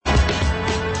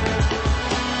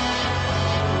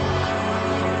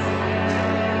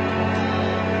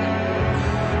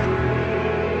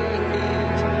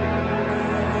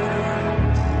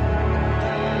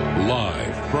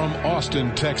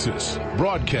Austin, Texas,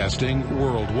 broadcasting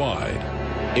worldwide.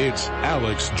 It's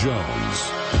Alex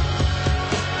Jones.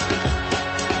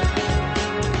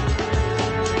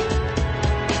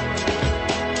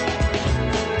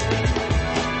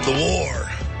 The war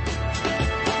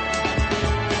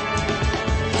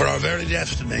for our very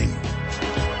destiny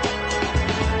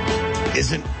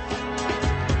isn't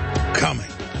coming.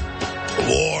 The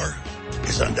war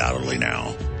is undoubtedly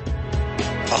now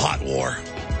a hot war,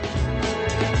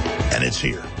 and it's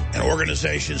here. And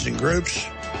organizations and groups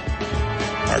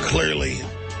are clearly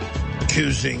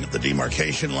choosing the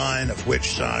demarcation line of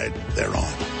which side they're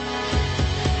on.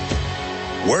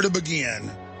 Where to begin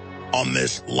on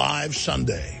this live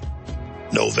Sunday,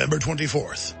 November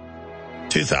 24th,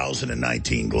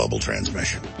 2019 global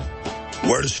transmission?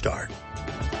 Where to start?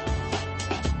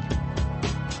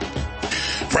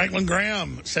 Franklin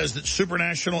Graham says that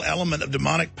supranational element of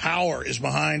demonic power is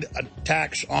behind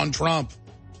attacks on Trump.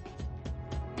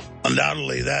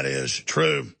 Undoubtedly, that is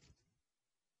true.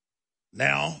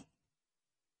 Now,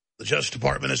 the Justice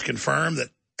Department has confirmed that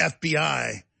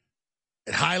FBI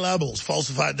at high levels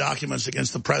falsified documents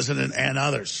against the president and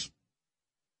others.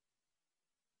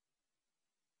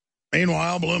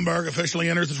 Meanwhile, Bloomberg officially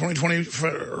enters the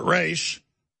 2020 race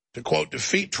to, quote,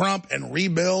 defeat Trump and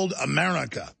rebuild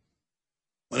America,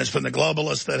 when it's been the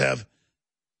globalists that have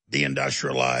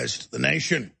deindustrialized the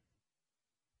nation.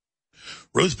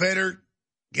 Ruth Bader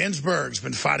Ginsburg's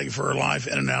been fighting for her life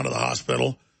in and out of the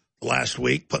hospital the last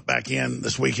week, put back in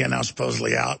this weekend, now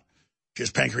supposedly out. She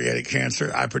has pancreatic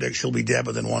cancer. I predict she'll be dead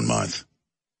within 1 month.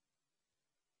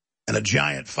 And a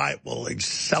giant fight will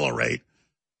accelerate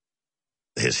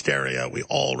the hysteria we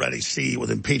already see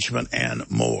with impeachment and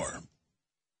more.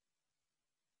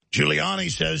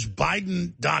 Giuliani says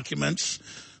Biden documents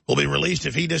will be released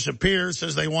if he disappears,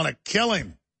 says they want to kill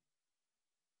him.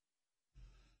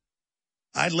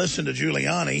 I'd listen to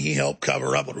Giuliani. He helped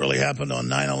cover up what really happened on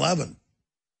 9/11.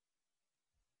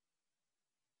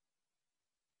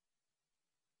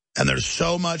 And there's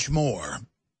so much more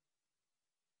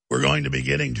we're going to be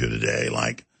getting to today,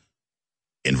 like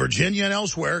in Virginia and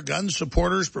elsewhere, gun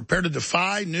supporters prepare to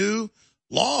defy new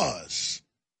laws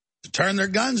to turn their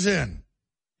guns in.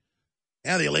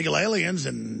 Yeah, the illegal aliens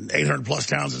in 800-plus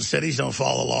towns and cities don't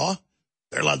follow the law.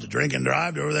 They're allowed to drink and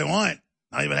drive, do whatever they want,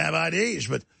 not even have IDs.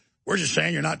 But we're just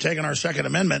saying you're not taking our Second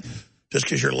Amendment just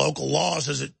because your local law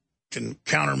says it can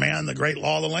countermand the great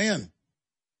law of the land,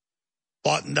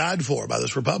 fought and died for by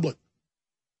this republic.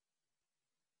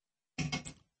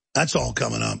 That's all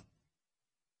coming up.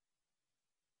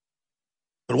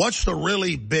 But what's the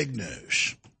really big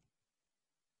news?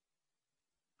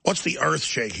 What's the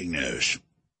earth-shaking news?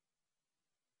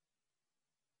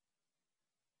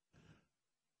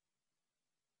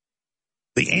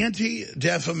 The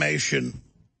Anti-Defamation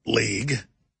League,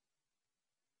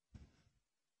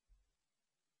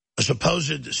 a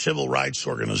supposed civil rights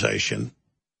organization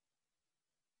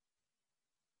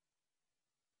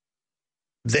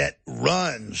that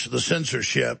runs the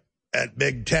censorship at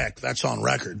big tech, that's on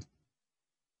record,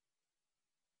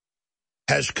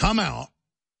 has come out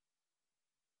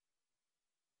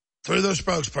through the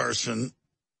spokesperson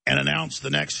and announced the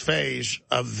next phase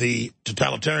of the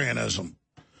totalitarianism.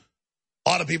 A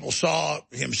lot of people saw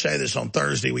him say this on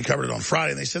Thursday. We covered it on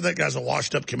Friday, and they said that guy's a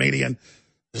washed-up comedian.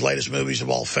 His latest movies have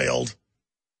all failed.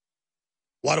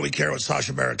 Why do we care what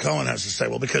Sacha Baron Cohen has to say?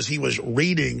 Well, because he was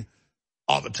reading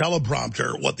off a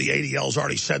teleprompter what the ADL's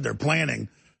already said they're planning,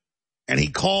 and he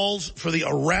calls for the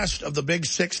arrest of the big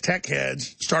six tech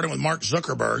heads, starting with Mark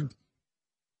Zuckerberg,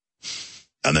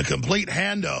 and the complete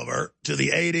handover to the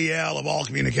ADL of all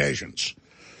communications.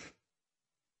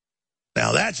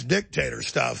 Now, that's dictator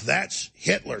stuff. That's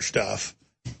Hitler stuff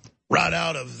right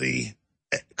out of the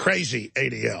crazy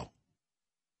ADL.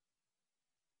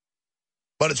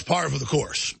 But it's par for the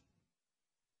course.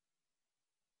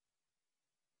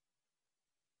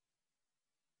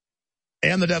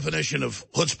 And the definition of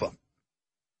chutzpah,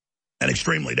 and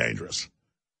extremely dangerous.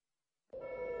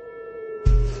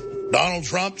 Donald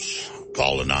Trump's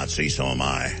called a Nazi, so am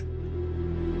I.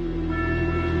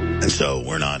 And so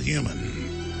we're not human.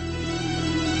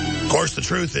 Of course, the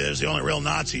truth is the only real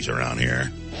Nazis around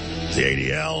here is the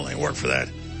ADL, and they work for that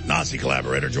Nazi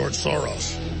collaborator, George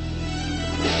Soros.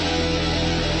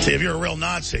 See, if you're a real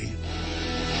Nazi,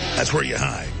 that's where you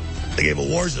hide. They gave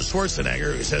awards to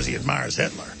Schwarzenegger, who says he admires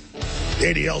Hitler. The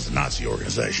ADL's a Nazi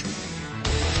organization.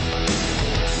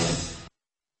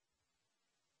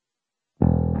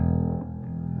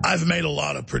 I've made a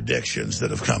lot of predictions that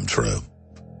have come true.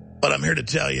 But I'm here to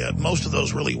tell you, most of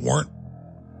those really weren't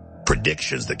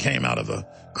predictions that came out of a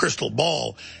crystal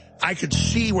ball. I could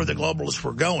see where the globalists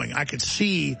were going. I could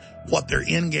see what their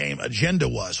in-game agenda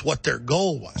was, what their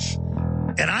goal was.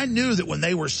 And I knew that when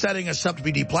they were setting us up to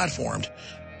be deplatformed,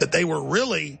 that they were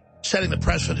really setting the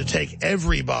precedent to take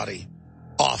everybody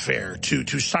off air,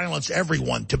 to silence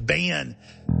everyone, to ban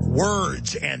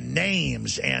words and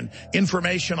names and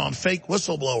information on fake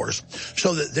whistleblowers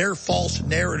so that their false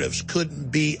narratives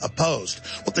couldn't be opposed.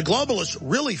 What the globalists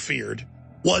really feared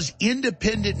was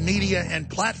independent media and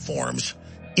platforms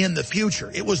in the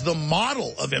future. It was the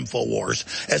model of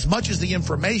InfoWars as much as the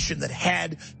information that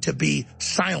had to be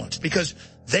silenced, because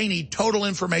they need total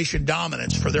information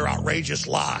dominance for their outrageous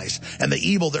lies and the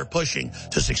evil they're pushing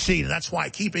to succeed. And that's why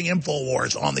keeping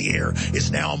InfoWars on the air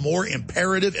is now more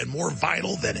imperative and more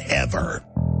vital than ever.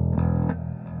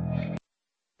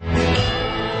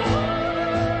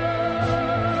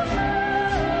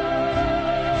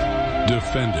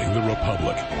 Defending the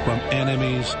Republic from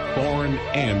enemies, foreign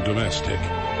and domestic.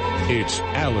 It's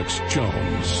Alex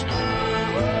Jones.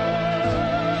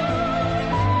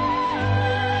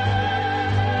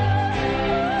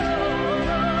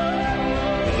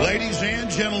 Ladies and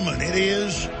gentlemen, it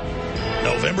is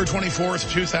November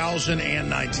 24th,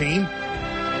 2019.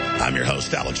 I'm your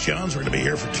host, Alex Jones. We're going to be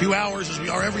here for 2 hours, as we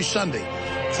are every Sunday,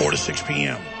 4 to 6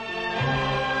 p.m.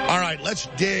 All right, let's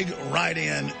dig right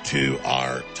into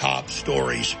our top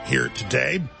stories here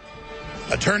today.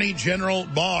 Attorney General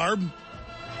Barr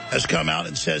has come out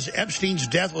and says Epstein's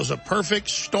death was a perfect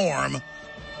storm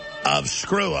of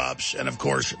screw-ups. And, of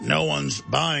course, no one's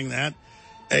buying that.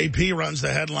 AP runs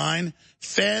the headline,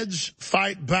 Feds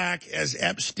fight back as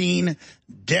Epstein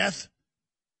death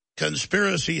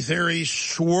conspiracy theories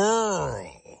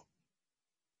swirl.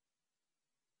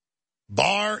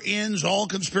 Barr ends all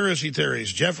conspiracy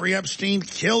theories. Jeffrey Epstein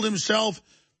killed himself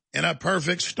in a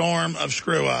perfect storm of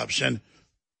screw-ups. And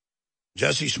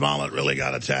Jesse Smollett really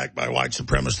got attacked by white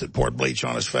supremacists that poured bleach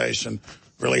on his face and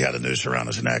really had a noose around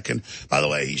his neck. And, by the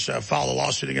way, he's filed a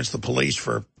lawsuit against the police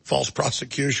for false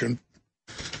prosecution.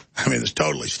 I mean, it's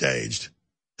totally staged,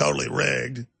 totally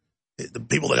rigged. The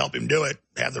people that help him do it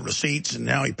have the receipts, and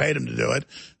now he paid them to do it.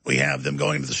 We have them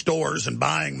going to the stores and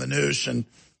buying the noose and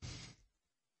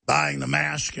buying the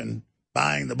mask and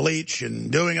buying the bleach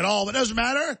and doing it all. But it doesn't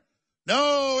matter.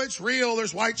 No, it's real.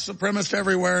 There's white supremacists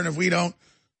everywhere. And if we don't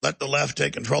let the left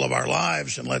take control of our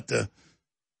lives and let the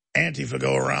Antifa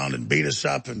go around and beat us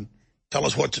up and tell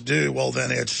us what to do, well,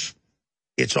 then it's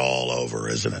all over,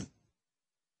 isn't it?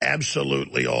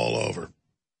 Absolutely all over.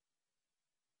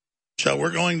 So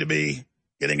we're going to be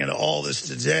getting into all this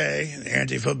today.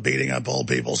 Antifa beating up old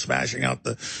people, smashing out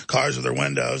the cars with their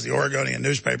windows, the Oregonian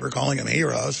newspaper calling them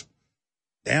heroes.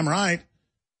 Damn right.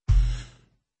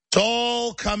 It's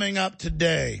all coming up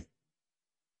today.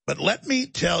 But let me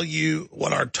tell you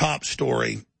what our top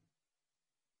story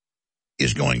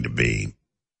is going to be.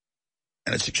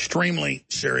 And it's extremely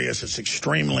serious. It's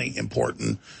extremely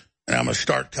important. And I'm going to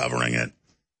start covering it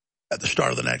at the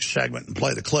start of the next segment and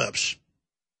play the clips.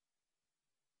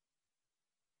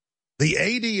 The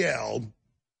ADL,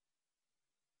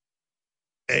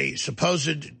 a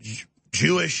supposed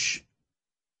Jewish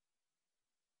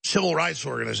civil rights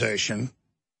organization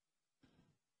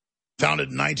founded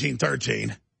in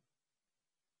 1913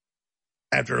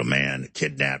 after a man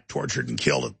kidnapped, tortured, and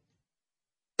killed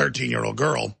a 13-year-old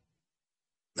girl,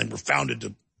 they were founded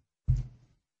to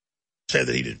say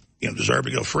that he did, deserve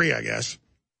to go free, I guess.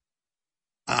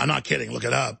 I'm not kidding. Look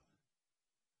it up.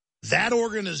 That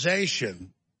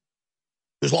organization,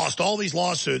 who's lost all these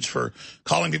lawsuits for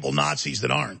calling people Nazis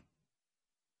that aren't,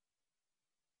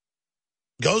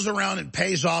 goes around and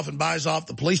pays off and buys off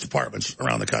the police departments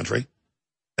around the country.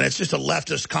 And it's just a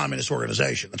leftist communist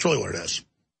organization. That's really what it is.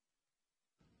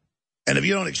 And if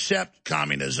you don't accept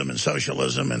communism and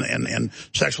socialism and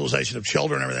sexualization of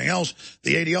children and everything else,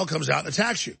 the ADL comes out and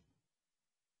attacks you.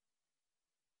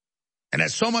 And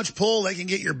that's so much pull, they can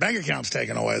get your bank accounts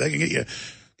taken away. They can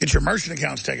get your merchant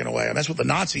accounts taken away. And that's what the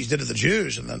Nazis did to the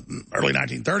Jews in the early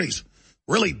 1930s.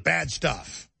 Really bad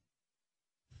stuff.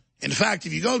 In fact,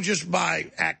 if you go just by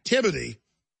activity,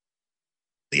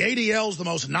 the ADL is the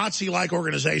most Nazi-like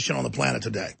organization on the planet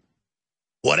today.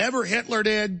 Whatever Hitler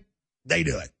did, they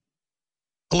do it.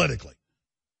 Politically.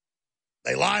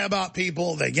 They lie about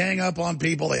people. They gang up on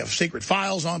people. They have secret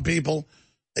files on people.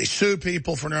 They sue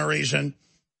people for no reason.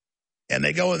 And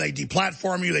they go and they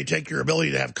deplatform you. They take your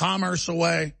ability to have commerce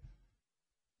away.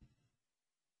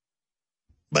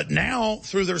 But now,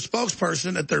 through their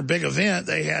spokesperson at their big event,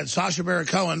 they had Sacha Baron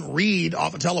Cohen read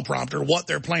off a teleprompter what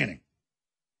they're planning.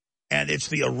 And it's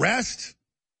the arrest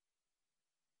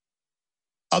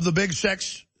of the big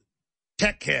six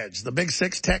tech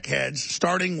heads,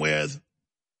 starting with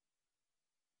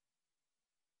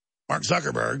Mark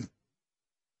Zuckerberg.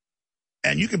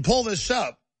 And you can pull this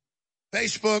up.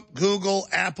 Facebook, Google,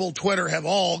 Apple, Twitter have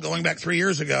all, going back 3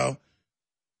 years ago,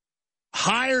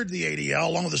 hired the ADL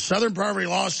along with the Southern Poverty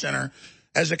Law Center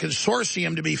as a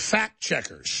consortium to be fact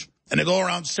checkers and to go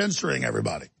around censoring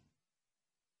everybody.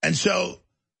 And so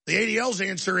the ADL's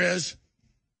answer is,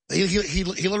 he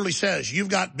literally says, you've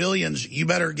got billions, you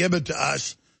better give it to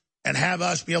us and have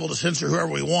us be able to censor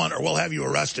whoever we want or we'll have you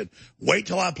arrested. Wait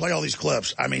till I play all these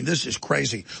clips. I mean, this is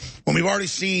crazy. When we've already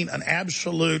seen an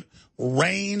absolute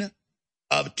reign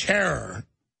of terror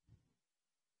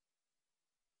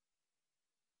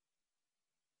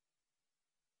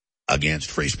against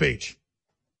free speech.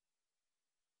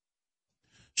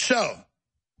 So,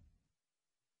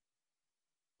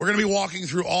 we're going to be walking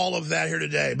through all of that here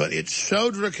today, but it's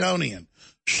so draconian,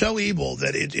 so evil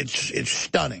that it's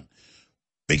stunning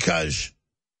because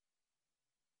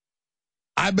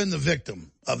I've been the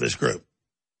victim of this group.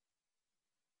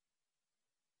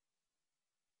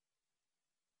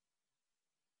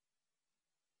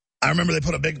 I remember they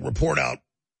put a big report out, it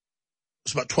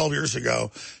was about 12 years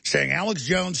ago, saying Alex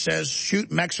Jones says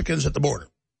shoot Mexicans at the border.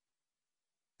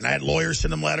 And I had lawyers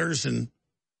send them letters, and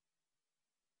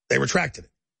they retracted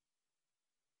it.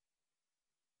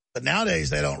 But nowadays,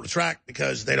 they don't retract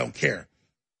because they don't care.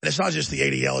 And it's not just the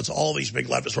ADL, it's all these big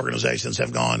leftist organizations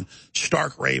have gone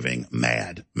stark raving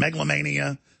mad.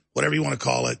 Megalomania, whatever you want to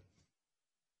call it.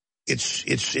 It's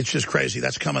just crazy.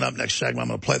 That's coming up next segment. I'm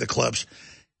going to play the clips.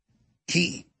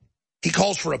 He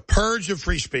calls for a purge of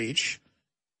free speech.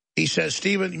 He says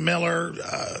Stephen Miller,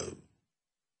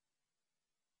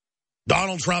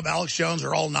 Donald Trump, Alex Jones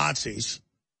are all Nazis.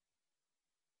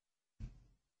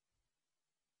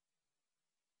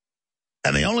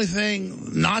 And the only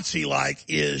thing Nazi-like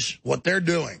is what they're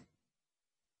doing.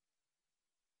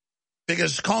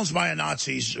 Because calling somebody a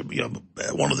Nazi is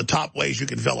one of the top ways you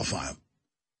can vilify them.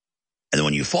 And then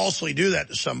when you falsely do that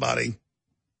to somebody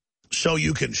so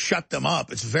you can shut them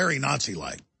up, it's very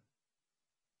Nazi-like.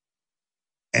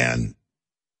 And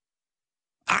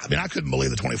I mean, I couldn't believe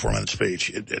the 24-minute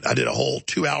speech. I did a whole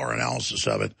 2-hour analysis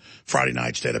of it. Friday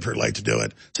night, stayed up here late to do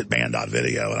it. It's at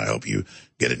band.video, and I hope you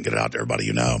get it and get it out to everybody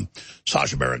you know.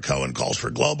 Sacha Baron Cohen calls for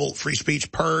global free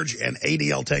speech purge and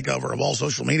ADL takeover of all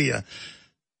social media.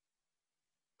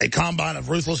 A combine of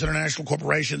ruthless international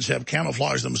corporations have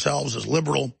camouflaged themselves as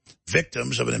liberal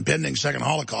victims of an impending second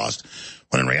Holocaust,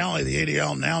 when in reality the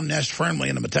ADL now nests firmly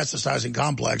in a metastasizing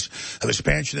complex of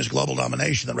expansionist global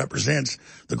domination that represents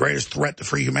the greatest threat to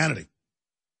free humanity.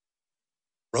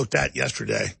 Wrote that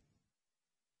yesterday.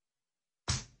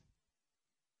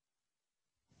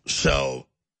 So,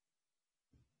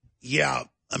 yeah,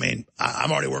 I mean,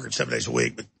 I'm already working 7 days a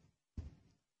week, but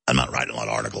I'm not writing a lot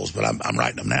of articles, but I'm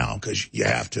writing them now because you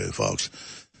have to, folks.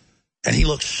 And he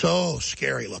looks so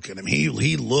scary looking. I mean,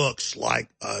 he looks like,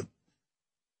 the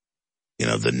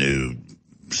new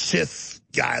Sith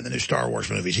guy in the new Star Wars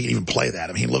movies. He can even play that.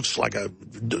 I mean, he looks like a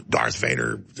Darth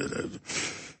Vader,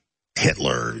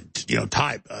 Hitler,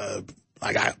 type. I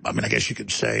guess you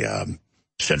could say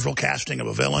central casting of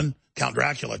a villain, Count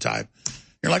Dracula type.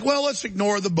 You're like, well, let's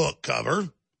ignore the book cover.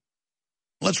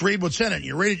 Let's read what's in it.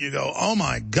 You read it, you go, oh,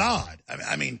 my God.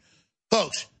 I mean,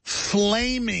 folks,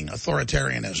 flaming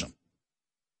authoritarianism.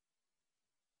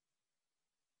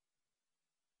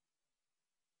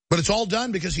 But it's all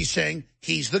done because he's saying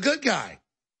he's the good guy.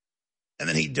 And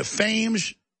then he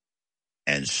defames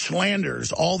and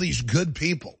slanders all these good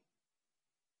people.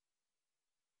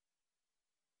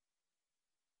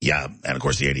 Yeah, and of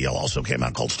course the ADL also came out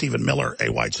and called Stephen Miller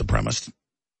a white supremacist.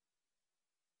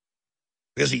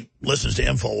 Because he listens to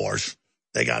InfoWars.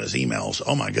 They got his emails.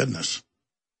 Oh, my goodness.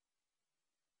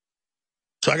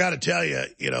 So I got to tell you,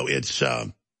 it's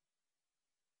the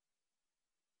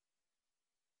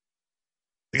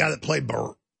guy that played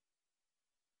Barat,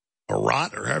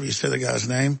 or however you say the guy's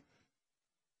name,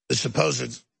 the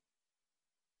supposed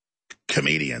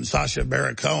comedian, Sacha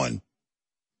Baron Cohen.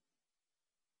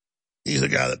 He's the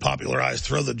guy that popularized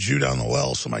throw the Jew down the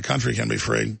well so my country can be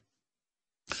free.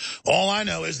 All I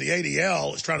know is the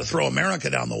ADL is trying to throw America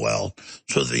down the well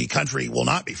so the country will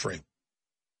not be free.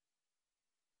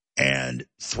 And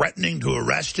threatening to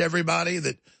arrest everybody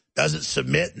that doesn't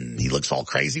submit, and he looks all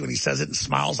crazy when he says it and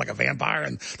smiles like a vampire,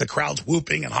 and the crowd's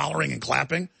whooping and hollering and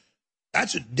clapping.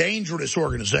 That's a dangerous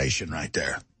organization right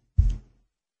there.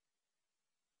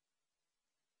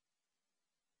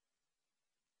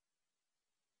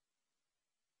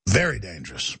 Very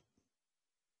dangerous.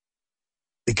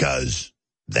 Because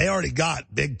they already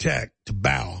got big tech to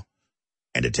bow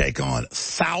and to take on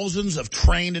thousands of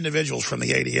trained individuals from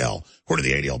the ADL, according to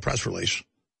the ADL press release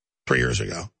 3 years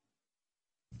ago.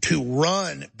 to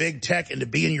run big tech and to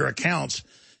be in your accounts,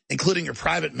 including your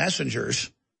private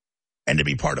messengers, and to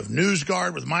be part of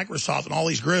NewsGuard with Microsoft and all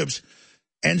these groups.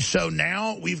 And so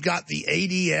now we've got the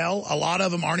ADL. A lot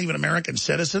of them aren't even American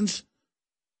citizens.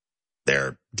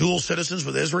 They're dual citizens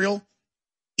with Israel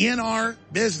in our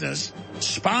business,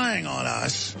 spying on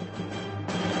us,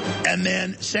 and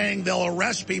then saying they'll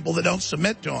arrest people that don't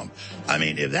submit to them. I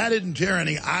mean, if that isn't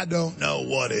tyranny, I don't know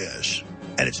what is.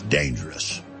 And it's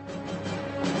dangerous.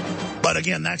 But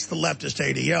again, that's the leftist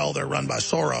ADL. They're run by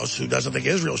Soros, who doesn't think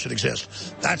Israel should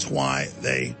exist. That's why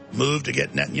they moved to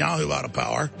get Netanyahu out of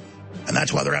power. And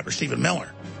that's why they're after Stephen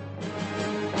Miller.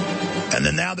 And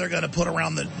then now they're going to put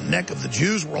around the neck of the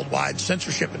Jews worldwide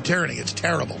censorship and tyranny. It's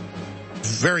terrible.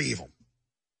 Very evil.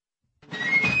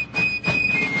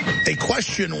 A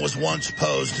question was once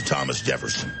posed to Thomas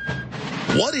Jefferson.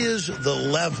 What is the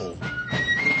level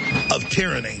of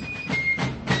tyranny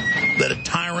that a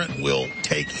tyrant will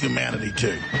take humanity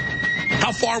to?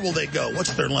 How far will they go?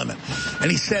 What's their limit? And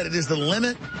he said it is the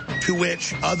limit to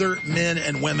which other men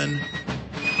and women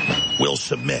will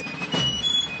submit.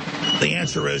 The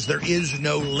answer is there is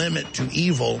no limit to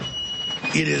evil.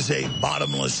 It is a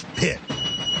bottomless pit.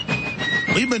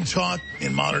 We've been taught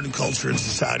in modern culture and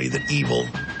society that evil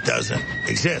doesn't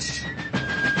exist,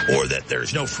 or that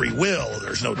there's no free will, or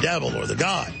there's no devil or the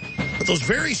God. But those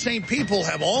very same people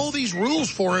have all these rules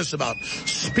for us about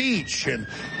speech and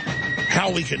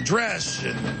how we can dress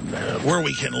and where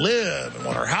we can live and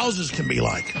what our houses can be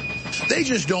like. They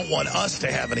just don't want us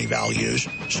to have any values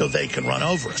so they can run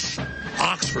over us.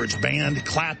 Oxford's banned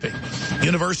clapping.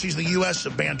 Universities in the U.S.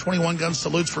 have banned 21 gun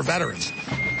salutes for veterans.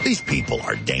 These people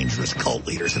are dangerous cult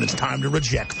leaders, and it's time to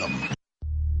reject them.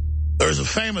 There's a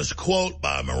famous quote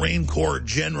by a Marine Corps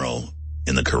general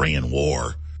in the Korean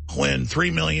War when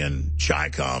 3 million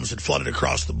Chi-Coms had flooded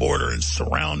across the border and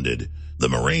surrounded the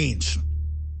Marines.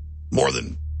 More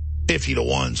than 50 to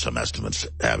 1, some estimates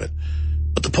have it.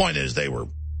 But the point is they were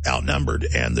outnumbered,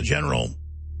 and the general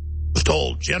was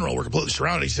told, General, we're completely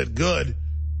surrounded. He said, good,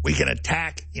 we can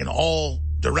attack in all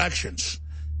directions.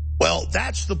 Well,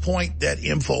 that's the point that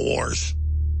InfoWars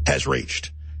has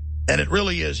reached. And it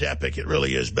really is epic. It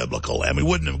really is biblical. And we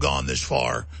wouldn't have gone this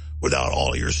far without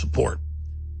all your support.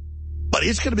 But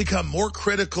it's going to become more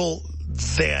critical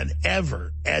than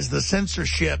ever as the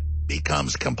censorship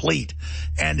becomes complete.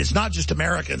 And it's not just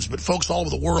Americans, but folks all over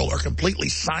the world are completely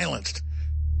silenced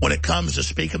when it comes to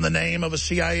speaking the name of a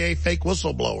CIA fake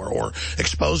whistleblower or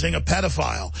exposing a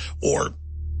pedophile or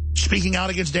speaking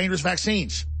out against dangerous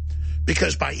vaccines.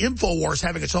 Because by InfoWars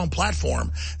having its own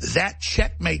platform, that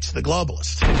checkmates the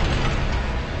globalists.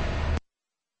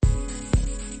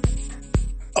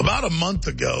 About a month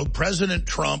ago, President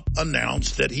Trump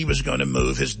announced that he was going to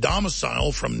move his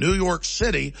domicile from New York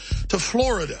City to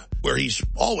Florida, where he's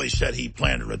always said he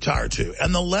planned to retire to.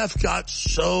 And the left got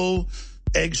so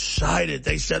excited.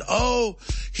 They said, oh,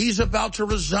 he's about to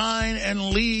resign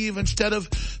and leave instead of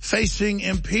facing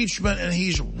impeachment, and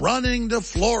he's running to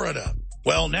Florida.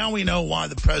 Well, now we know why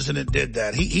the president did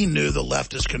that. He knew the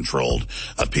leftist-controlled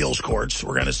appeals courts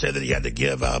were going to say that he had to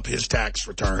give up his tax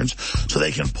returns so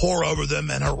they can pore over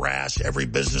them and harass every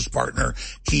business partner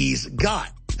he's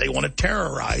got. They want to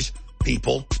terrorize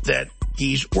people that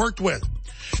he's worked with.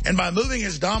 And by moving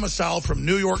his domicile from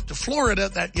New York to Florida,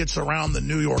 that gets around the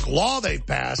New York law they've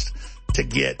passed to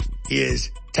get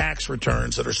his tax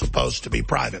returns that are supposed to be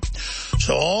private.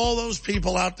 So all those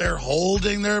people out there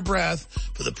holding their breath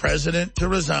for the president to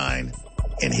resign,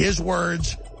 in his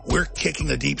words, we're kicking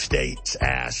the deep state's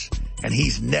ass, and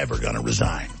he's never going to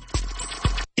resign.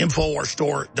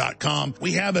 InfoWarsStore.com.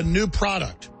 We have a new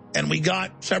product, and we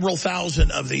got several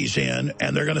thousand of these in,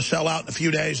 and they're going to sell out in a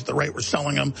few days at the rate we're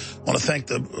selling them. I want to thank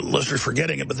the listeners for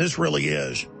getting it, but this really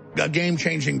is a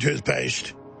game-changing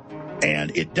toothpaste,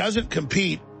 and it doesn't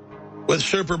compete with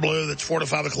Super Blue that's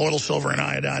fortified with colloidal silver and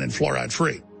iodine and fluoride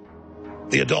free,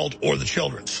 the adult or the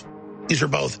children's. These are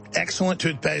both excellent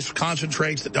toothpaste,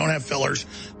 concentrates that don't have fillers.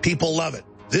 People love it.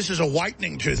 This is a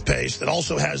whitening toothpaste that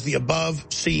also has the above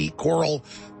sea coral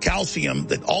calcium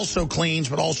that also cleans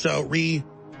but also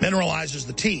remineralizes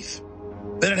the teeth.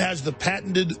 Then it has the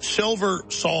patented silver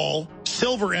sol,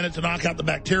 silver in it to knock out the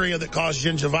bacteria that cause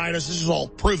gingivitis. This is all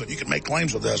proven. You can make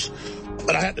claims with this.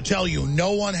 But I have to tell you,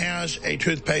 no one has a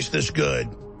toothpaste this good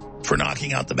for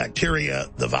knocking out the bacteria,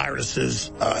 the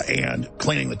viruses, and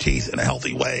cleaning the teeth in a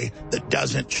healthy way that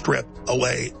doesn't strip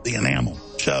away the enamel.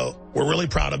 So we're really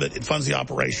proud of it. It funds the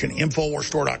operation,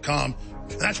 InfoWarsStore.com.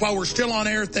 And that's why we're still on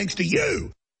air thanks to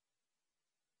you.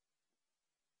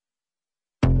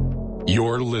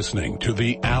 You're listening to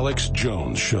The Alex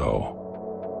Jones Show.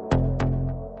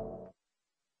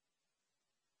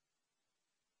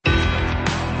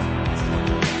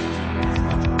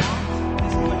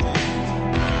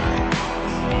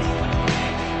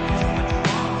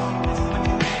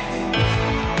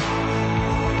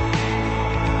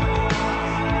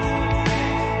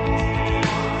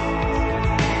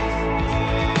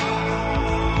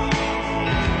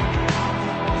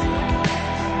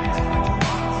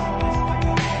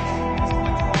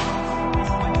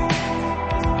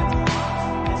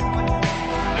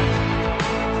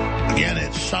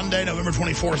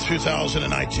 November 24th,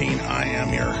 2019. I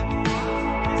am your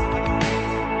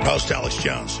host, Alex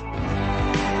Jones.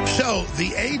 So, the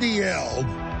ADL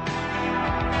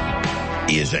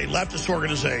is a leftist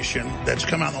organization that's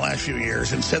come out in the last few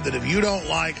years and said that if you don't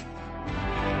like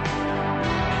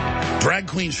drag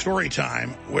queen story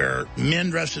time, where men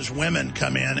dressed as women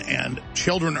come in and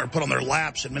children are put on their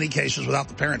laps, in many cases without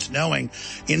the parents knowing,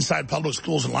 inside public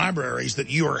schools and libraries, that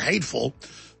you are hateful.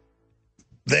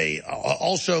 They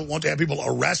also want to have people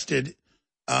arrested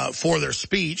for their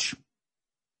speech.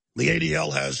 The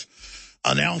ADL has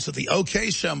announced that the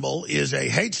OK symbol is a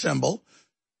hate symbol,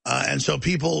 and so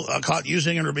people caught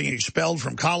using it are being expelled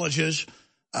from colleges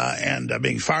and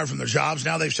being fired from their jobs.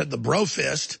 Now they've said the bro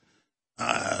fist,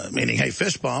 meaning, hey,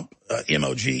 fist bump,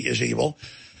 emoji is evil.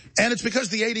 And it's because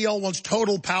the ADL wants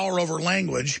total power over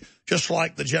language, just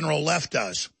like the general left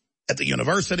does at the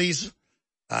universities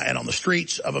and on the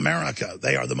streets of America.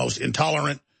 They are the most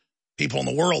intolerant people in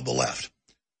the world, the left.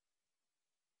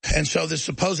 And so this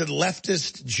supposed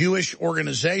leftist Jewish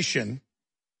organization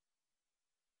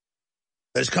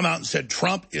has come out and said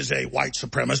Trump is a white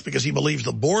supremacist because he believes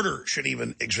the border should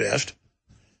even exist,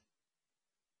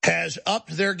 has upped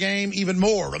their game even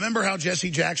more. Remember how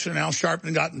Jesse Jackson and Al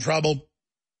Sharpton got in trouble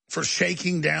for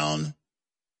shaking down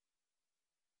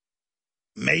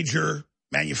major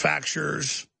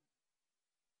manufacturers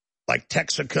like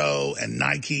Texaco and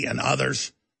Nike and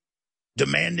others,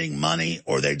 demanding money,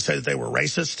 or they'd say that they were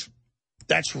racist?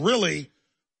 That's really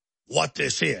what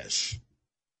this is.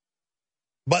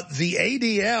 But the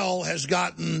ADL has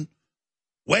gotten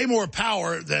way more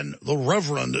power than the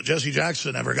Reverend Jesse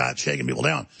Jackson ever got shaking people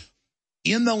down.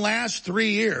 In the last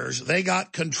 3 years, they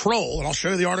got control, and I'll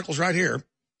show you the articles right here. If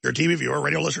you're a TV viewer,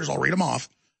 radio listeners, I'll read them off,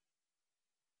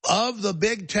 of the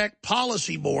big tech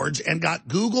policy boards, and got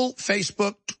Google,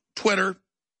 Facebook, Twitter,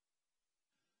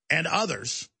 and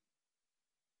others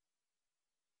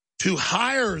to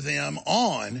hire them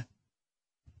on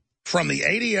from the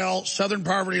ADL, Southern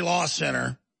Poverty Law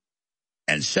Center,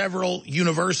 and several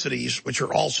universities, which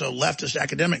are also leftist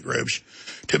academic groups,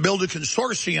 to build a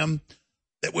consortium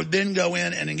that would then go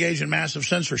in and engage in massive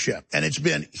censorship. And it's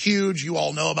been huge. You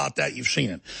all know about that. You've seen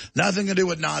it. Nothing to do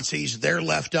with Nazis. They're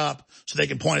left up so they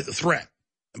can point at the threat.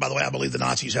 And by the way, I believe the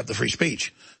Nazis have the free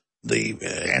speech. The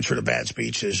answer to bad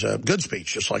speech is good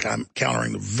speech, just like I'm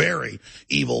countering the very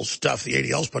evil stuff the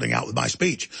ADL's putting out with my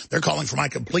speech. They're calling for my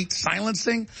complete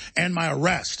silencing and my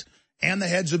arrest, and the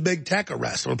heads of big tech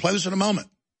arrest. We'll play this in a moment.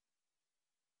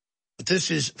 But this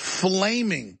is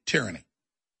flaming tyranny.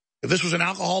 If this was an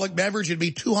alcoholic beverage, it'd be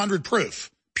 200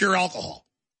 proof, pure alcohol.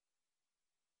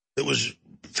 If it was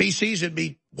feces, it'd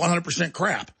be 100%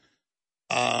 crap.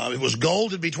 If it was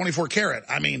gold, it'd be 24 karat.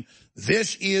 I mean,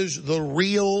 this is the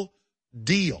real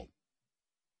deal.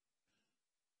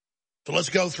 So let's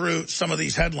go through some of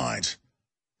these headlines.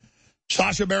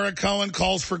 Sacha Baron Cohen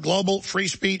calls for global free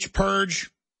speech purge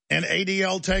and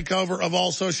ADL takeover of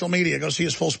all social media. Go see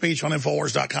his full speech on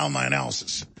Infowars.com, my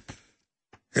analysis.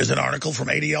 Here's an article from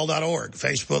ADL.org.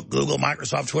 Facebook, Google,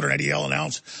 Microsoft, Twitter, and ADL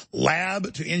announced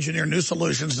lab to engineer new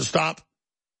solutions to stop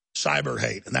cyber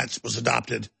hate. And that was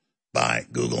adopted by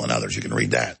Google and others. You can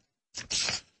read that.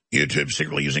 YouTube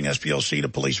secretly using SPLC to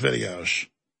police videos.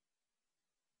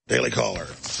 Daily Caller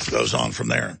goes on from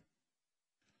there.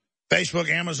 Facebook,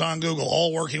 Amazon, Google,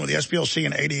 all working with the SPLC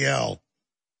and ADL.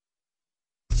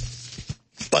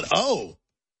 But,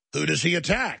 who does he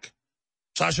attack?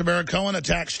 Sacha Baron Cohen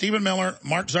attacks Stephen Miller,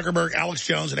 Mark Zuckerberg, Alex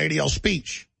Jones, and ADL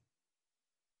speech.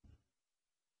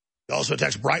 He also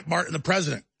attacks Breitbart and the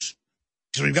president.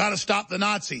 So we've got to stop the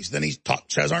Nazis. Then he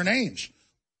says our names.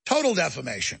 Total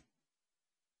defamation.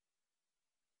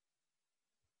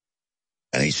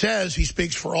 And he says he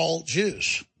speaks for all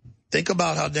Jews. Think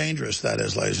about how dangerous that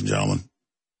is, ladies and gentlemen.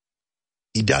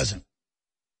 He doesn't.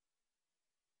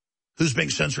 Who's being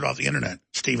censored off the internet?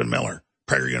 Stephen Miller,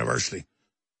 Prager University.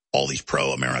 All these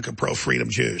pro-America, pro-freedom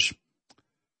Jews.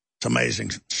 It's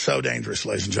amazing. So dangerous,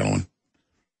 ladies and gentlemen.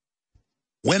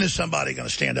 When is somebody going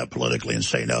to stand up politically and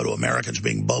say no to Americans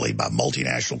being bullied by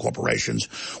multinational corporations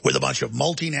with a bunch of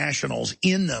multinationals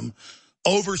in them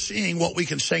overseeing what we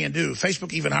can say and do?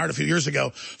 Facebook even hired a few years ago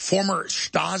former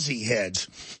Stasi heads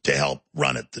to help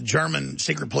run it, the German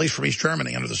secret police from East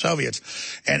Germany under the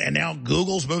Soviets. And now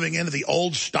Google's moving into the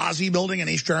old Stasi building in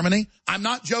East Germany. I'm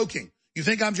not joking. You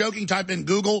think I'm joking? Type in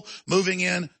Google moving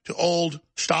in to old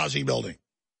Stasi building.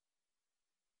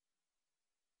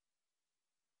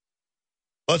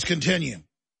 Let's continue.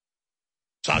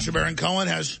 Sacha Baron Cohen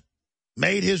has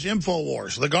made his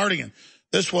InfoWars, The Guardian.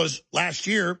 This was last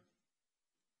year.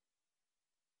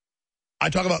 I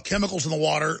talk about chemicals in the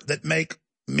water that make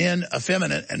men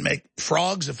effeminate and make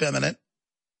frogs effeminate.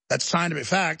 That's scientific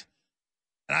fact.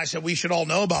 And I said, we should all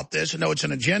know about this and know it's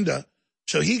an agenda.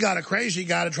 So he got a crazy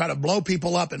guy to try to blow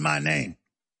people up in my name.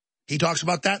 He talks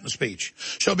about that in the speech.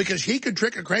 So because he could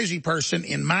trick a crazy person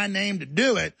in my name to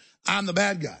do it, I'm the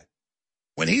bad guy.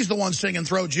 When he's the one singing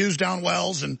throw Jews down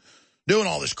wells and doing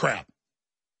all this crap.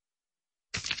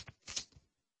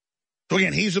 So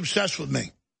again, he's obsessed with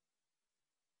me.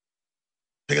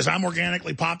 Because I'm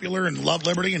organically popular and love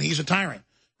liberty, and he's a tyrant.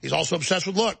 He's also obsessed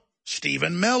with, look,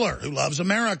 Stephen Miller, who loves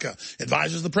America,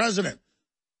 advises the president,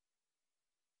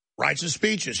 writes his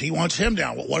speeches. He wants him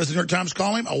down. What does the New York Times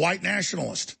call him? A white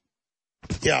nationalist.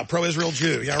 Yeah, pro-Israel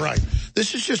Jew. Yeah, right.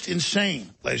 This is just insane,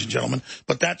 ladies and gentlemen.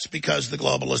 But that's because the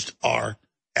globalists are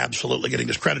absolutely getting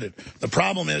discredited. The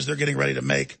problem is they're getting ready to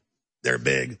make their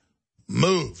big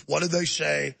move. What did they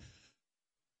say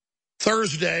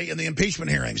Thursday in the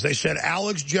impeachment hearings? They said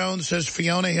Alex Jones says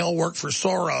Fiona Hill worked for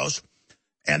Soros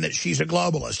and that she's a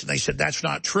globalist. And they said, that's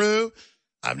not true.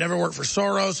 I've never worked for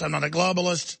Soros. I'm not a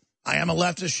globalist. I am a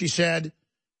leftist, she said.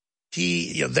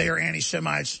 They are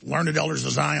anti-Semites, learned elders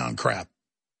of Zion crap.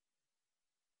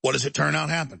 What does it turn out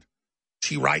happened?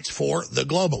 She writes for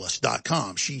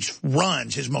theglobalist.com. She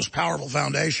runs his most powerful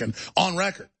foundation on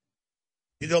record.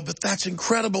 You go, but that's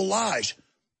incredible lies.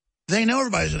 They know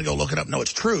everybody's going to go look it up. No,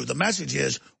 it's true. The message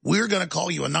is, we're going to call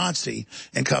you a Nazi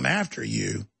and come after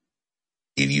you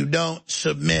if you don't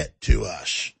submit to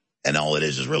us. And all it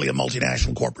is really a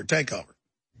multinational corporate takeover.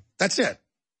 That's it.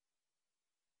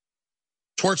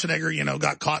 Schwarzenegger,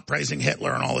 got caught praising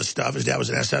Hitler and all this stuff. His dad was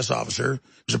an SS officer.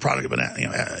 He was a product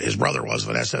of his brother was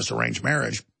of an SS arranged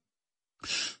marriage.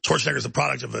 Schwarzenegger's the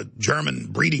product of a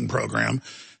German breeding program.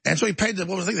 And so he paid the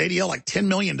ADL like $10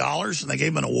 million, and they gave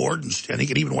him an award, and he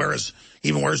could even wears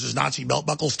his Nazi belt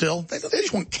buckle still. They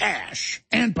just want cash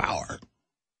and power.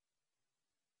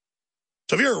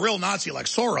 So if you're a real Nazi like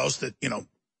Soros that,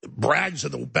 brags that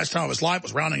the best time of his life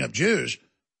was rounding up Jews,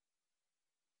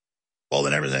 well,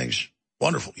 then everything's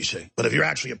wonderful, you see. But if you're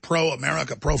actually a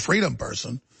pro-America, pro-freedom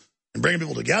person and bringing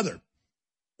people together,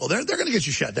 well, they're going to get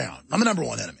you shut down. I'm the number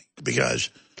one enemy because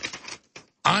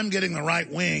I'm getting the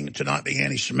right wing to not be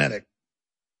anti-Semitic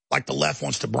like the left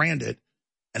wants to brand it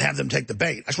and have them take the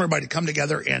bait. I just want everybody to come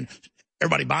together and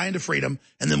everybody buy into freedom,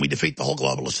 and then we defeat the whole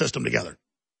globalist system together.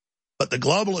 But the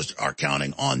globalists are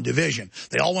counting on division.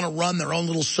 They all want to run their own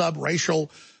little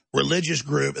sub-racial religious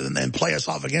group and then play us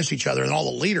off against each other, and all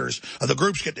the leaders of the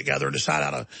groups get together and decide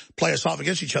how to play us off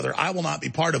against each other. I will not be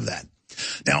part of that.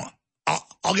 Now,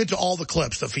 I'll get to all the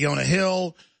clips, the Fiona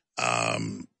Hill,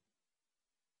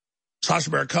 Sacha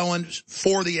Baron Cohen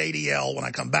for the ADL when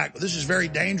I come back. But this is very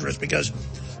dangerous because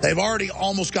they've already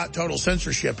almost got total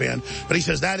censorship in. But he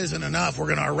says that isn't enough. We're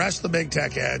going to arrest the big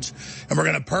tech heads, and we're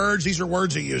going to purge. These are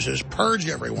words he uses, purge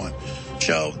everyone.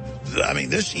 So, I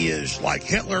mean, this is like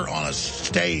Hitler on a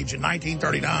stage in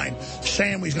 1939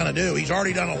 saying what he's going to do. He's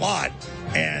already done a lot,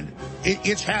 and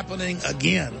it's happening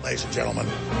again, ladies and gentlemen,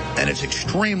 and it's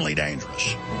extremely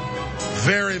dangerous.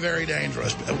 Very, very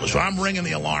dangerous. So I'm ringing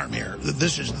the alarm here.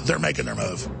 They're making their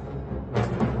move.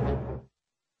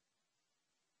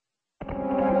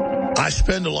 I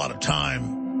spend a lot of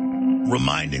time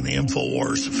reminding the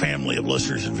InfoWars family of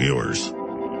listeners and viewers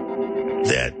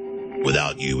that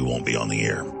without you, we won't be on the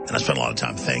air. And I spend a lot of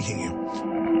time thanking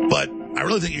you. But I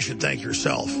really think you should thank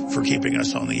yourself for keeping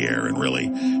us on the air and really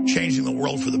changing the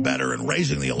world for the better and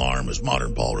raising the alarm as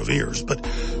modern Paul Revere's. But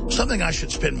something I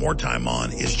should spend more time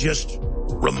on is just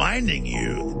reminding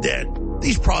you that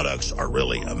these products are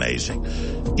really amazing.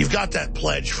 You've got that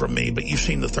pledge from me, but you've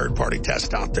seen the third-party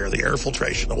test out there, the air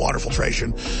filtration, the water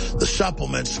filtration. The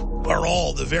supplements are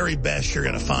all the very best you're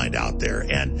going to find out there.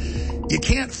 And you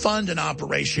can't fund an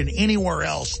operation anywhere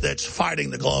else that's fighting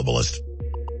the globalists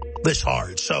this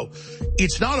hard. So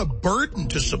it's not a burden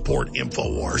to support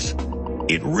InfoWars.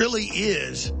 It really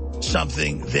is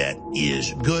something that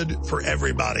is good for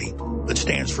everybody that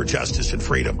stands for justice and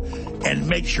freedom and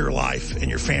makes your life and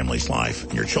your family's life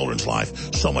and your children's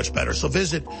life so much better. So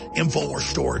visit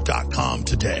InfoWarsStore.com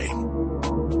today.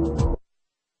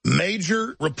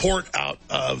 Major report out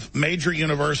of major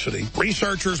university.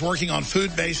 Researchers working on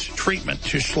food-based treatment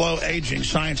to slow aging.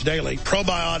 Science Daily.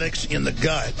 Probiotics in the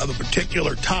gut of a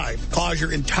particular type cause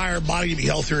your entire body to be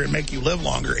healthier and make you live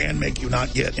longer and make you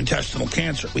not get intestinal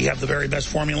cancer. We have the very best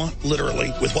formula,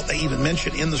 literally, with what they even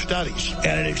mention in the studies.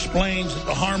 And it explains that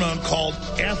the hormone called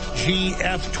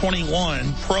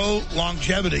FGF21,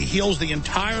 pro-longevity, heals the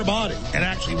entire body and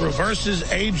actually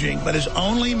reverses aging, but is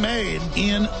only made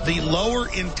in the lower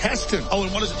intestine. Oh,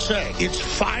 and what does it say? It's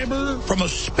fiber from a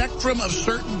spectrum of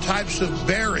certain types of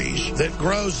berries that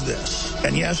grows this.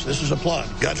 And yes, this is a plug.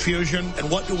 Gut Fusion. And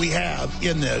what do we have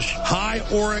in this? High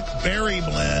Auric Berry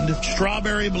Blend,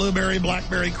 strawberry, blueberry,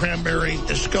 blackberry, cranberry,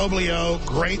 escoblio,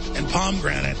 grape, and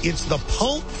pomegranate. It's the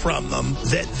pulp from them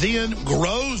that then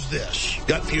grows this.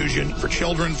 Gut Fusion for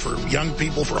children, for young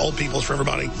people, for old people, for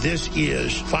everybody. This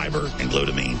is fiber and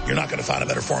glutamine. You're not going to find a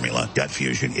better formula. Gut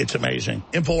Fusion. It's amazing.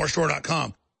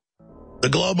 InfoWarsStore.com. The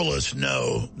globalists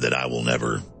know that I will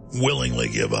never willingly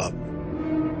give up.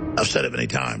 I've said it many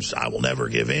times. I will never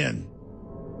give in.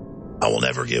 I will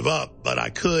never give up, but I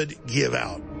could give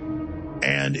out.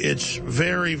 And it's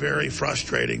very, very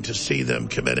frustrating to see them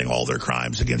committing all their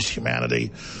crimes against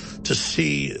humanity, to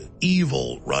see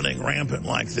evil running rampant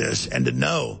like this, and to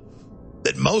know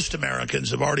that most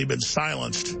Americans have already been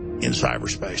silenced in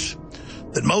cyberspace,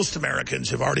 that most Americans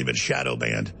have already been shadow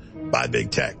banned by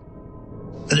big tech,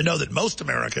 and to know that most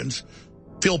Americans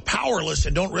feel powerless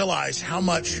and don't realize how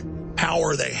much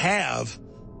power they have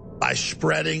by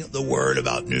spreading the word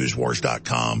about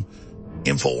newswars.com,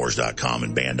 Infowars.com,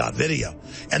 and Band.video.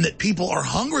 And that people are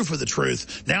hungry for the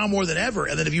truth now more than ever.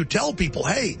 And that if you tell people,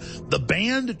 hey, the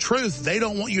banned truth they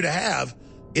don't want you to have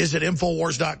is at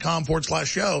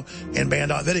Infowars.com/show and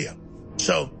Band.video.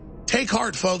 So take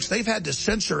heart, folks. They've had to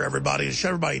censor everybody and shut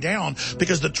everybody down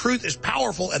because the truth is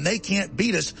powerful and they can't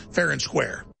beat us fair and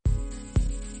square.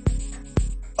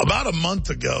 About a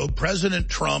month ago, President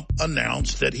Trump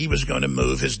announced that he was going to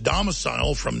move his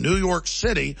domicile from New York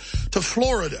City to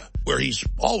Florida, where he's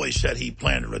always said he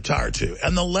planned to retire to.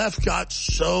 And the left got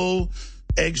so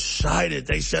excited.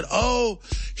 They said, oh,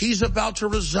 he's about to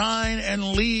resign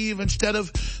and leave instead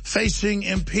of facing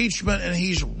impeachment, and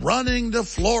he's running to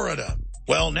Florida.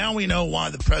 Well, now we know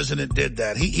why the president did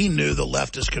that. He knew the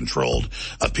leftist-controlled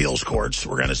appeals courts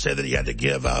were going to say that he had to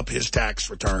give up his tax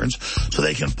returns so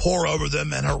they can pour over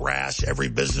them and harass every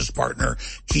business partner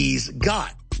he's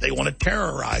got. They want to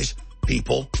terrorize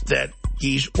people that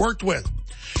he's worked with.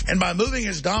 And by moving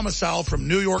his domicile from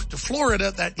New York to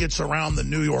Florida, that gets around the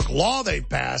New York law they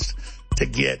passed to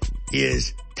get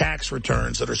his tax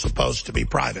returns that are supposed to be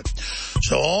private.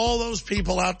 So all those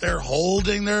people out there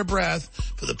holding their breath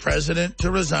for the president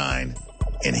to resign,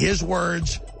 in his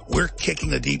words, we're kicking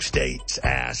the deep state's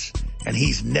ass, and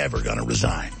he's never going to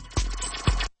resign.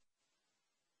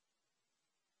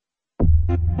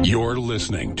 You're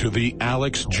listening to The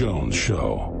Alex Jones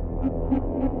Show.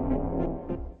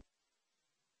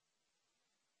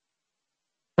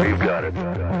 You've got it. This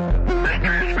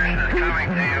transmission is coming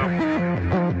to you.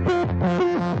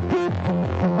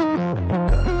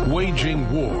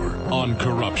 Waging war on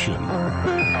corruption. All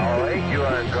right, you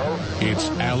want to go? It's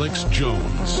Alex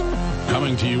Jones,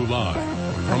 coming to you live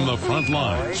from the front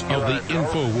lines of the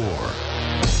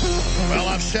InfoWar. Well,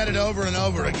 I've said it over and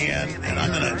over again, and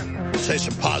I'm going to say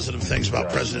some positive things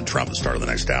about President Trump at the start of the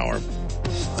next hour.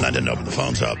 And I didn't open the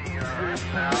phones up.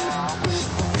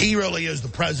 He really is the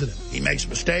president. He makes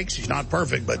mistakes. He's not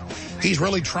perfect, but he's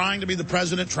really trying to be the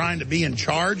president, trying to be in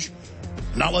charge,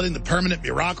 not letting the permanent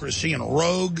bureaucracy and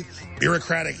rogue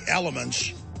bureaucratic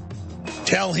elements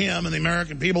tell him and the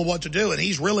American people what to do. And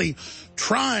he's really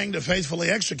trying to faithfully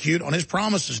execute on his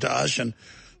promises to us. And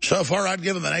so far, I'd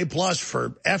give him an A+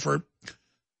 for effort.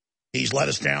 He's let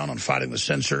us down on fighting the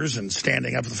censors and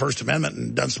standing up for the First Amendment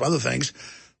and done some other things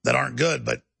that aren't good.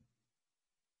 But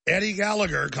Eddie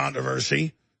Gallagher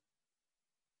controversy.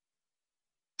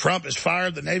 Trump has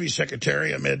fired the Navy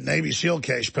secretary amid Navy SEAL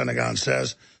case, Pentagon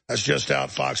says. That's just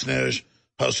out, Fox News,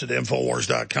 posted to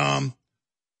Infowars.com.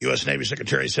 U.S. Navy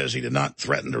secretary says he did not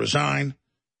threaten to resign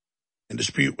in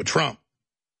dispute with Trump.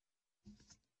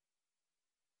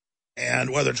 And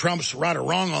whether Trump's right or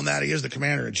wrong on that, he is the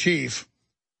commander-in-chief.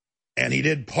 And he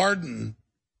did pardon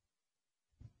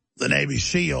the Navy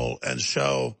SEAL, and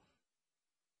so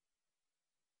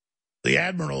the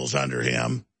admirals under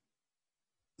him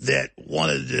that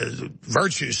wanted to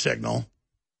virtue signal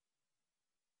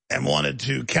and wanted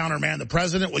to countermand the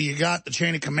president, well, you got the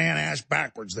chain of command ass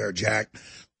backwards there, Jack.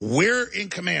 We're in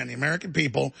command, the American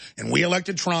people, and we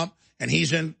elected Trump, and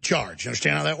he's in charge. You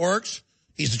understand how that works?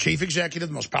 He's the chief executive,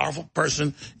 the most powerful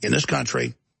person in this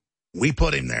country. We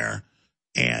put him there,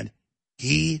 and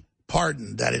he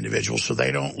pardoned that individual so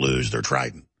they don't lose their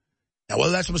trident. Now,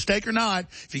 whether that's a mistake or not,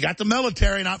 if you got the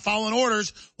military not following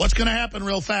orders, what's going to happen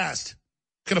real fast?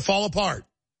 It's going to fall apart.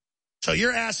 So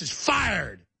your ass is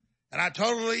fired. And I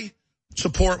totally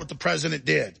support what the president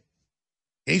did.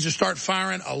 He needs to start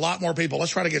firing a lot more people.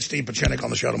 Let's try to get Steve Pieczenik on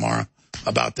the show tomorrow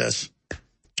about this.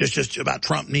 Just about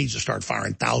Trump needs to start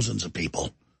firing thousands of people.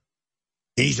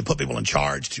 He needs to put people in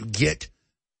charge to get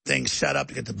things set up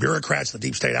to get the bureaucrats, the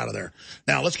deep state out of there.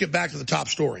 Now, let's get back to the top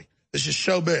story. This is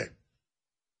so big.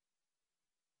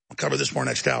 I'll cover this more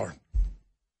next hour.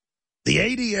 The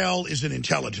ADL is an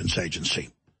intelligence agency.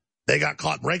 They got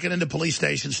caught breaking into police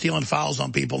stations, stealing files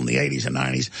on people in the 80s and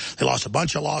 90s. They lost a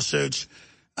bunch of lawsuits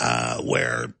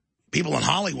where people in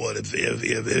Hollywood,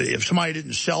 if somebody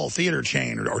didn't sell a theater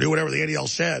chain or do whatever the ADL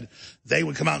said, they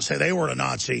would come out and say they were a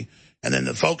Nazi. And then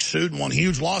the folks sued and won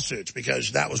huge lawsuits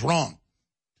because that was wrong.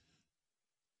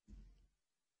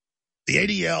 The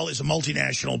ADL is a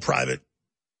multinational private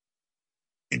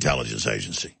intelligence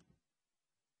agency.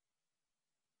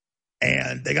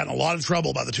 And they got in a lot of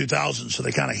trouble by the 2000s, so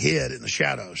they kind of hid in the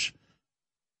shadows.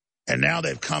 And now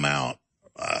they've come out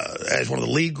as one of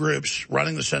the lead groups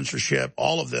running the censorship,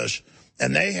 all of this.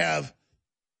 And they have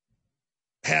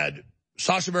had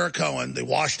Sacha Baron Cohen, the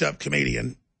washed-up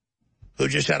comedian, who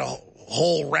just had a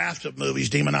whole raft of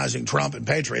movies demonizing Trump and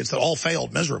patriots that all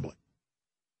failed miserably.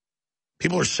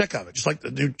 People are sick of it, just like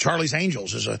the new Charlie's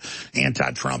Angels is a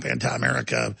anti-Trump,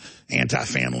 anti-America,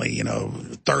 anti-family,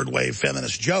 third-wave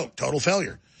feminist joke, total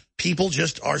failure. People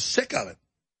just are sick of it.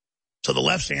 So the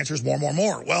left's answer is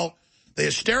more. Well, the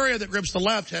hysteria that grips the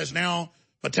left has now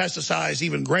metastasized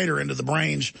even greater into the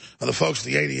brains of the folks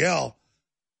at the ADL,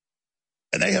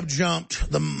 and they have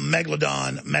jumped the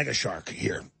megalodon megashark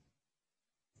here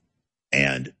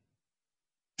and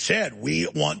said, we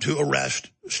want to arrest,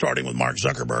 starting with Mark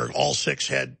Zuckerberg, all six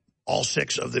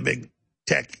of the big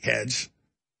tech heads.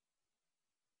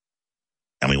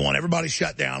 And we want everybody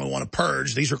shut down. We want to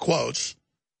purge. These are quotes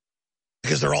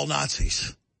because they're all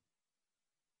Nazis.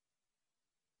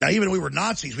 Now, even if we were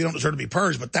Nazis, we don't deserve to be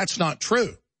purged, but that's not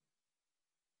true.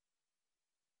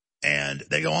 And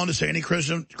they go on to say any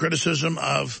criticism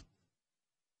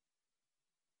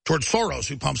towards Soros,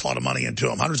 who pumps a lot of money into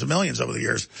them, hundreds of millions over the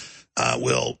years,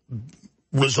 will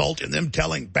result in them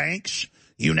telling banks,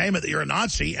 you name it, that you're a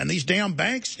Nazi, and these damn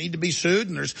banks need to be sued,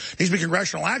 and there needs to be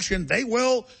congressional action. They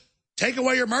will take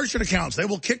away your merchant accounts. They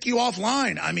will kick you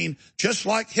offline. I mean, just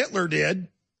like Hitler did.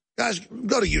 Guys,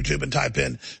 go to YouTube and type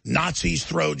in Nazis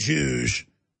throw Jews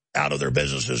out of their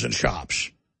businesses and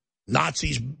shops.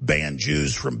 Nazis ban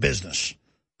Jews from business.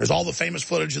 There's all the famous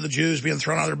footage of the Jews being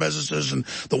thrown out of their businesses and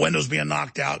the windows being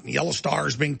knocked out and yellow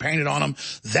stars being painted on them.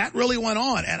 That really went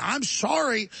on, and I'm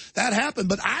sorry that happened,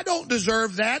 but I don't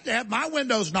deserve that to have my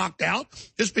windows knocked out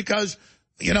just because,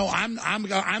 I'm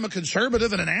a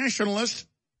conservative and a nationalist,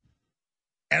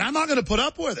 and I'm not going to put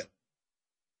up with it.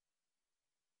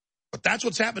 But that's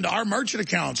what's happened to our merchant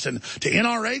accounts and to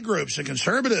NRA groups and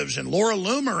conservatives and Laura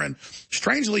Loomer and,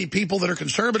 strangely, people that are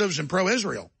conservatives and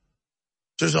pro-Israel.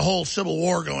 There's a whole civil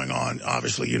war going on,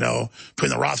 obviously, between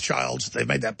the Rothschilds. They've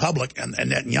made that public, and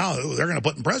Netanyahu, they're going to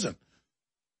put in prison.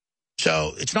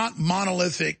 So it's not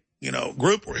monolithic,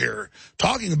 group we're here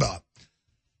talking about.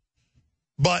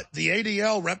 But the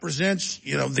ADL represents,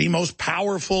 the most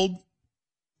powerful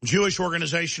Jewish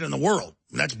organization in the world.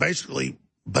 And that's basically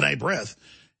B'nai B'rith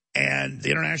and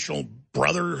the International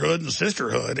Brotherhood and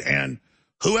Sisterhood. And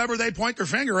whoever they point their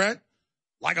finger at,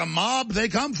 like a mob, they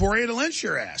come for you to lynch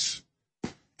your ass.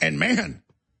 And man,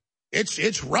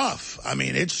 it's rough. I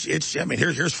mean,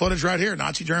 here's footage right here.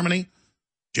 Nazi Germany,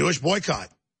 Jewish boycott.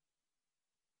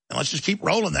 And let's just keep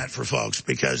rolling that for folks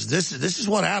because this is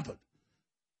what happened.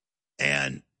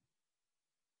 And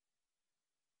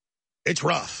it's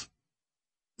rough.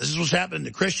 This is what's happening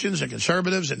to Christians and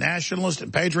conservatives and nationalists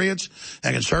and patriots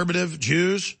and conservative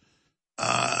Jews.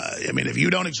 If you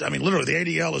don't, literally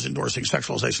the ADL is endorsing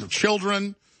sexualization of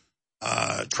children,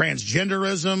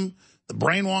 transgenderism, the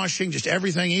brainwashing, just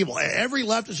everything evil. Every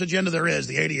leftist agenda there is,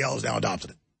 the ADL has now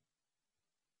adopted it.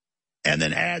 And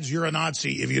then adds you're a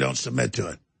Nazi if you don't submit to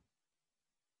it.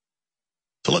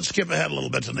 So let's skip ahead a little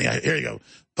bit. Here you go.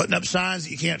 Putting up signs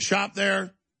that you can't shop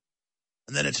there.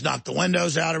 And then it's knocked the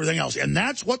windows out, everything else. And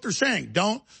that's what they're saying.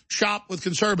 Don't shop with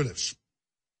conservatives.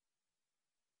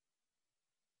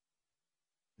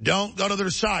 Don't go to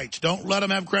their sites. Don't let them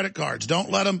have credit cards.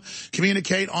 Don't let them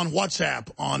communicate on WhatsApp,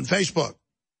 on Facebook.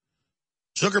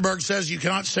 Zuckerberg says you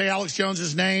cannot say Alex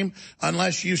Jones's name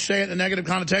unless you say it in a negative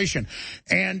connotation.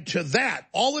 And to that,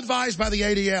 all advised by the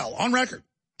ADL, on record,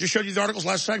 just showed you the articles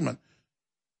last segment,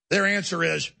 their answer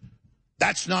is,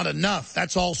 that's not enough.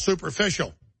 That's all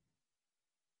superficial.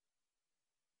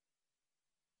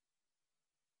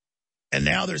 And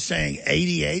now they're saying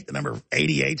 88, the number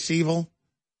 88's evil.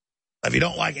 If you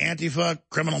don't like Antifa,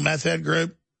 criminal meth head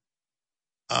group,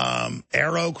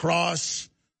 arrow cross,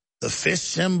 the fist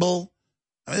symbol.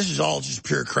 This is all just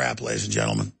pure crap, ladies and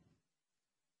gentlemen.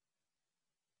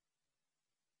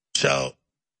 So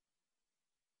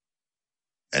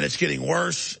And it's getting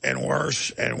worse and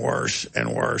worse and worse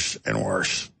and worse and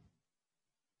worse.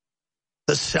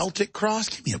 The Celtic cross?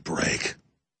 Give me a break.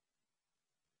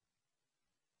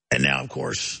 And now, of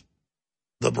course,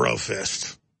 the bro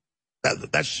fist.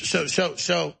 That's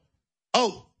so.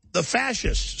 Oh, the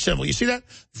fascist symbol. You see that?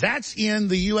 That's in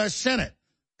the U.S. Senate.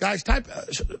 Guys,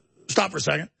 stop for a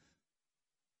second.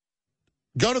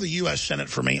 Go to the U.S. Senate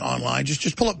for me online.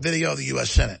 Just pull up video of the U.S.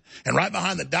 Senate. And right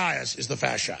behind the dais is the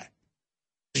fasci.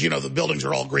 You know, the buildings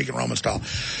are all Greek and Roman style.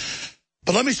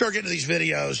 But let me start getting to these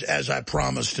videos as I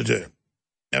promised to do.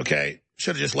 Okay?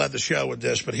 Should have just led the show with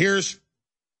this. But here's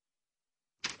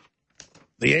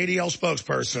the ADL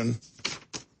spokesperson.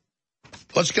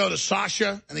 Let's go to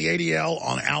Sasha and the ADL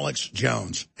on Alex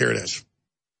Jones. Here it is.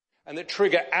 And that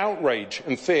trigger outrage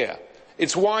and fear.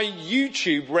 It's why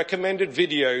YouTube recommended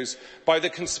videos by the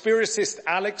conspiracist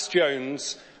Alex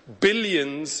Jones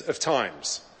billions of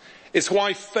times. It's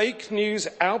why fake news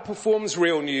outperforms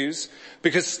real news,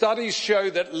 because studies show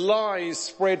that lies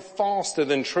spread faster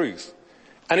than truth.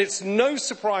 And it's no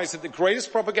surprise that the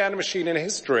greatest propaganda machine in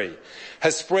history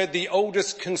has spread the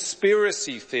oldest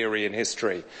conspiracy theory in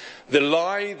history, the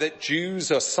lie that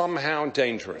Jews are somehow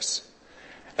dangerous.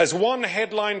 As one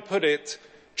headline put it,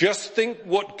 just think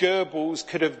what Goebbels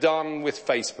could have done with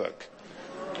Facebook.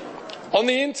 On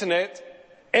the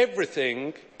internet,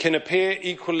 everything can appear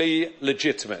equally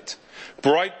legitimate.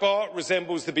 Breitbart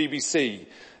resembles the BBC.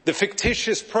 The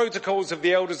fictitious protocols of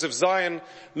the Elders of Zion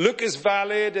look as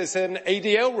valid as an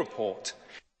ADL report.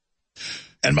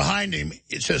 And behind him,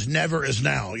 it says never is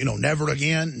now. You know, never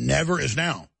again, never is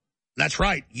now. That's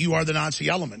right. You are the Nazi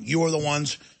element. You are the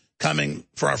ones coming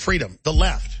for our freedom. The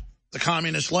left, the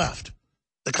communist left,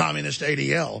 the communist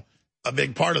ADL, a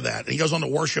big part of that. And he goes on to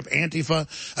worship Antifa,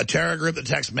 a terror group that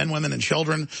attacks men, women, and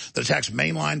children, that attacks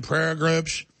mainline prayer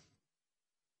groups,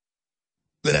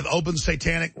 that have open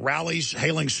satanic rallies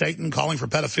hailing Satan, calling for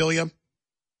pedophilia.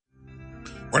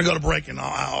 We're going to go to break, and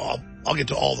I'll get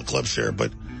to all the clips here.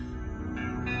 But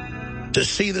to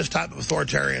see this type of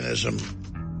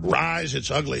authoritarianism rise its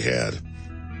ugly head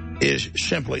is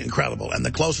simply incredible. And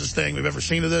the closest thing we've ever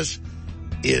seen to this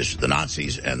is the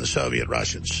Nazis and the Soviet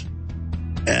Russians.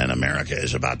 And America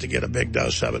is about to get a big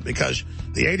dose of it, because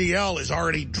the ADL is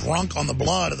already drunk on the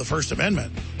blood of the First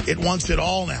Amendment. It wants it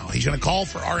all now. He's going to call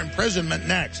for our imprisonment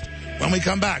next. When we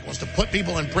come back, wants to put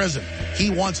people in prison.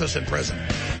 He wants us in prison.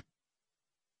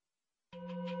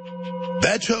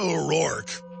 Beto O'Rourke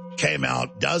came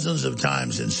out dozens of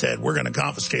times and said, we're going to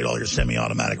confiscate all your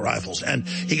semi-automatic rifles. And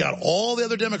he got all the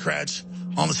other Democrats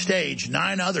on the stage,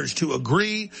 9 others, to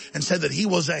agree and said that he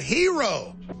was a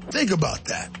hero. Think about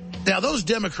that. Now, those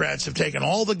Democrats have taken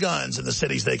all the guns in the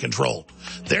cities they control.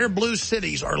 Their blue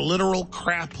cities are literal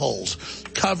crap holes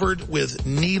covered with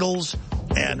needles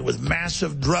and with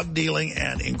massive drug dealing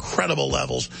and incredible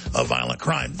levels of violent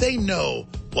crime. They know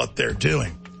what they're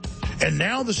doing. And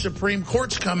now the Supreme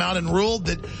Court's come out and ruled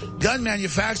that gun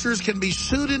manufacturers can be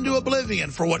sued into oblivion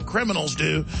for what criminals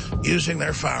do using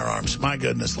their firearms. My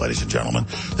goodness, ladies and gentlemen,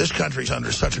 this country's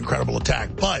under such incredible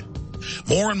attack. But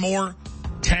more and more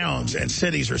towns and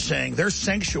cities are saying they're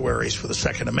sanctuaries for the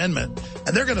Second Amendment,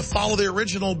 and they're going to follow the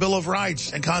original Bill of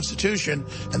Rights and Constitution,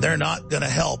 and they're not going to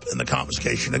help in the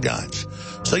confiscation of guns.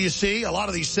 So you see, a lot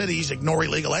of these cities ignore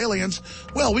illegal aliens.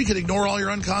 Well, we could ignore all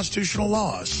your unconstitutional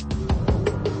laws.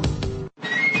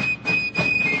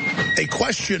 A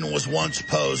question was once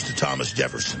posed to Thomas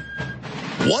Jefferson.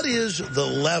 What is the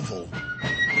level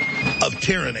of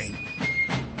tyranny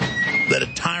that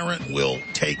a tyrant will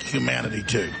take humanity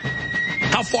to?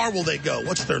 How far will they go?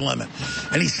 What's their limit?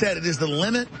 And he said it is the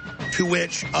limit to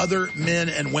which other men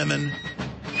and women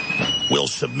will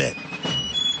submit.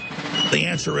 The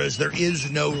answer is there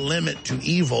is no limit to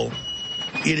evil.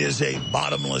 It is a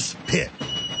bottomless pit.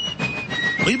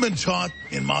 We've been taught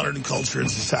in modern culture and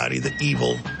society that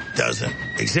evil doesn't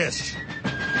exist,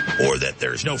 or that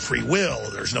there's no free will,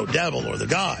 or there's no devil or the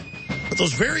God. But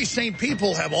those very same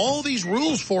people have all these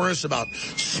rules for us about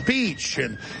speech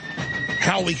and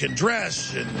how we can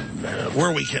dress and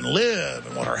where we can live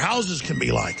and what our houses can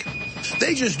be like.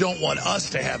 They just don't want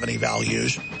us to have any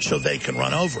values so they can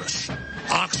run over us.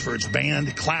 Oxford's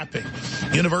banned clapping.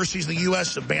 Universities in the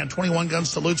U.S. have banned 21 gun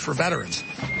salutes for veterans.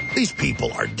 These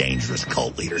people are dangerous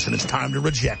cult leaders, and it's time to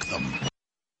reject them.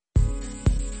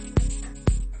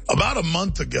 About a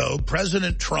month ago,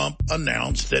 President Trump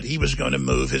announced that he was going to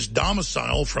move his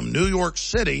domicile from New York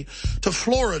City to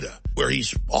Florida, where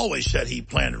he's always said he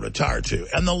planned to retire to.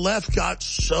 And the left got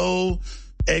so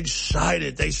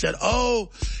excited. They said, oh,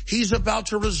 he's about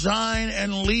to resign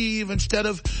and leave instead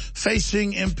of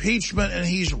facing impeachment, and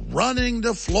he's running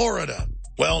to Florida.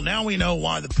 Well, now we know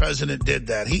why the president did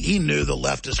that. He knew the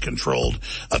leftist-controlled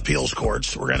appeals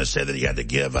courts were going to say that he had to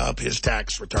give up his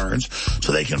tax returns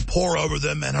so they can pore over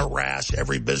them and harass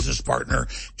every business partner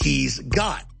he's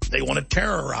got. They want to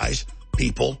terrorize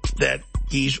people that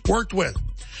he's worked with.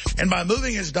 And by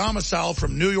moving his domicile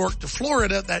from New York to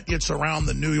Florida, that gets around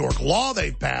the New York law they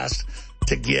passed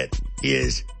to get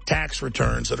his tax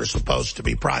returns that are supposed to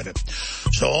be private.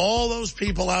 So all those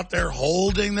people out there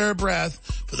holding their breath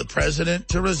for the president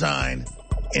to resign,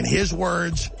 in his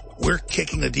words, we're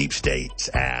kicking the deep state's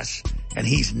ass, and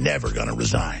he's never going to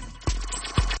resign.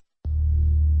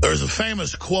 There's a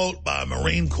famous quote by a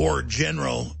Marine Corps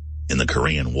general in the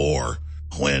Korean War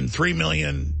when 3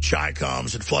 million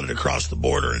Chi-Coms had flooded across the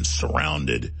border and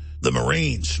surrounded the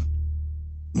Marines.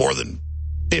 More than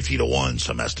 50 to 1,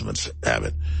 some estimates have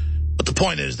it. But the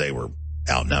point is they were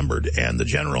outnumbered, and the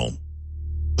general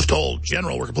was told,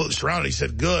 General, we're completely surrounded. He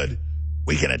said, good,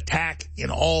 we can attack in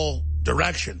all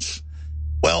directions.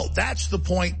 Well, that's the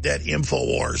point that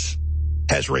InfoWars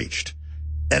has reached.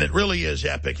 And it really is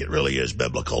epic. It really is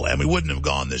biblical. And we wouldn't have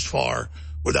gone this far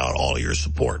without all your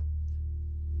support.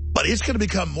 But it's going to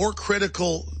become more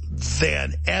critical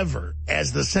than ever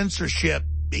as the censorship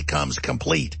becomes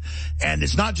complete. And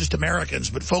it's not just Americans,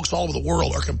 but folks all over the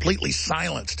world are completely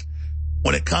silenced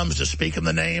when it comes to speaking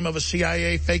the name of a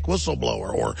CIA fake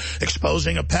whistleblower or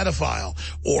exposing a pedophile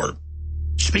or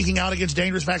speaking out against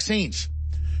dangerous vaccines.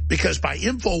 Because by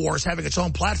InfoWars having its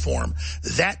own platform,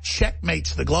 that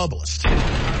checkmates the globalists.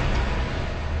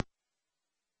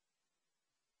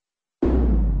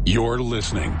 You're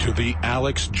listening to The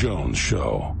Alex Jones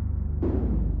Show.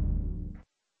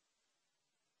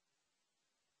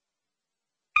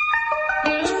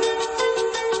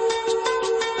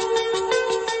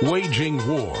 Waging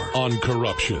war on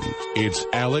corruption. It's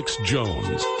Alex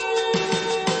Jones.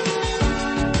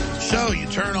 So you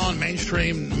turn on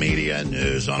mainstream media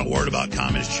news on a word about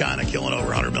communist China killing over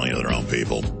 100 million of their own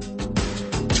people.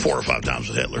 It's 4 or 5 times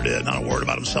what Hitler did. Not a word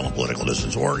about them selling political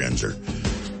dissidents organs or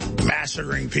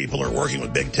massacring people or working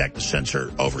with big tech to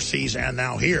censor overseas and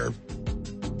now here.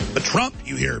 But Trump,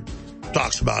 you hear,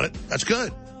 talks about it. That's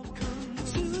good.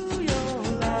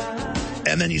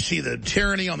 And then you see the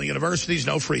tyranny on the universities,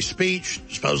 no free speech,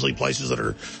 supposedly places that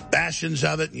are bastions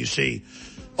of it. And you see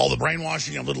all the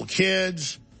brainwashing of little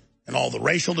kids and all the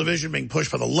racial division being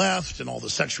pushed by the left and all the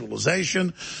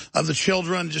sexualization of the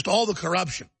children, just all the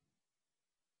corruption.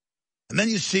 And then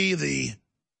you see the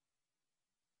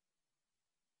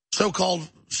so-called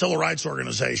civil rights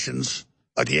organizations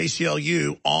like the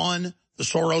ACLU on the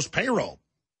Soros payroll,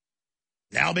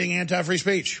 now being anti-free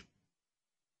speech,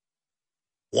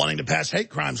 wanting to pass hate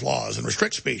crimes laws and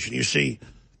restrict speech. And you see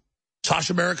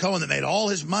Sacha Baron Cohen that made all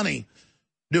his money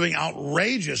doing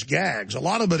outrageous gags, a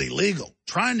lot of it illegal,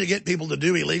 trying to get people to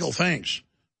do illegal things,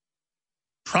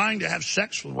 trying to have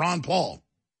sex with Ron Paul,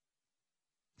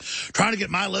 trying to get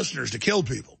my listeners to kill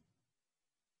people.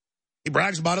 He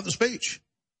brags about it in the speech.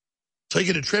 So he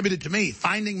could attribute it to me,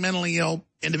 finding mentally ill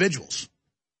individuals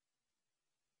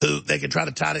who they could try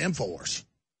to tie to InfoWars.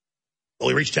 Well,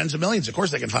 he reached tens of millions. Of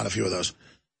course they can find a few of those.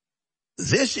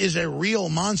 This is a real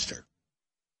monster.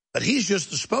 But he's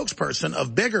just the spokesperson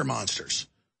of bigger monsters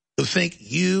who think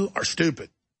you are stupid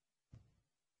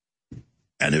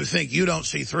and who think you don't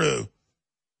see through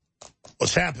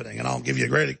what's happening. And I'll give you a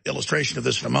great illustration of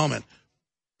this in a moment.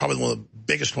 Probably one of the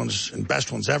biggest ones and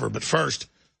best ones ever. But first,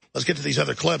 let's get to these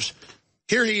other clips.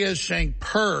 Here he is saying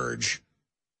purge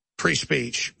free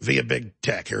speech via big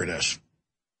tech. Here it is.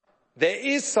 There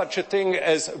is such a thing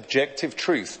as objective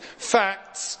truth.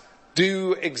 Facts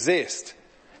do exist.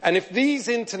 And if these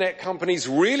internet companies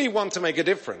really want to make a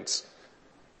difference,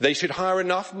 they should hire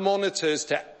enough monitors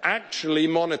to actually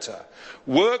monitor,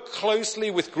 work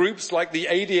closely with groups like the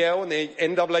ADL and the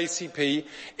NAACP,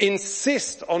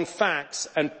 insist on facts,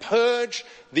 and purge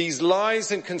these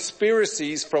lies and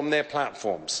conspiracies from their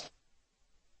platforms.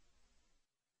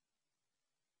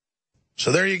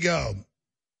 So there you go.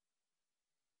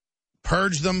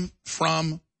 Purge them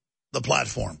from the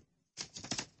platform.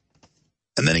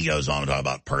 And then he goes on to talk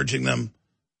about purging them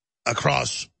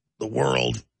across the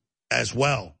world as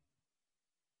well.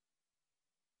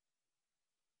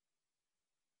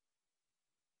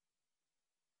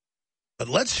 But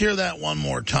let's hear that one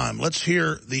more time. Let's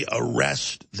hear the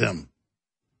arrest them.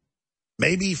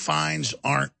 Maybe fines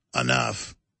aren't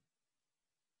enough.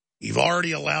 You've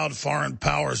already allowed foreign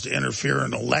powers to interfere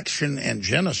in election and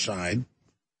genocide.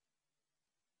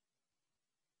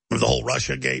 The whole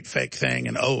Russiagate fake thing,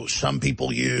 and some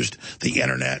people used the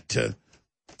internet to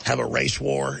have a race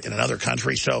war in another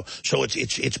country. So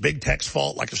it's big tech's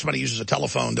fault. Like if somebody uses a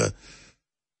telephone to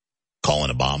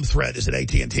calling a bomb threat, is it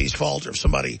AT&T's fault? Or if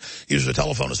somebody uses a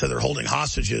telephone and said they're holding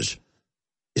hostages,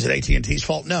 is it AT&T's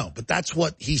fault? No, but that's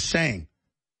what he's saying.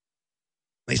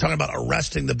 He's talking about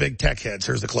arresting the big tech heads.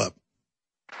 Here's the clip.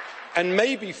 And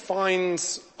maybe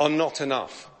fines are not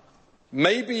enough.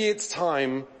 Maybe it's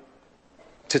time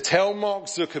to tell Mark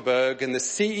Zuckerberg and the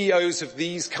CEOs of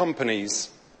these companies,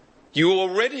 you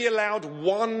already allowed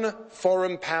one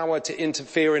foreign power to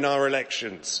interfere in our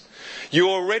elections. You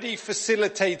already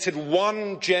facilitated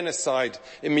one genocide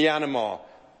in Myanmar.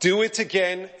 Do it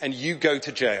again and you go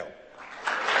to jail.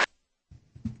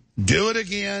 Do it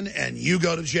again and you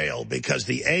go to jail because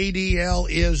the ADL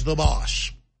is the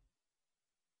boss.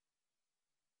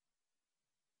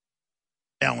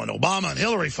 Now, when Obama and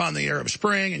Hillary fund the Arab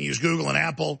Spring and use Google and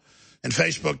Apple and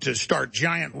Facebook to start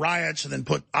giant riots and then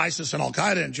put ISIS and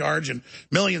Al-Qaeda in charge and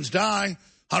millions die,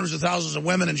 hundreds of thousands of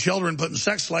women and children put in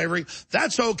sex slavery,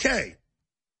 that's okay.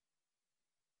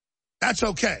 That's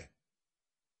okay.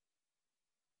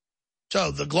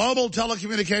 So the global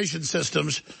telecommunication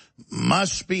systems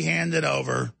must be handed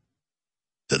over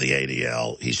to the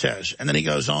ADL, he says. And then he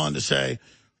goes on to say,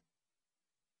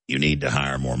 you need to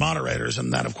hire more moderators,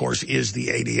 and that, of course, is the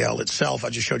ADL itself. I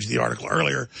just showed you the article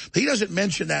earlier. But he doesn't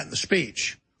mention that in the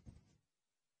speech.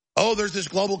 Oh, there's this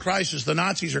global crisis. The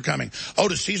Nazis are coming. Oh,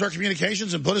 to seize our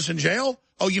communications and put us in jail?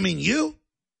 Oh, you mean you?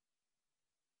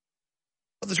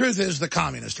 But the truth is the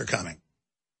communists are coming.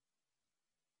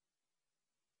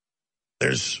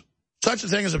 There's such a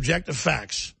thing as objective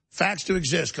facts. Facts do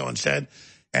exist, Cohen said.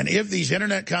 And if these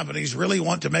internet companies really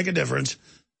want to make a difference,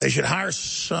 they should hire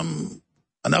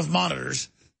enough monitors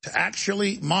to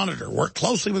actually monitor, work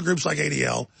closely with groups like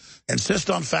ADL, insist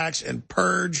on facts, and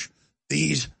purge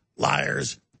these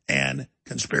liars and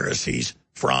conspiracies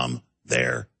from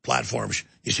their platforms.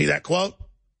 You see that quote?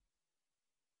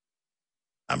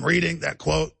 I'm reading that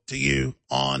quote to you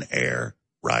on air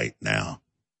right now.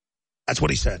 That's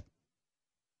what he said.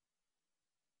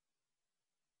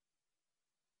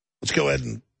 Let's go ahead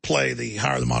and play the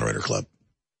Hire the Moderator clip.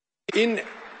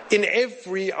 In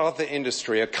every other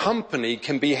industry, a company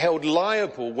can be held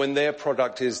liable when their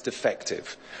product is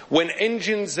defective. When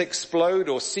engines explode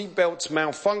or seatbelts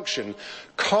malfunction,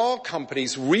 car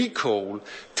companies recall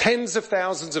tens of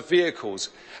thousands of vehicles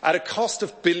at a cost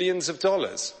of billions of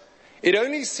dollars. It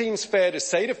only seems fair to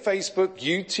say to Facebook,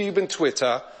 YouTube, and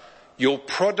Twitter, your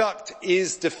product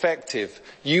is defective.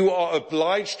 You are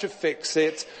obliged to fix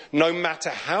it, no matter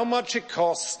how much it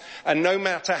costs and no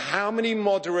matter how many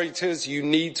moderators you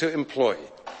need to employ.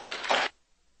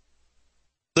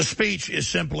 The speech is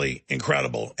simply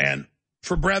incredible. And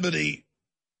for brevity,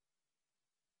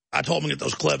 I told them to get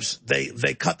those clips.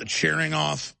 They cut the cheering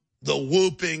off, the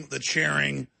whooping, the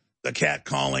cheering, the cat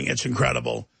calling. It's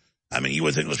incredible. I mean, you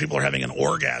would think those people are having an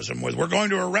orgasm with, we're going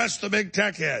to arrest the big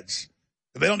tech heads.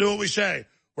 If they don't do what we say,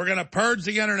 we're going to purge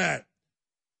the internet.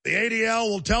 The ADL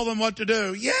will tell them what to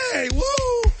do. Yay,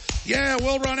 woo! Yeah,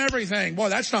 we'll run everything. Boy,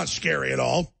 that's not scary at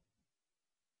all.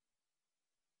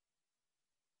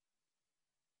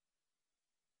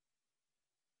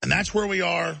 And that's where we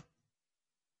are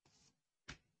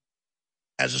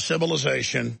as a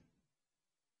civilization.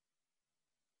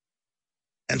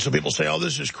 And so people say, oh,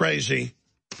 this is crazy.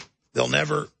 They'll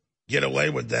never get away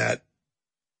with that.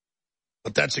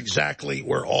 But that's exactly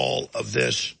where all of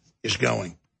this is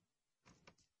going.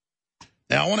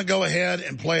 Now, I want to go ahead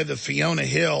and play the Fiona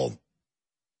Hill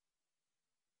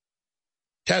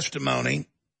testimony,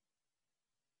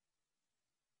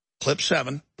 clip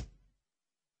 7,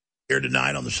 here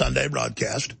tonight on the Sunday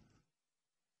broadcast,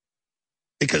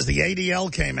 because the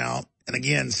ADL came out and,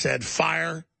 again, said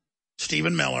fire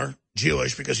Stephen Miller,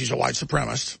 Jewish, because he's a white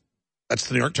supremacist. That's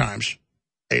the New York Times,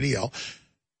 ADL.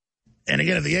 And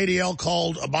again, if the ADL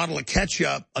called a bottle of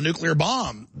ketchup a nuclear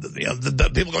bomb,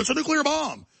 the people go, it's a nuclear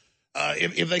bomb.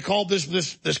 If they called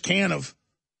this can of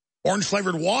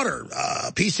orange-flavored water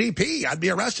PCP, I'd be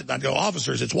arrested. I'd go,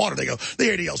 officers, it's water. They go, the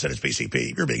ADL said it's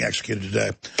PCP. You're being executed today.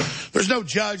 There's no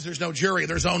judge. There's no jury.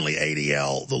 There's only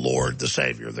ADL, the Lord, the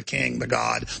Savior, the King, the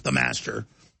God, the Master.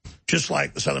 Just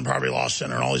like the Southern Poverty Law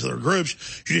Center and all these other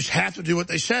groups, you just have to do what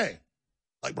they say.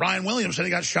 Like Brian Williams said he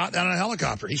got shot down in a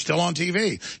helicopter. He's still on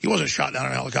TV. He wasn't shot down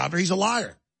in a helicopter. He's a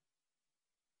liar.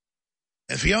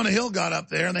 And Fiona Hill got up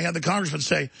there, and they had the congressman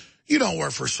say, you don't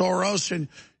work for Soros, and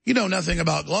you know nothing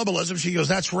about globalism. She goes,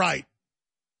 that's right.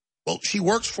 Well, she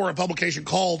works for a publication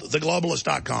called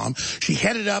theglobalist.com. She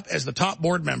headed up as the top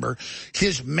board member.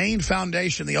 His main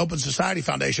foundation, the Open Society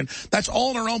Foundation, that's all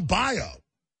in her own bio.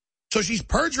 So she's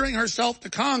perjuring herself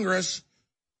to Congress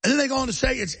And then they go on to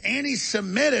say it's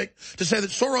anti-Semitic to say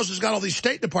that Soros has got all these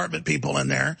State Department people in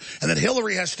there and that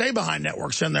Hillary has stay-behind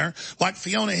networks in there, like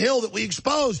Fiona Hill that we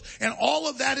exposed. And all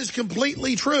of that is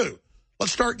completely true.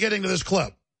 Let's start getting to this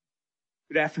clip.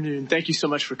 Good afternoon. Thank you so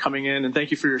much for coming in, and thank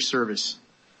you for your service.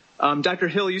 Dr.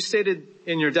 Hill, you stated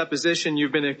in your deposition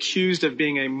you've been accused of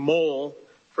being a mole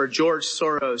for George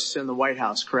Soros in the White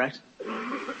House, correct?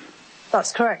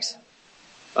 That's correct.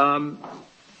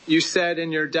 You said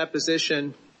in your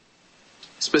deposition,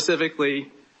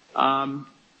 specifically,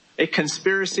 a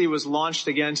conspiracy was launched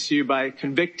against you by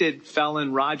convicted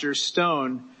felon Roger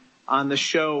Stone on the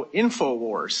show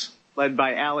InfoWars, led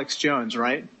by Alex Jones,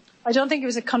 right? I don't think he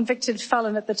was a convicted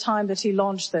felon at the time that he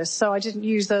launched this, so I didn't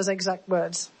use those exact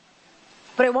words.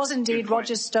 But it was indeed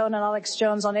Roger Stone and Alex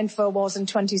Jones on InfoWars in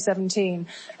 2017.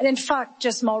 And in fact,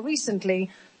 just more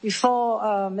recently, before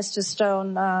Mr.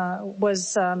 Stone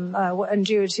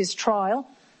endured his trial,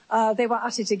 they were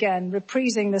at it again,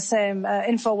 reprising the same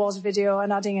InfoWars video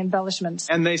and adding embellishments.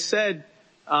 And they said,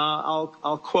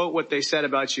 I'll quote what they said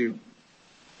about you.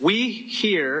 We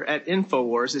here at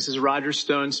InfoWars, this is Roger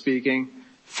Stone speaking,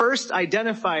 first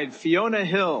identified Fiona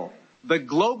Hill, the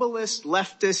globalist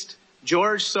leftist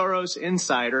George Soros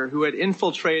insider who had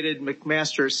infiltrated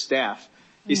McMaster's staff.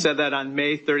 He said that on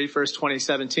May 31st,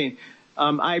 2017.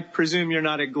 I presume you're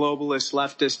not a globalist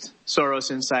leftist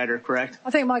Soros insider, correct? I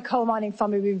think my coal mining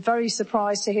family would be very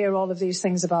surprised to hear all of these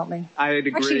things about me. I'd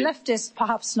agree. Actually, leftists,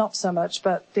 perhaps not so much,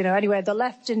 but, anyway, the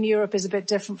left in Europe is a bit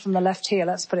different from the left here,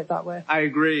 let's put it that way. I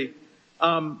agree.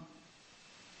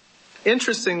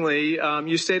 Interestingly,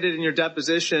 you stated in your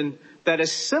deposition that a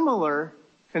similar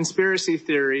conspiracy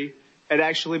theory had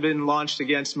actually been launched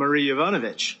against Marie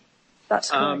Yovanovitch. That's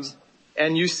correct.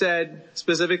 And you said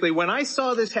specifically, when I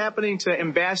saw this happening to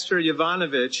Ambassador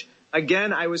Yovanovitch,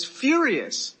 again, I was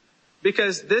furious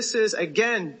because this is,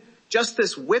 again, just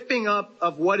this whipping up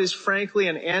of what is frankly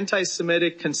an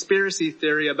anti-Semitic conspiracy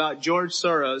theory about George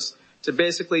Soros to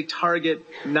basically target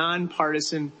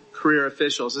nonpartisan career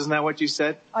officials. Isn't that what you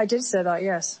said? I did say that,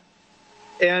 yes.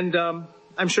 And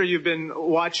I'm sure you've been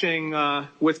watching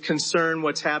with concern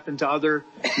what's happened to other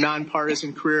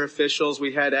nonpartisan career officials.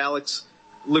 We had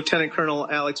Lieutenant Colonel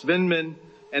Alex Vindman.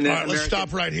 And all right, let's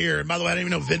stop right here. And by the way, I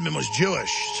didn't even know Vindman was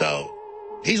Jewish. So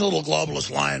he's a little globalist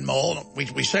lion mole. We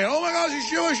say, oh, my gosh, he's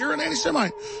Jewish. You're an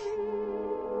anti-Semite.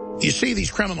 You see,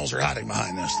 these criminals are hiding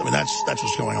behind this. I mean, that's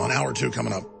what's going on. Hour 2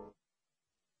 coming up.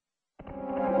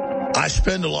 I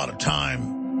spend a lot of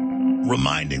time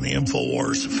reminding the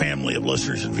InfoWars family of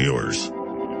listeners and viewers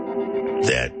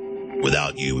that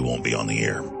without you, we won't be on the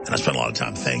air. And I spend a lot of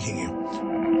time thanking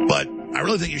you. But I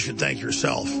really think you should thank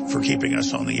yourself for keeping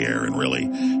us on the air and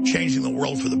really changing the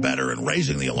world for the better and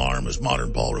raising the alarm as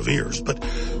modern Paul Revere's. But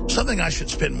something I should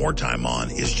spend more time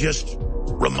on is just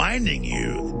reminding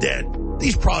you that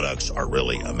these products are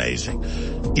really amazing.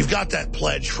 You've got that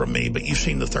pledge from me, but you've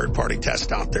seen the third-party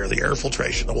tests out there, the air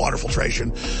filtration, the water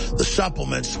filtration, the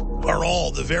supplements are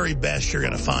all the very best you're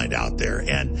going to find out there.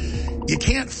 And you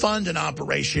can't fund an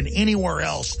operation anywhere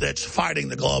else that's fighting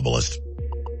the globalists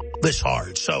this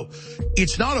hard. So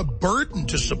it's not a burden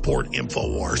to support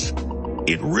InfoWars.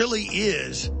 It really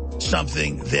is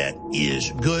something that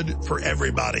is good for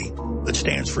everybody that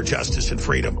stands for justice and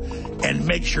freedom and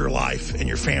makes your life and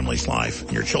your family's life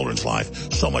and your children's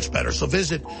life so much better. So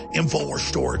visit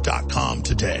InfoWarsStore.com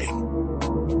today.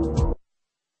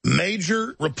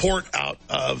 Major report out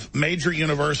of major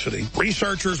university.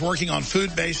 Researchers working on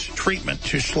food-based treatment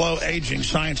to slow aging.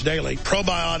 Science Daily.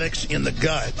 Probiotics in the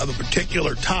gut of a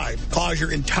particular type cause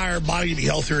your entire body to be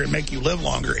healthier and make you live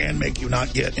longer and make you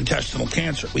not get intestinal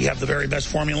cancer. We have the very best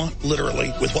formula,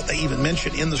 literally, with what they even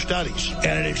mention in the studies.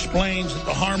 And it explains that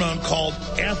the hormone called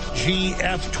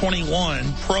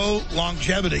FGF21,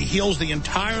 pro-longevity, heals the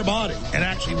entire body and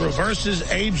actually reverses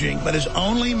aging, but is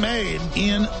only made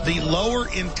in the lower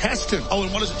intestine. Oh,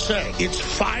 and what does it say? It's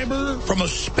fiber from a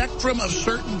spectrum of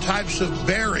certain types of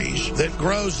berries that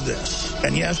grows this.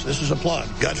 And yes, this is a plug.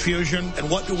 Gut Fusion. And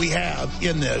what do we have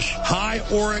in this? High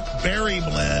Auric Berry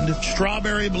Blend,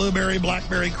 strawberry, blueberry,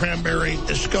 blackberry, cranberry,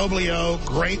 escoblio,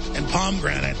 grape, and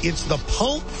pomegranate. It's the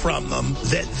pulp from them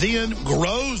that then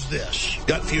grows this.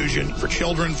 Gut Fusion for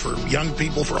children, for young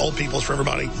people, for old people, for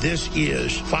everybody. This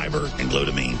is fiber and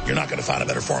glutamine. You're not going to find a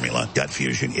better formula. Gut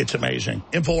Fusion. It's amazing.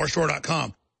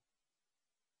 InfoWarsStore.com.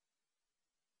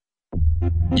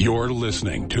 You're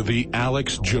listening to The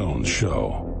Alex Jones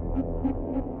Show.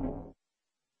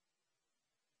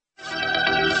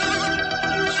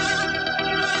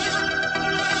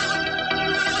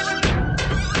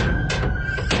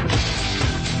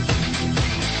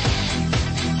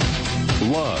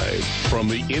 Live From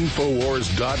the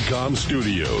Infowars.com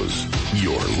studios,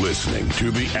 you're listening to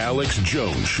The Alex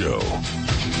Jones Show. Du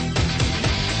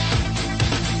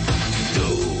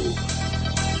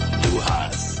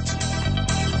hast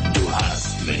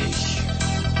mich.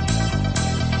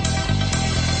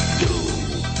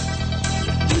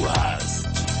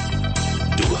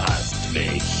 Du hast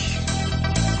mich.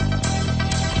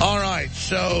 All right,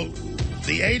 so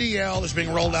the ADL is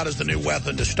being rolled out as the new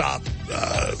weapon to stop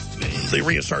the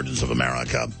resurgence of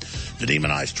America, to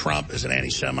demonize Trump as an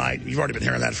anti-Semite. You've already been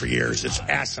hearing that for years. It's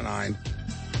asinine.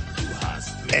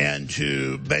 And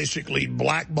to basically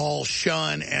blackball,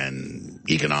 shun, and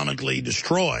economically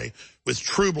destroy with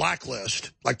true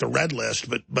blacklist, like the red list,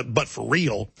 but for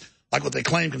real, like what they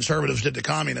claim conservatives did to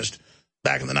communists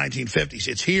back in the 1950s.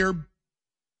 It's here.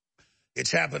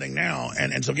 It's happening now.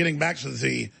 And so getting back to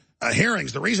the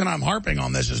hearings, the reason I'm harping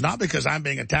on this is not because I'm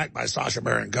being attacked by Sacha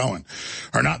Baron Cohen,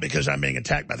 or not because I'm being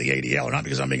attacked by the ADL, or not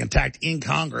because I'm being attacked in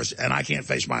Congress and I can't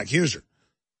face my accuser.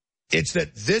 It's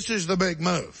that this is the big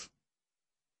move.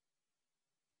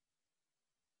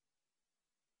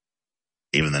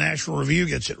 Even the National Review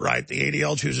gets it right. The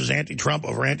ADL chooses anti-Trump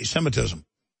over anti-Semitism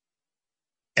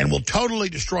and will totally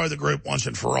destroy the group once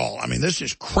and for all. I mean, this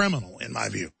is criminal in my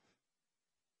view.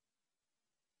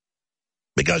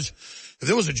 Because if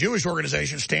there was a Jewish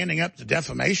organization standing up to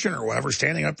defamation or whatever,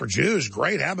 standing up for Jews,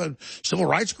 great, have a civil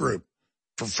rights group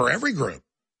for every group.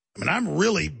 I mean, I'm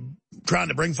really trying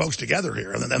to bring folks together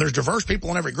here. And there's diverse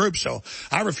people in every group, so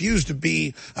I refuse to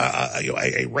be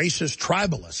a racist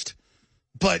tribalist.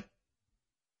 But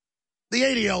the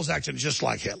ADL's acting just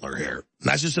like Hitler here. And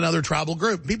that's just another tribal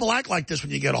group. People act like this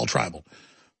when you get all tribal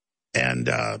and,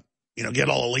 get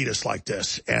all elitist like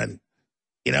this. And,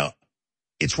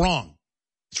 it's wrong.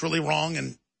 It's really wrong,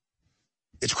 and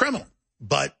it's criminal.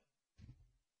 But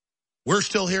we're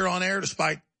still here on air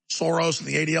despite Soros and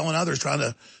the ADL and others trying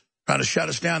to shut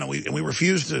us down. And we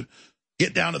refuse to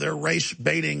get down to their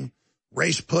race-baiting,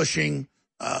 race-pushing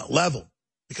level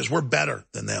because we're better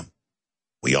than them.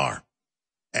 We are.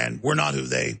 And we're not who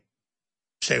they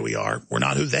say we are. We're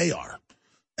not who they are.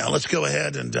 Now, let's go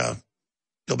ahead and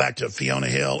go back to Fiona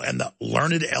Hill and the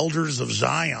Learned Elders of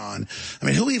Zion. I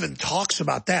mean, who even talks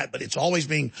about that? But it's always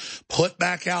being put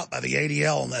back out by the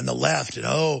ADL and the left. And,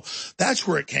 that's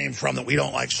where it came from that we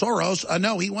don't like Soros.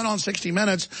 No, he went on 60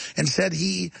 Minutes and said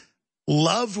he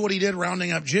loved what he did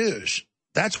rounding up Jews.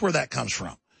 That's where that comes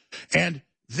from. And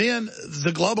then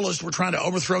the globalists were trying to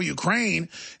overthrow Ukraine,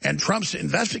 and Trump's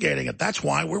investigating it. That's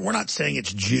why we're not saying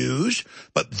it's Jews,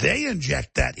 but they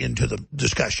inject that into the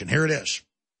discussion. Here it is.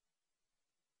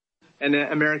 An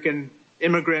American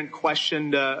immigrant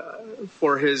questioned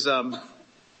for his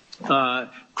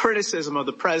criticism of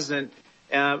the president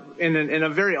in a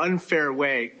very unfair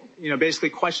way,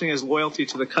 basically questioning his loyalty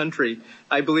to the country.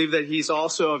 I believe that he's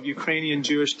also of Ukrainian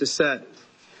Jewish descent.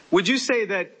 Would you say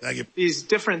that these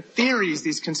different theories,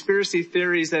 these conspiracy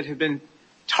theories that have been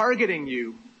targeting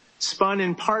you, spun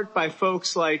in part by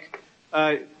folks like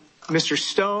Mr.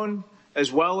 Stone,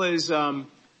 as well as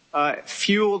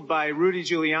fueled by Rudy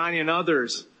Giuliani and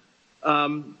others,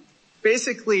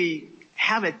 basically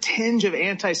have a tinge of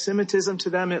anti-Semitism to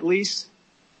them at least?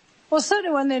 Well,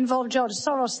 certainly when they involve George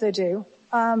Soros, they do.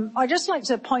 I'd just like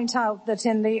to point out that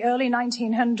in the early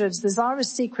 1900s, the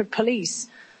Tsarist secret police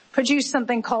produced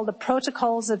something called the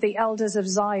Protocols of the Elders of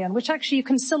Zion, which actually you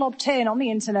can still obtain on the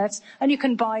internet, and you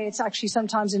can buy it actually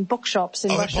sometimes in bookshops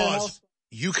in Russia and elsewhere.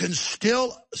 You can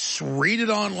still read it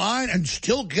online and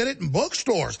still get it in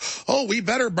bookstores. Oh, we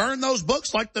better burn those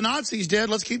books like the Nazis did.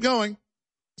 Let's keep going.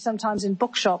 Sometimes in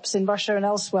bookshops in Russia and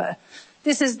elsewhere.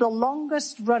 This is the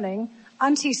longest running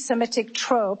anti-Semitic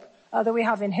trope that we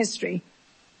have in history.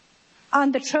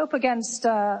 And the trope against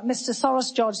Mr.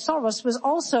 Soros, George Soros, was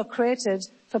also created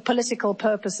for political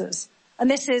purposes. And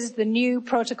this is the new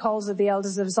Protocols of the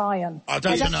Elders of Zion.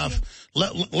 That's enough.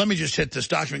 Let me just hit this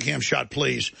document cam shot,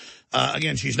 please.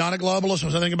 Again, she's not a globalist.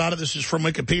 When I think about it, this is from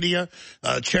Wikipedia.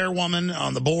 Chairwoman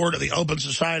on the board of the Open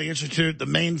Society Institute, the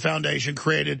main foundation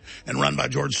created and run by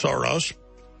George Soros.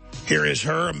 Here is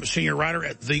her, a senior writer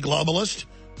at The Globalist.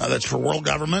 That's for world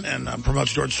government and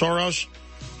promotes George Soros.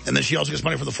 And then she also gets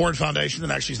money from the Ford Foundation,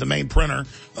 and actually is the main printer,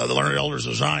 the Learned Elders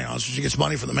of Zion. So she gets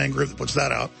money from the main group that puts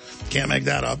that out. Can't make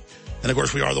that up. And, of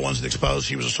course, we are the ones that exposed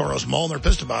she was a Soros mole, and they're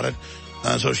pissed about it.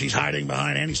 So she's hiding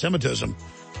behind anti-Semitism.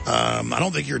 I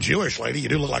don't think you're Jewish, lady. You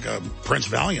do look like a Prince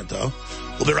Valiant, though.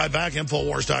 We'll be right back.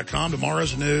 Infowars.com.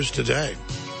 Tomorrow's news today.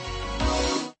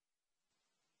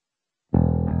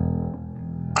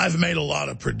 I've made a lot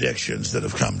of predictions that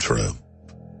have come true.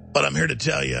 But I'm here to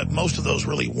tell you, most of those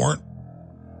really weren't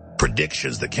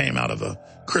predictions that came out of a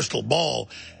crystal ball.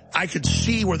 I could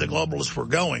see where the globalists were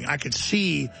going. I could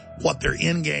see what their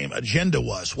in-game agenda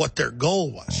was, what their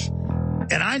goal was.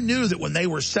 And I knew that when they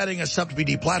were setting us up to be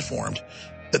deplatformed,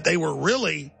 that they were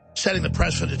really setting the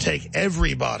precedent to take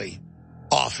everybody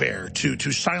off air,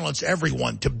 to silence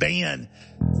everyone, to ban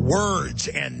words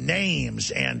and names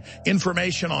and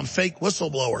information on fake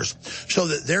whistleblowers so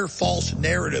that their false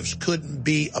narratives couldn't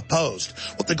be opposed.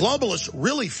 What the globalists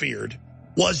really feared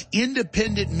was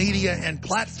independent media and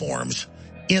platforms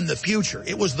in the future.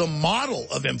 It was the model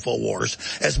of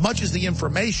InfoWars as much as the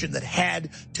information that had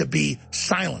to be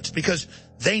silenced, because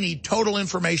they need total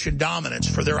information dominance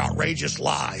for their outrageous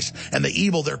lies and the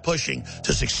evil they're pushing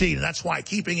to succeed. And that's why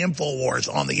keeping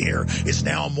InfoWars on the air is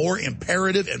now more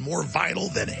imperative and more vital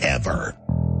than ever.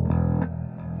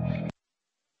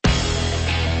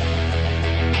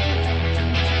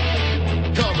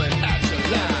 Coming at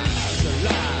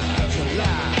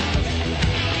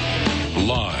you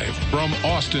Live from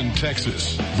Austin,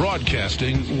 Texas,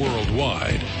 broadcasting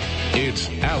worldwide, it's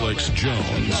Alex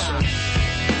Jones.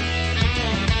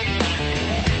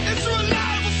 It's a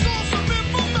reliable source of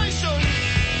information.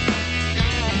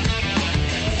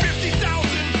 50,000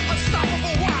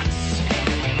 unstoppable watts.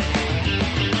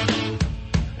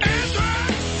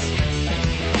 Anthrax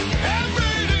and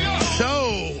radio. So,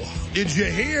 did you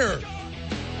hear?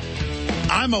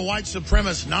 I'm a white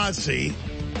supremacist Nazi.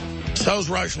 So's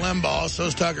Rush Limbaugh.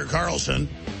 So's Tucker Carlson.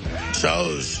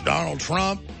 So's Donald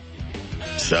Trump.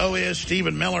 So is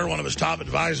Stephen Miller, one of his top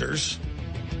advisors.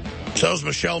 So's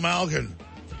Michelle Malkin.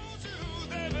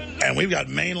 And we've got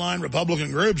mainline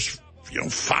Republican groups,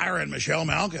 firing Michelle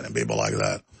Malkin and people like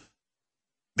that.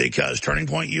 Because Turning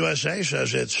Point USA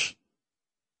says it's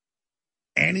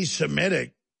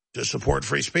anti-Semitic to support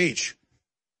free speech.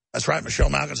 That's right. Michelle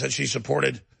Malkin said she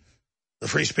supported the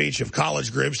free speech of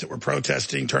college groups that were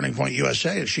protesting Turning Point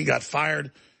USA, and she got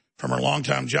fired from her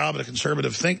longtime job at a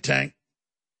conservative think tank.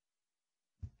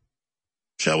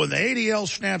 So when the ADL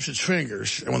snaps its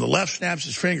fingers, and when the left snaps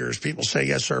its fingers, people say,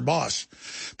 yes, sir, boss.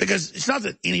 Because it's not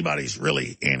that anybody's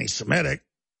really anti-Semitic,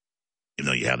 even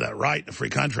though you have that right in a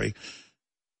free country.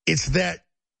 It's that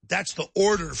that's the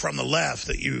order from the left,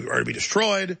 that you are to be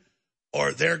destroyed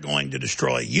or they're going to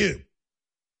destroy you.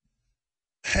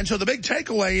 And so the big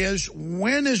takeaway is,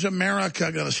 when is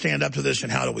America going to stand up to this,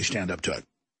 and how do we stand up to it?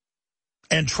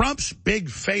 And Trump's big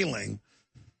failing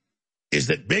is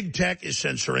that big tech is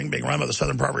censoring, being run by the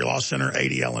Southern Poverty Law Center,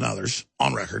 ADL, and others,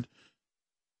 on record.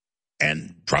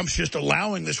 And Trump's just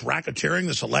allowing this racketeering,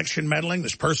 this election meddling,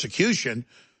 this persecution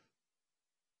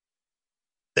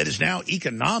that is now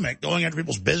economic, going after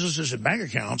people's businesses and bank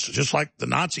accounts, just like the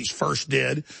Nazis first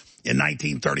did in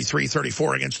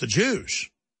 1933-34 against the Jews.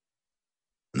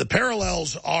 And the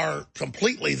parallels are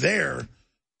completely there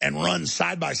and run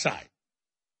side by side.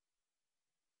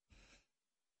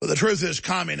 But the truth is,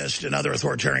 communists and other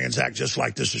authoritarians act just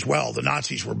like this as well. The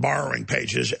Nazis were borrowing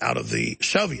pages out of the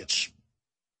Soviets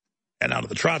and out of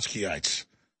the Trotskyites.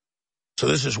 So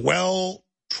this is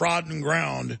well-trodden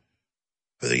ground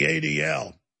for the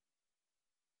ADL.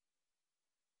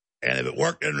 And if it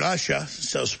worked in Russia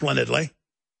so splendidly,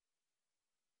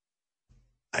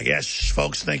 I guess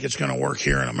folks think it's going to work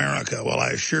here in America. Well, I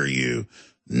assure you,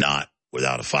 not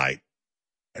without a fight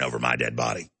and over my dead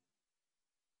body.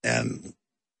 And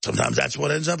sometimes that's what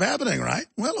ends up happening, right?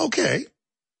 Well, okay.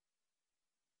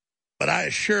 But I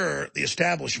assure the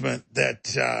establishment that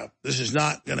this is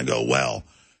not going to go well.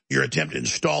 Your attempt to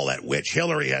install that witch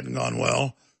Hillary hadn't gone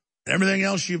well. And everything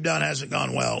else you've done hasn't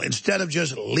gone well. Instead of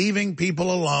just leaving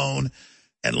people alone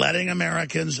and letting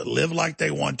Americans live like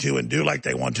they want to and do like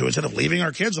they want to, instead of leaving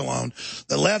our kids alone,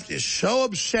 the left is so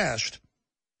obsessed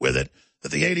with it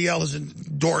that the ADL has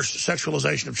endorsed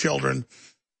sexualization of children,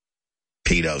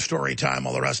 pedo story time,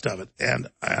 all the rest of it. And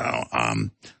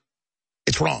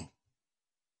it's wrong.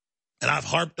 And I've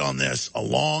harped on this a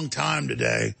long time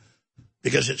today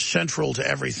because it's central to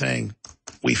everything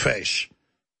we face.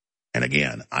 And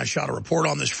again, I shot a report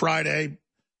on this Friday,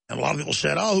 and a lot of people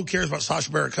said, oh, who cares about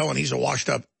Sacha Baron Cohen? He's a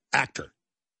washed-up actor.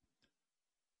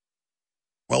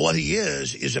 Well, what he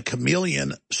is a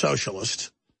chameleon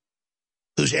socialist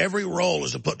whose every role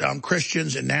is to put down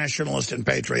Christians and nationalists and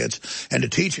patriots and to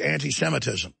teach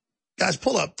anti-Semitism. Guys,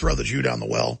 pull up Throw the Jew Down the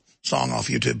Well song off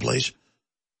YouTube, please.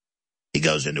 He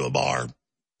goes into a bar,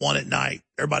 1 at night.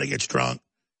 Everybody gets drunk.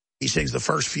 He sings the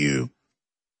first few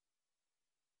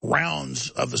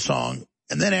rounds of the song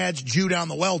and then adds Jew down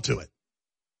the well to it.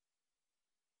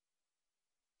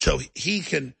 So he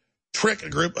can trick a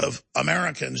group of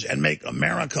Americans and make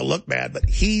America look bad, but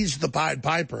he's the Pied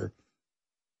Piper.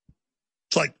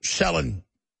 It's like selling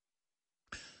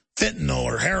fentanyl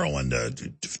or heroin to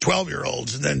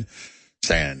 12-year-olds and then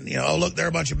saying, you know, oh, look, they're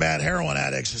a bunch of bad heroin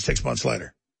addicts, and 6 months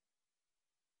later.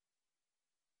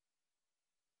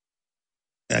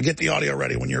 Now, get the audio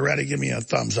ready. When you're ready, give me a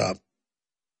thumbs up.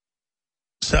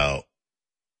 So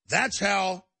that's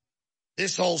how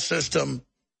this whole system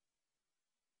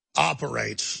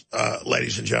operates,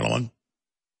 ladies and gentlemen.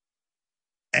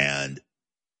 And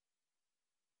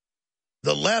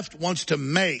the left wants to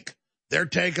make their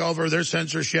takeover, their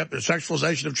censorship, their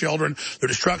sexualization of children, their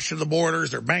destruction of the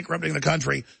borders, their bankrupting the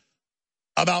country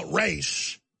about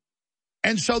race.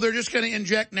 And so they're just going to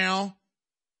inject now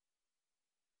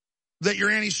that you're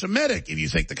anti-Semitic if you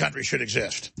think the country should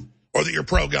exist, or that you're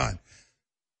pro-gun.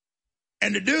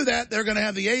 And to do that, they're going to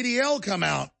have the ADL come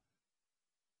out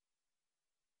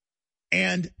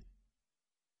and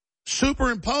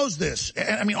superimpose this.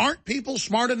 I mean, aren't people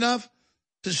smart enough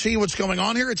to see what's going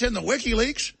on here? It's in the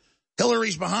WikiLeaks.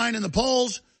 Hillary's behind in the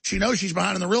polls. She knows she's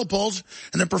behind in the real polls.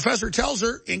 And the professor tells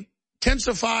her,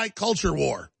 intensify culture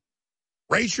war.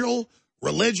 Racial,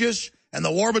 religious, and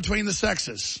the war between the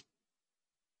sexes.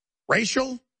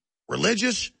 Racial,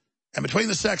 religious, and between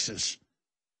the sexes.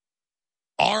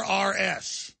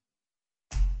 RRS.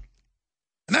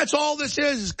 And that's all this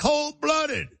is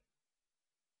cold-blooded.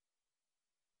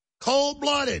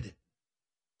 Cold-blooded.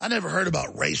 I never heard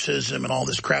about racism and all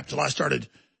this crap till I started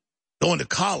going to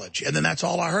college, and then that's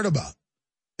all I heard about.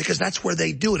 Because that's where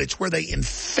they do it. It's where they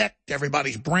infect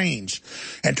everybody's brains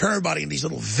and turn everybody into these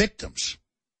little victims.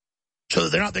 So that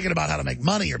they're not thinking about how to make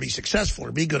money or be successful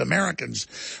or be good Americans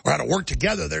or how to work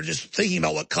together. They're just thinking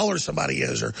about what color somebody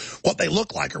is or what they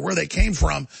look like or where they came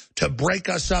from to break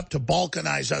us up, to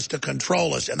balkanize us, to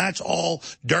control us. And that's all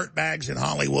dirtbags in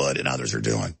Hollywood and others are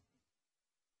doing.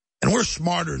 And we're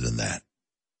smarter than that.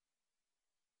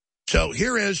 So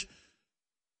here is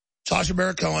Sacha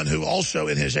Baron Cohen, who also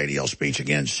in his ADL speech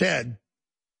again said,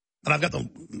 and I've got the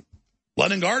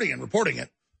London Guardian reporting it,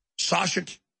 Sacha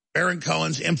Baron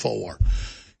Cohen's InfoWar.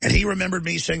 And he remembered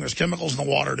me saying there's chemicals in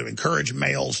the water to encourage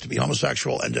males to be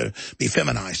homosexual and to be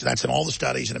feminized. That's in all the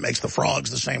studies, and it makes the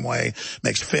frogs the same way,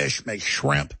 makes fish, makes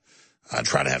shrimp,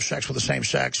 try to have sex with the same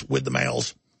sex with the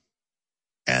males,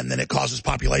 and then it causes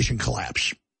population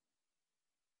collapse.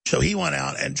 So he went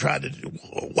out and tried to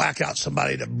whack out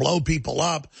somebody to blow people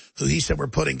up who he said were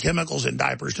putting chemicals in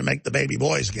diapers to make the baby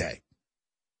boys gay,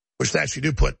 which they actually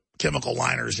do put chemical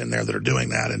liners in there that are doing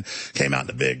that, and came out in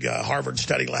a big Harvard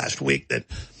study last week that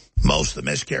most of the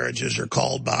miscarriages are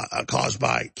caused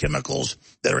by chemicals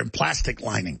that are in plastic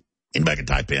lining. Anybody can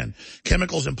type in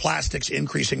chemicals in plastics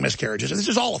increasing miscarriages. And this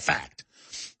is all a fact.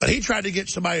 But he tried to get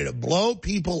somebody to blow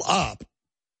people up.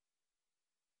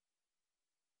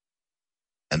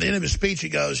 At the end of his speech, he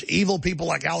goes, evil people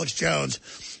like Alex Jones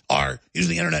are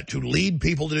using the internet to lead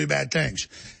people to do bad things.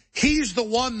 He's the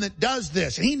one that does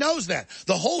this, and he knows that.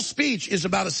 The whole speech is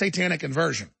about a satanic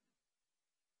inversion.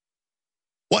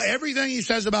 Well, everything he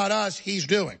says about us, he's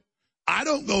doing. I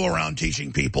don't go around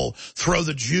teaching people, throw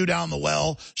the Jew down the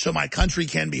well so my country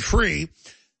can be free.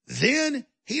 Then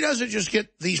he doesn't just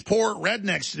get these poor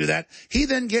rednecks to do that. He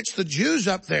then gets the Jews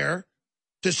up there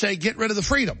to say, get rid of the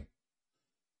freedom.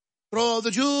 Throw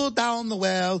the Jew down the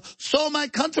well so my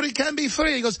country can be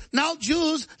free. He goes, now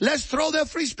Jews, let's throw their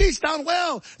free speech down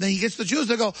well. Then he gets the Jews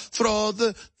to go, throw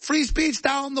the free speech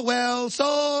down the well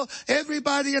so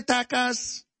everybody attack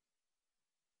us.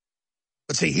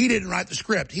 But see, he didn't write the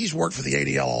script. He's worked for the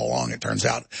ADL all along, it turns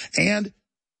out. And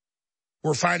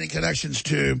we're finding connections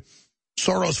to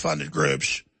Soros-funded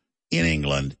groups in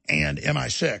England and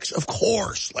MI6. Of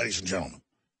course, ladies and gentlemen.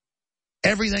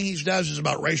 Everything he does is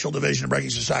about racial division and breaking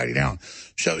society down.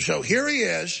 So here he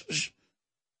is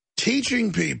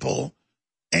teaching people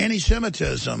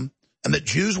anti-Semitism and that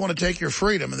Jews want to take your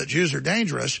freedom and that Jews are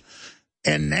dangerous.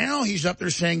 And now he's up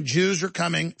there saying Jews are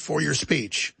coming for your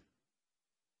speech.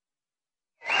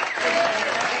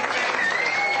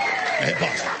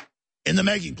 In the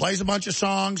making, plays a bunch of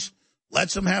songs,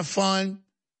 lets them have fun.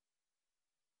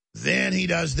 Then he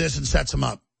does this and sets them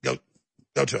up. Go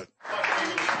to it.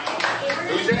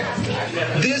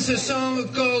 This is a song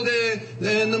called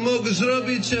 "Nie mogę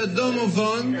zrobić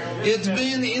domofon." It's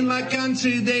been in my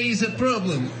country, there is a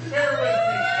problem.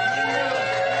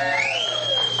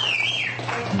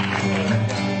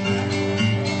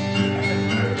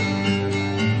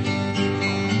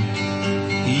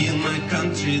 In my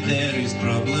country there is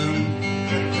problem,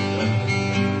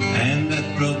 and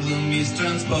that problem is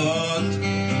transport.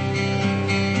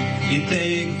 It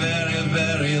takes very,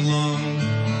 very long.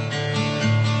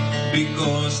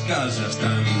 Because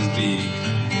Kazakhstan is big.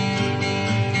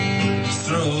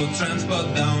 Throw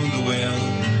transport down the well.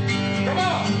 Come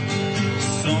on!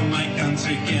 So my country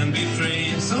country can be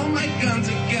free. So my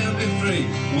country can be free.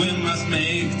 We must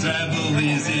make travel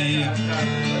easy.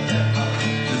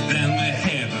 Then we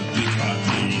have a big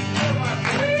party.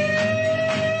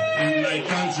 In my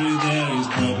country there is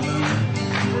problem.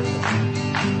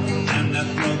 And that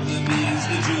problem is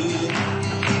the Jew.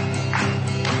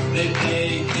 They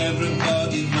take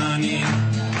everybody money.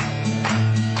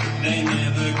 They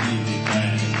never give it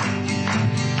back.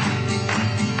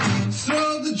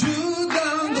 Throw the Jew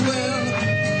down the well,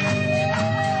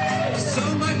 so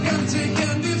my country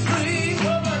can be free.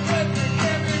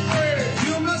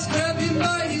 You must grab him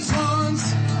by his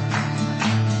horns,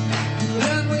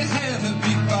 then we have a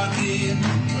big party.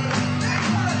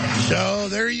 So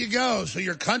there you go. So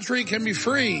your country can be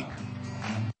free.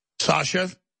 Sasha,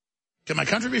 can my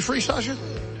country be free, Sasha?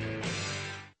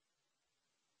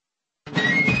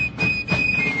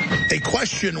 A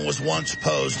question was once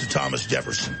posed to Thomas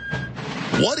Jefferson.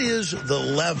 What is the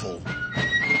level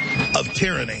of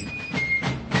tyranny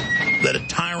that a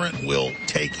tyrant will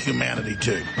take humanity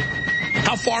to?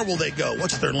 How far will they go?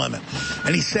 What's their limit?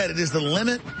 And he said it is the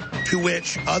limit to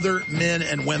which other men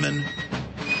and women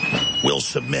will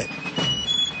submit.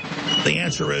 The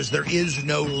answer is there is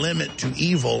no limit to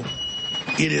evil.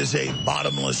 It is a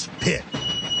bottomless pit.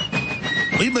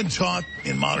 We've been taught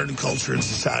in modern culture and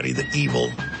society that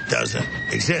evil doesn't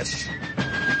exist,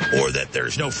 or that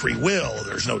there's no free will,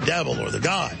 there's no devil or the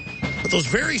God. But those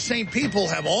very same people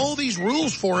have all these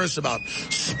rules for us about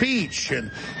speech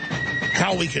and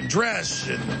how we can dress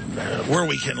and where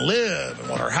we can live and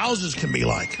what our houses can be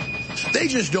like. They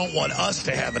just don't want us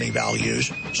to have any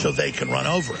values so they can run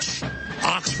over us.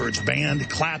 Oxford's banned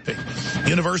clapping.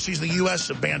 Universities in the U.S.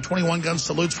 have banned 21-gun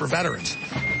salutes for veterans.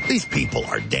 These people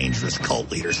are dangerous cult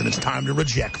leaders, and it's time to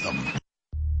reject them.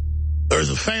 There's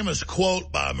a famous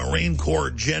quote by a Marine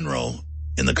Corps general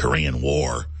in the Korean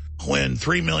War when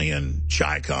 3 million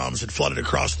Chi-Coms had flooded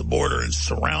across the border and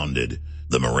surrounded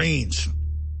the Marines.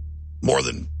 More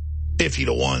than 50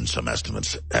 to 1, some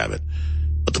estimates have it.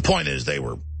 But the point is they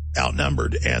were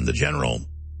outnumbered, and the general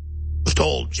was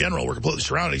told, General, we're completely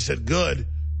surrounded. He said, good,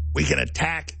 we can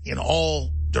attack in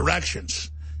all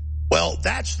directions. Well,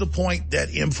 that's the point that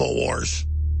InfoWars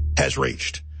has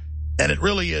reached. And it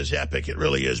really is epic. It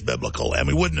really is biblical. And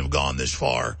we wouldn't have gone this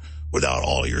far without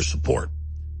all your support.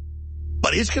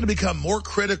 But it's going to become more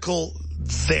critical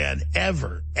than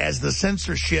ever as the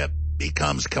censorship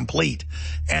becomes complete.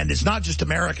 And it's not just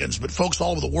Americans, but folks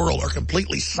all over the world are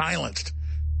completely silenced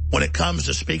when it comes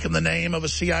to speaking the name of a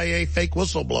CIA fake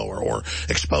whistleblower or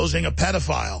exposing a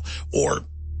pedophile or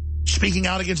speaking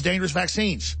out against dangerous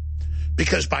vaccines.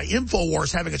 Because by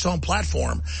InfoWars having its own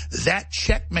platform, that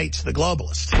checkmates the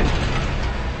globalists.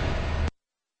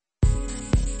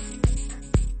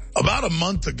 About a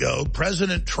month ago,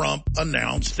 President Trump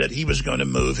announced that he was going to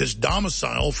move his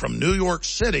domicile from New York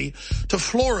City to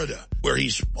Florida, where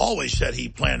he's always said he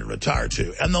planned to retire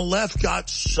to. And the left got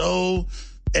so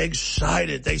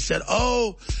excited. They said,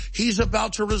 oh, he's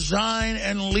about to resign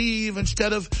and leave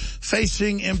instead of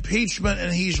facing impeachment,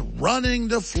 and he's running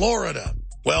to Florida.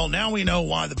 Well, now we know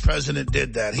why the president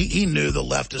did that. He knew the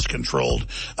leftist-controlled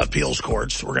appeals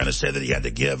courts were going to say that he had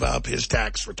to give up his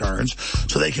tax returns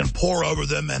so they can pore over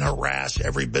them and harass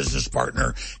every business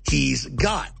partner he's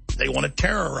got. They want to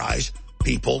terrorize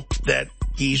people that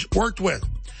he's worked with.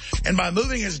 And by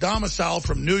moving his domicile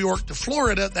from New York to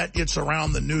Florida, that gets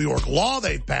around the New York law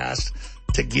they passed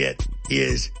to get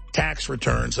his tax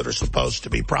returns that are supposed to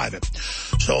be private.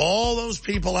 So all those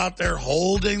people out there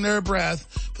holding their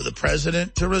breath for the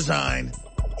president to resign,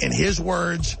 in his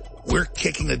words, we're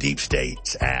kicking the deep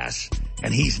state's ass,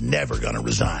 and he's never going to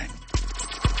resign.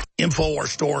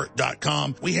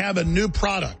 InfoWarsStore.com. We have a new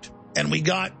product, and we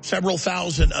got several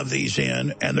thousand of these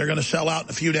in, and they're going to sell out in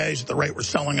a few days at the rate we're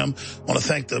selling them. I want to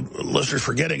thank the listeners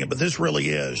for getting it, but this really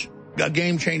is a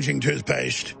game-changing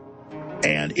toothpaste,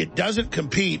 and it doesn't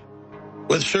compete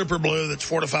with Super Blue that's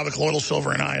fortified with colloidal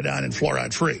silver and iodine and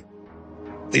fluoride-free,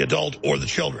 the adult or the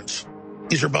children's.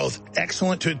 These are both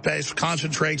excellent toothpaste,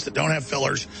 concentrates that don't have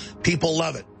fillers. People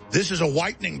love it. This is a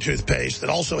whitening toothpaste that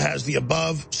also has the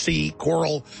above sea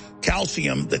coral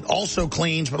calcium that also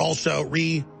cleans but also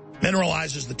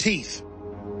remineralizes the teeth.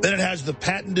 Then it has the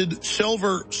patented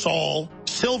silver sol,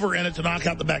 silver in it to knock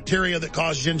out the bacteria that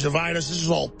cause gingivitis. This is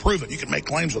all proven. You can make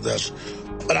claims with this.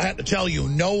 But I have to tell you,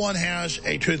 no one has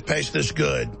a toothpaste this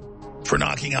good for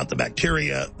knocking out the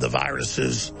bacteria, the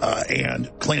viruses,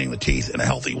 and cleaning the teeth in a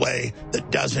healthy way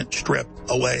that doesn't strip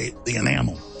away the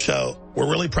enamel. So we're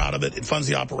really proud of it. It funds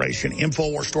the operation,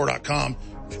 InfoWarsStore.com.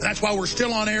 And that's why we're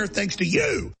still on air, thanks to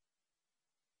you.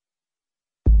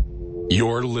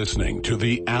 You're listening to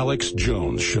The Alex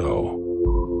Jones Show.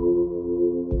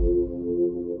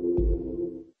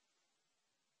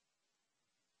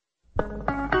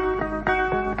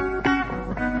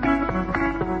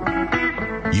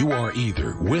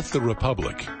 the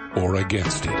Republic or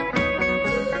against it.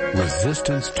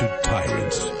 Resistance to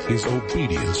tyrants is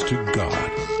obedience to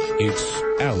God. It's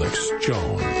Alex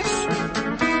Jones.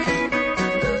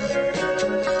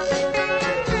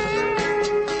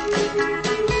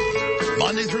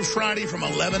 Monday through Friday from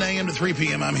 11 a.m. to 3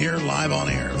 p.m. I'm here live on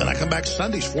air. Then I come back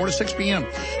Sundays 4 to 6 p.m.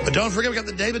 But don't forget, we got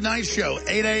the David Knight Show,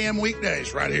 8 a.m.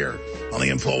 weekdays right here on the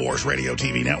InfoWars Radio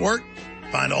TV network.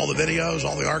 Find all the videos,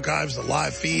 all the archives, the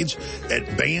live feeds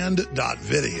at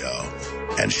band.video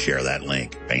and share that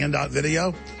link,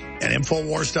 band.video and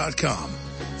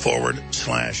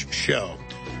Infowars.com/show.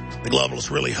 The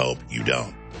globalists really hope you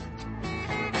don't.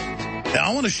 Now,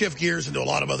 I want to shift gears into a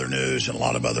lot of other news and a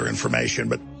lot of other information,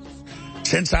 but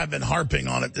since I've been harping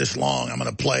on it this long, I'm going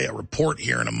to play a report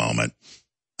here in a moment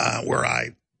where I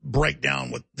break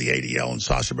down what the ADL and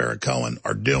Sacha Baron Cohen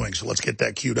are doing. So let's get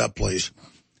that queued up, please.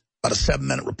 About a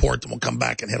 7-minute report, then we'll come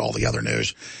back and hit all the other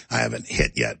news I haven't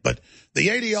hit yet. But the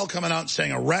ADL coming out and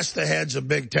saying arrest the heads of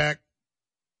big tech,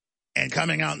 and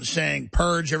coming out and saying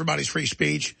purge everybody's free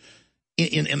speech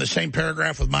in the same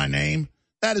paragraph with my name,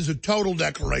 that is a total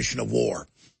declaration of war.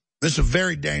 This is a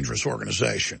very dangerous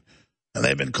organization. And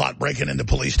they've been caught breaking into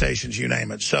police stations, you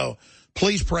name it. So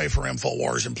please pray for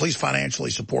InfoWars and please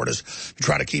financially support us to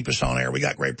try to keep us on air. We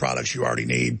got great products you already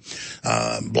need.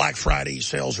 Black Friday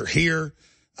sales are here.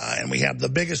 And we have the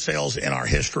biggest sales in our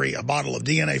history. A bottle of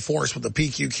DNA Force with the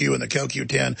PQQ and the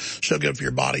CoQ10. So good for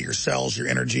your body, your cells, your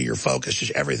energy, your focus,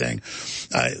 just everything.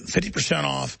 50%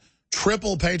 off.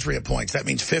 Triple Patriot points. That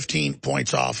means 15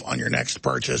 points off on your next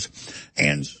purchase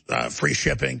and free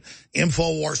shipping.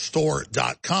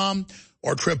 InfoWarsStore.com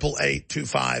or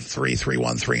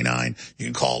 888-253-3139. You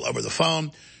can call over the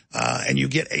phone. And you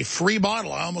get a free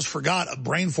bottle, I almost forgot, of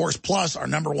Brain Force Plus, our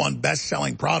 #1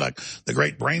 best-selling product, the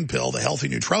great brain pill, the healthy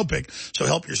nootropic. So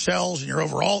help your cells and your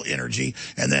overall energy.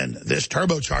 And then this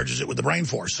turbocharges it with the Brain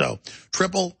Force. So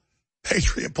triple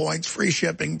Patriot points, free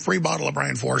shipping, free bottle of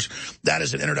Brain Force. That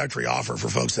is an introductory offer for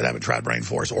folks that haven't tried Brain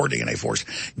Force or DNA Force.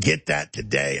 Get that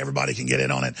today. Everybody can get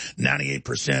in on it.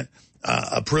 98%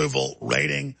 approval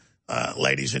rating,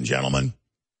 ladies and gentlemen.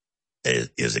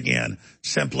 Is again,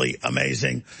 simply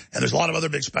amazing. And there's a lot of other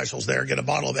big specials there. Get a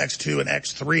bottle of X2 and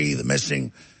X3, the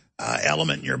missing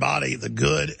element in your body, the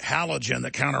good halogen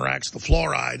that counteracts the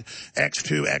fluoride,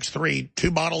 X2, X3.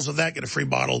 2 bottles of that, get a free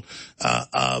bottle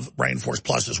of Brain Force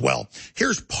Plus as well.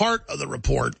 Here's part of the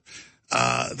report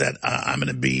that I'm going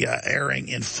to be airing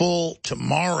in full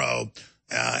tomorrow.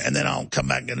 And then I'll come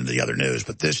back and get into the other news.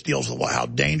 But this deals with how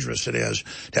dangerous it is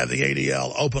to have the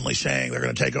ADL openly saying they're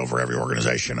going to take over every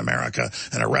organization in America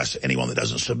and arrest anyone that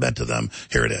doesn't submit to them.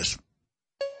 Here it is.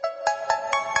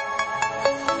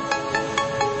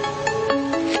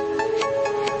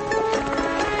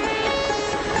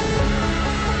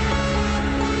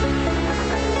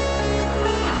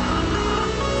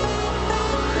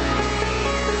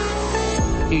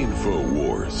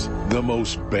 InfoWars, the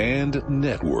most banned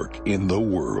network in the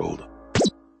world.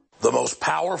 The most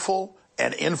powerful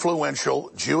and influential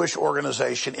Jewish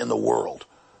organization in the world,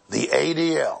 the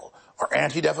ADL, or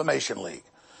Anti-Defamation League,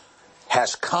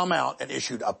 has come out and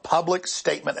issued a public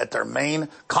statement at their main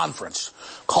conference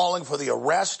calling for the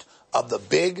arrest of the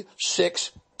big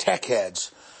 6 tech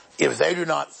heads if they do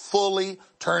not fully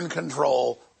turn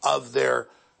control of their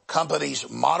company's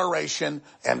moderation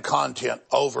and content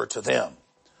over to them.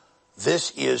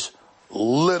 This is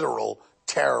literal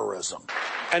terrorism.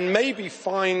 And maybe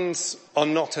fines are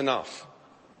not enough.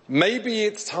 Maybe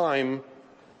it's time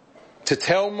to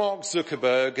tell Mark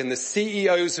Zuckerberg and the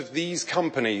CEOs of these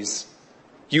companies,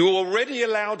 you already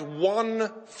allowed one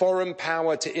foreign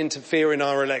power to interfere in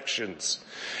our elections.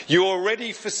 You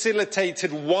already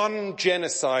facilitated one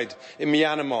genocide in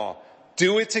Myanmar.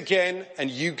 Do it again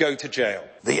and you go to jail.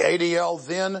 The ADL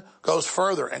then goes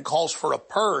further and calls for a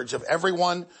purge of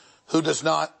everyone who does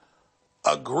not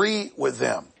agree with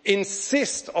them.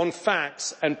 Insist on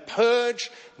facts and purge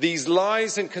these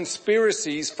lies and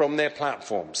conspiracies from their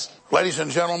platforms. Ladies and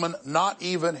gentlemen, not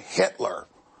even Hitler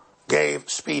gave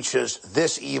speeches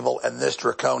this evil and this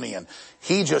draconian.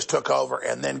 He just took over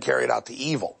and then carried out the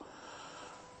evil.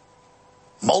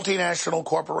 Multinational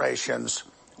corporations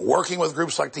working with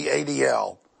groups like the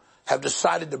ADL have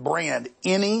decided to brand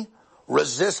any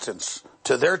resistance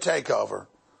to their takeover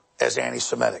as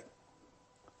anti-Semitic.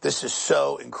 This is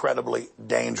so incredibly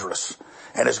dangerous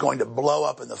and is going to blow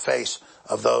up in the face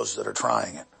of those that are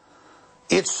trying it.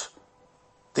 It's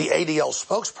the ADL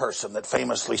spokesperson that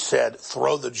famously said,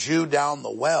 throw the Jew down the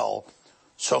well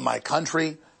so my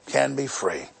country can be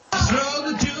free.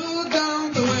 Throw the Jew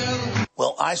down the well.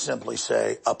 Well, I simply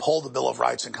say, uphold the Bill of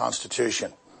Rights and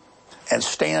Constitution and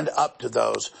stand up to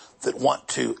those that want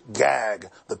to gag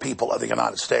the people of the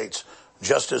United States,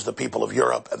 just as the people of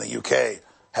Europe and the UK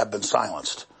have been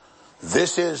silenced.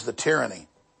 This is the tyranny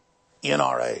in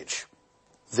our age.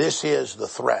 This is the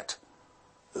threat.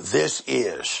 This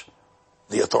is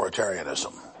the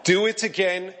authoritarianism. Do it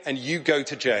again and you go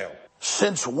to jail.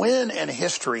 Since when in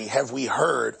history have we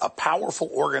heard a powerful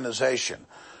organization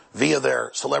via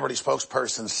their celebrity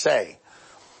spokesperson say,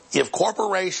 if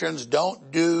corporations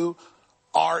don't do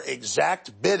our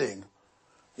exact bidding,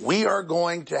 we are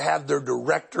going to have their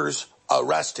directors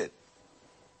arrested?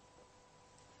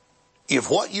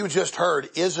 If what you just heard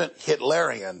isn't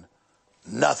Hitlerian,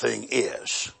 nothing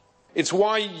is. It's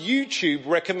why YouTube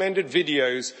recommended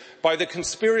videos by the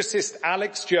conspiracist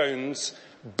Alex Jones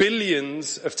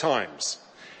billions of times.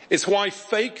 It's why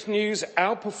fake news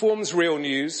outperforms real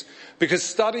news, because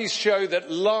studies show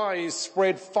that lies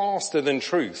spread faster than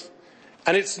truth.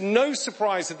 And it's no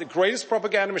surprise that the greatest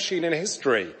propaganda machine in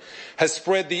history has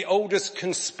spread the oldest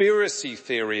conspiracy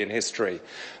theory in history,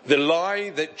 the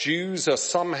lie that Jews are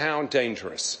somehow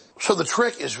dangerous. So the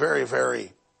trick is very,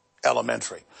 very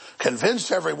elementary.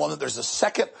 Convince everyone that there's a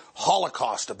second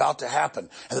Holocaust about to happen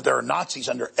and that there are Nazis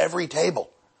under every table.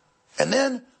 And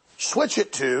then switch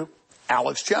it to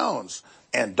Alex Jones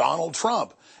and Donald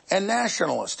Trump and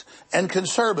nationalists and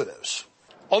conservatives.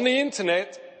 On the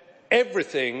internet,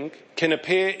 everything can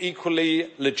appear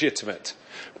equally legitimate.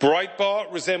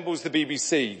 Breitbart resembles the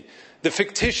BBC. The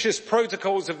fictitious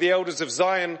protocols of the Elders of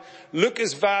Zion look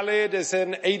as valid as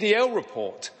an ADL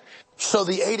report. So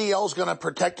the ADL is going to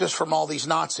protect us from all these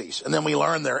Nazis. And then we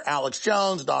learn they're Alex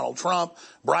Jones, Donald Trump,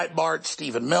 Breitbart,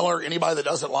 Stephen Miller, anybody that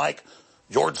doesn't like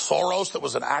George Soros, that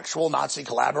was an actual Nazi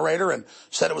collaborator and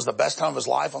said it was the best time of his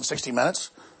life on 60 Minutes.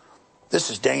 This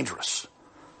is dangerous.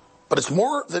 But it's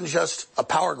more than just a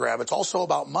power grab. It's also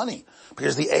about money,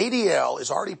 because the ADL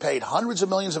is already paid hundreds of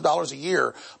millions of dollars a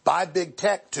year by big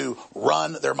tech to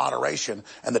run their moderation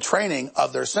and the training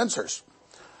of their censors.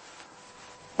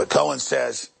 But Cohen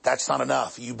says that's not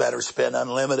enough. You better spend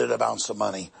unlimited amounts of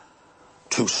money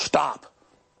to stop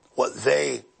what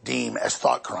they deem as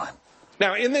thought crime.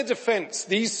 Now, in their defense,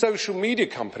 these social media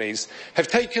companies have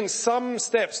taken some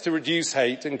steps to reduce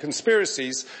hate and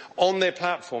conspiracies on their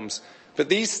platforms, but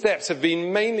these steps have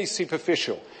been mainly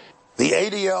superficial. The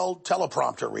ADL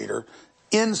teleprompter reader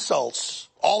insults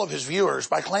all of his viewers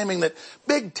by claiming that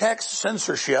big tech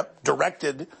censorship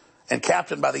directed and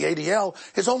captained by the ADL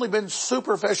has only been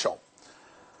superficial.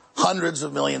 Hundreds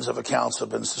of millions of accounts have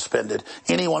been suspended.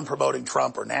 Anyone promoting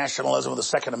Trump or nationalism with the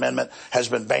Second Amendment has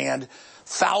been banned.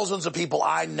 Thousands of people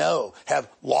I know have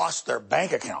lost their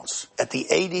bank accounts at the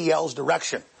ADL's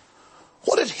direction.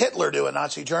 What did Hitler do in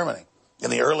Nazi Germany? In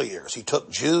the early years, he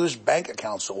took Jews' bank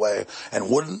accounts away and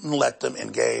wouldn't let them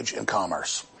engage in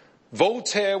commerce.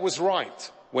 Voltaire was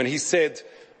right when he said,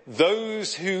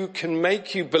 those who can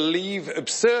make you believe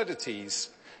absurdities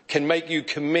can make you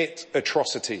commit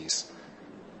atrocities.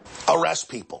 Arrest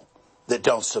people that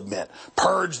don't submit.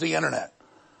 Purge the internet.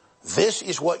 This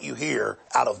is what you hear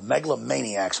out of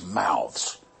megalomaniacs'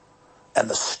 mouths. And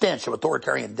the stench of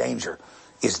authoritarian danger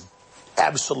is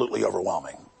absolutely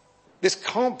overwhelming. This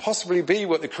can't possibly be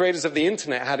what the creators of the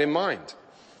internet had in mind.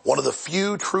 One of the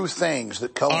few true things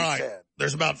that Cohen said.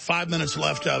 There's about 5 minutes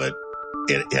left of it.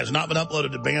 It has not been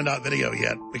uploaded to band.video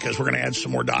yet, because we're going to add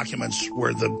some more documents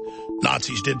where the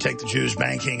Nazis did take the Jews'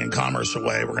 banking and commerce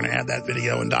away. We're going to add that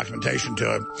video and documentation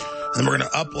to it. And then we're going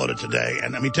to upload it today.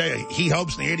 And let me tell you, he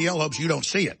hopes, and the ADL hopes, you don't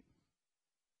see it.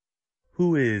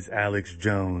 Who is Alex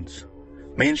Jones?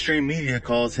 Mainstream media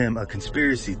calls him a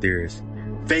conspiracy theorist,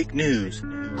 fake news,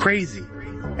 crazy,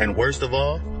 and worst of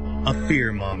all, a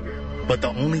fearmonger. But the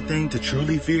only thing to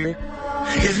truly fear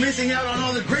is missing out on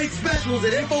all the great specials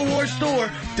at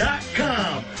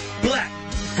InfoWarsStore.com. Black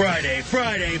Friday,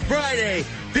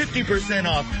 50%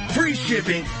 off, free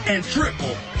shipping, and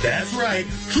triple, that's right,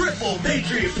 triple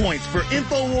Patriot points for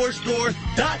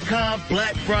InfoWarsStore.com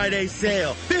Black Friday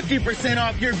sale. 50%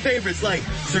 off your favorites like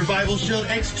Survival Shield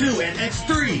X2 and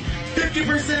X3.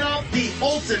 50% off the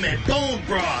Ultimate Bone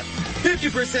Broth.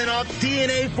 50% off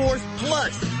DNA Force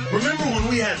Plus. Remember when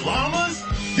we had llamas?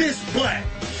 This Black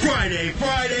Friday.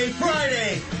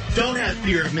 Don't have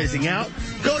fear of missing out.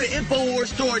 Go to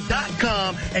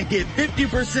InfoWarsStore.com and get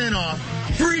 50% off,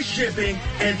 free shipping,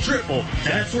 and triple,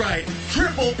 that's right,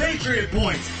 triple Patriot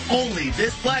points. Only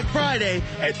this Black Friday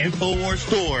at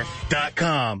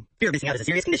InfoWarsStore.com. Fear of missing out is a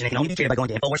serious condition and can only be treated by going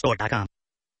to InfoWarsStore.com.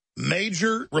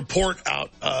 major report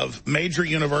out of major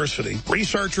university.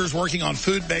 Researchers working on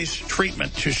food-based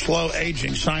treatment to slow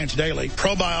aging, Science Daily.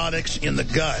 Probiotics in the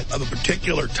gut of a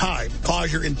particular type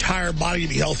cause your entire body to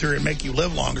be healthier and make you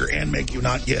live longer and make you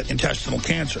not get intestinal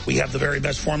cancer. We have the very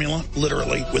best formula,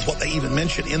 literally, with what they even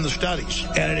mention in the studies.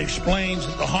 And it explains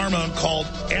that the hormone called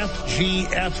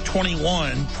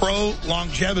FGF21,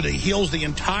 pro-longevity, heals the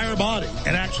entire body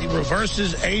and actually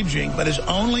reverses aging, but is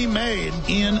only made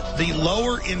in the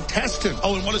lower intestine.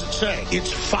 Oh, and what does it say?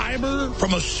 It's fiber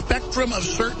from a spectrum of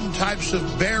certain types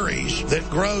of berries that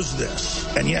grows this.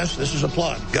 And yes, this is a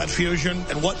plug. Gut Fusion.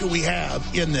 And what do we have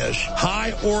in this?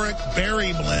 High Auric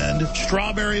Berry Blend,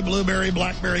 strawberry, blueberry,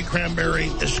 blackberry, cranberry,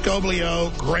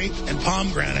 escoblio, grape, and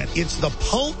pomegranate. It's the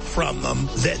pulp from them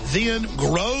that then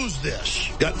grows this.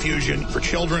 Gut Fusion for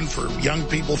children, for young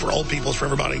people, for old people, for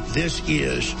everybody. This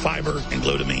is fiber and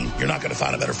glutamine. You're not going to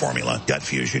find a better formula. Gut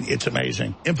Fusion. It's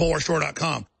amazing.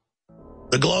 InfoWarsStore.com.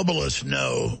 The globalists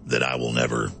know that I will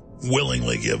never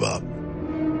willingly give up.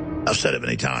 I've said it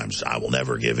many times. I will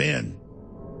never give in.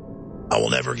 I will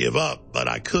never give up, but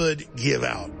I could give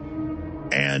out.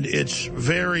 And it's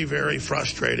very, very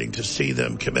frustrating to see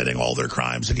them committing all their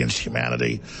crimes against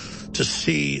humanity, to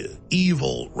see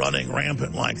evil running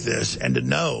rampant like this, and to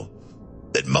know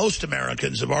that most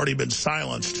Americans have already been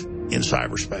silenced in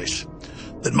cyberspace,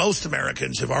 that most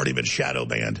Americans have already been shadow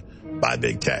banned by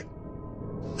big tech,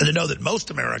 and to know that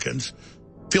most Americans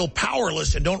feel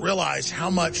powerless and don't realize how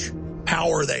much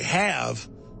power they have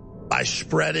by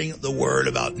spreading the word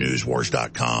about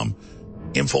newswars.com,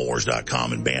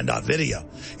 Infowars.com, and Band.video.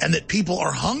 And that people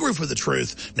are hungry for the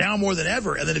truth now more than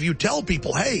ever. And that if you tell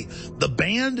people, hey, the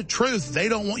banned truth they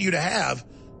don't want you to have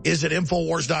is at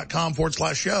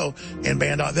Infowars.com/show and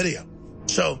Band.video.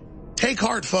 So take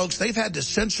heart, folks. They've had to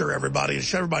censor everybody and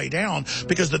shut everybody down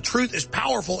because the truth is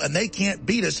powerful and they can't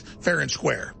beat us fair and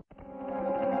square.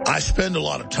 I spend a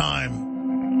lot of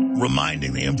time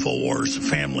reminding the InfoWars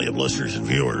family of listeners and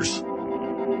viewers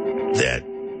that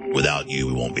without you,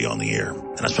 we won't be on the air.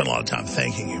 And I spend a lot of time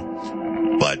thanking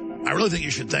you. But I really think you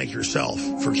should thank yourself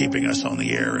for keeping us on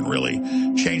the air and really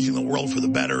changing the world for the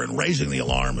better and raising the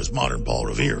alarm as modern Paul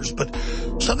Revere's. But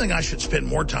something I should spend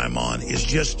more time on is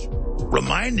just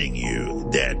reminding you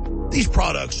that these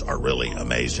products are really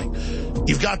amazing.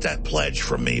 You've got that pledge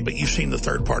from me, but you've seen the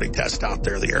third-party test out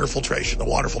there, the air filtration, the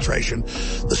water filtration,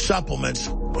 the supplements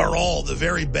are all the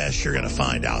very best you're going to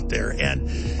find out there.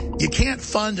 And you can't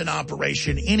fund an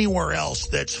operation anywhere else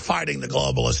that's fighting the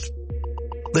globalists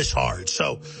this hard.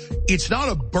 So it's not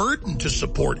a burden to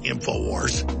support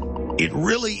InfoWars. It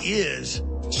really is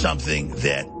something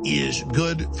that is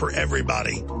good for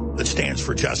everybody that stands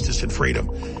for justice and freedom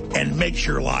and makes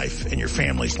your life and your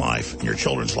family's life and your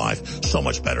children's life so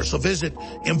much better. So visit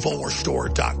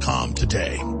InfoWarsStore.com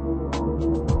today.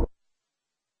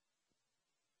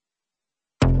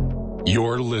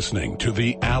 You're listening to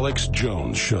The Alex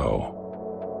Jones Show.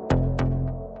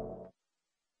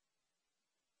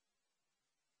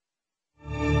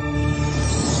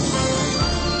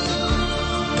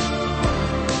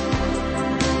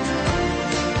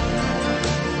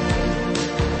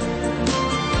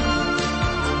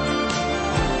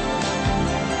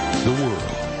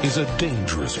 Is a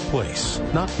dangerous place,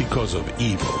 not because of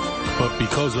evil, but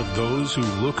because of those who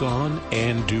look on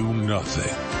and do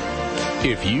nothing.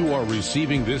 If you are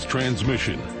receiving this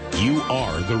transmission, you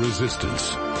are the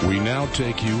resistance. We now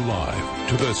take you live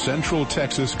to the Central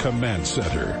Texas Command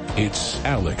Center. It's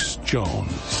Alex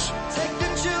Jones.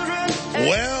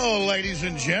 Well, ladies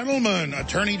and gentlemen,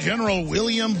 Attorney General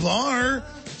William Barr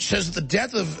says the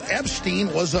death of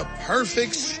Epstein was a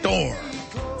perfect storm.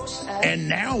 And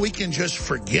now we can just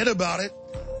forget about it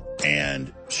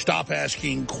and stop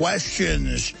asking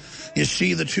questions. You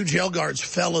see, the two jail guards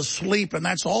fell asleep, and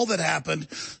that's all that happened.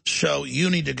 So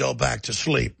you need to go back to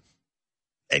sleep.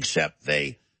 Except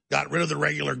they got rid of the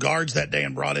regular guards that day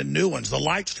and brought in new ones. The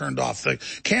lights turned off. The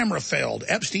camera failed.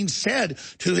 Epstein said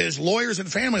to his lawyers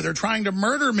and family, they're trying to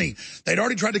murder me. They'd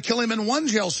already tried to kill him in one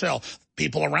jail cell.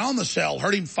 People around the cell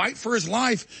heard him fight for his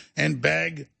life and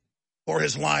beg for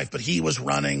his life, but he was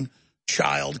running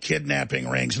child kidnapping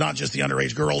rings, not just the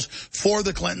underage girls, for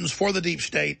the Clintons, for the deep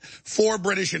state, for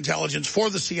British intelligence, for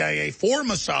the CIA, for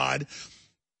Mossad,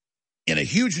 in a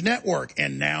huge network.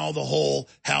 And now the whole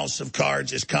house of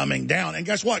cards is coming down. And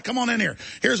guess what? Come on in here.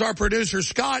 Here's our producer,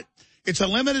 Scott. It's a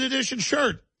limited edition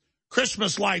shirt.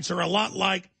 Christmas lights are a lot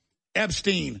like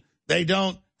Epstein. They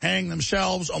don't hang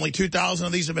themselves. Only 2,000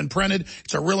 of these have been printed.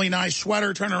 It's a really nice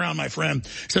sweater. Turn around, my friend.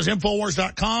 It says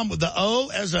Infowars.com with the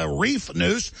O as a reef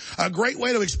noose. A great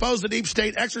way to expose the deep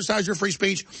state, exercise your free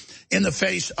speech, in the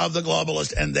face of the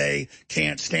globalists, and they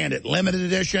can't stand it. Limited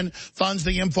edition funds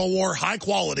the InfoWar, high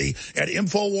quality at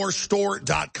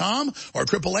InfoWarsStore.com or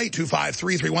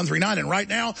 888-253-3139. And right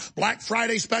now, Black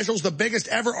Friday specials, the biggest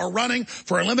ever, are running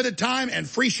for a limited time and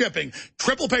free shipping.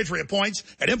 Triple Patriot points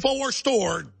at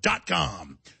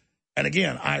InfoWarsStore.com. And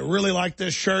again, I really like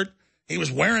this shirt. He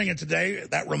was wearing it today.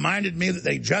 That reminded me that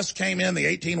they just came in, the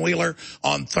 18-wheeler,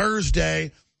 on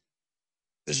Thursday.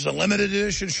 This is a limited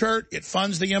edition shirt. It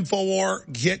funds the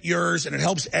InfoWar. Get yours, and it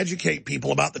helps educate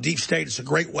people about the deep state. It's a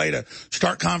great way to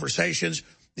start conversations.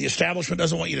 The establishment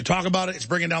doesn't want you to talk about it. It's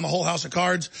bringing down the whole house of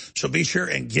cards. So be sure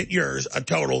and get yours, a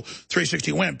total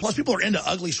 360 win. Plus, people are into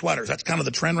ugly sweaters. That's kind of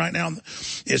the trend right now,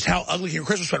 is how ugly can your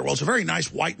Christmas sweater. Well, it's a very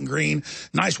nice white and green,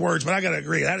 nice words, but I got to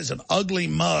agree, that is an ugly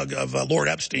mug of Lord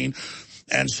Epstein.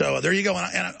 And so there you go.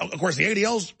 And of course, the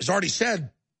ADL has already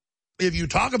said, if you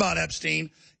talk about Epstein,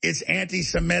 it's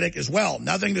anti-Semitic as well.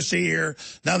 Nothing to see here,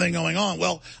 nothing going on.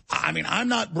 Well, I mean, I'm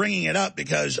not bringing it up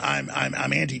because I'm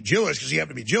anti-Jewish, because you have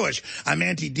to be Jewish. I'm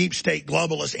anti-deep state,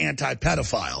 globalist,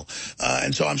 anti-pedophile.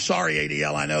 And so I'm sorry,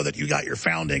 ADL. I know that you got your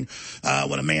founding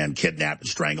when a man kidnapped and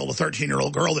strangled a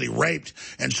 13-year-old girl that he raped.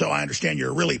 And so I understand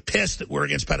you're really pissed that we're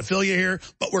against pedophilia here,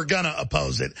 but we're going to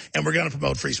oppose it, and we're going to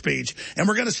promote free speech. And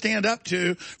we're going to stand up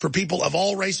for people of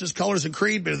all races, colors, and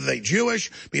creed, be they Jewish,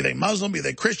 be they Muslim, be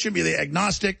they Christian, be they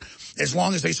agnostic, as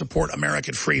long as they support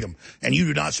American freedom. And you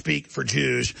do not speak for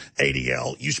Jews,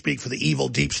 ADL. You speak for the evil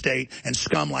deep state and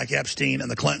scum like Epstein and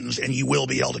the Clintons, and you will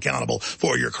be held accountable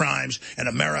for your crimes, and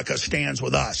America stands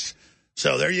with us.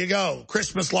 So there you go.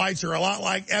 Christmas lights are a lot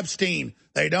like Epstein.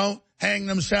 They don't hang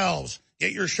themselves.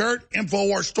 Get your shirt,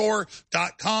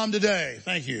 InfoWarsStore.com today.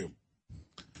 Thank you.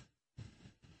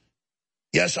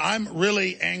 Yes, I'm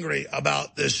really angry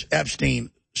about this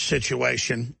Epstein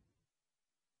situation,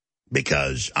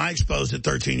 because I exposed it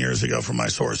 13 years ago from my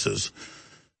sources,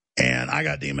 and I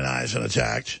got demonized and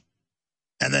attacked.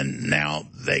 And then now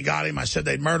they got him. I said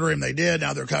they'd murder him. They did.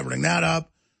 Now they're covering that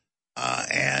up.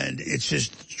 And it's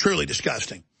just truly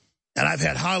disgusting. And I've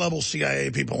had high-level CIA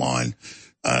people on,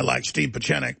 like Steve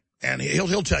Pachenik, and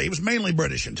he'll tell you, he was mainly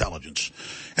British intelligence.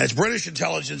 And it's British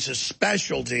intelligence's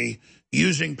specialty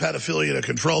using pedophilia to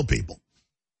control people.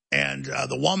 And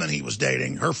the woman he was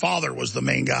dating, her father was the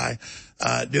main guy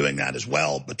doing that as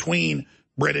well, between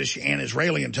British and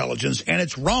Israeli intelligence, and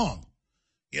it's wrong.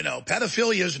 You know,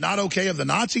 pedophilia is not okay if the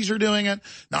Nazis are doing it,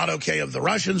 not okay if the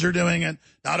Russians are doing it,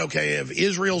 not okay if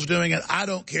Israel's doing it. I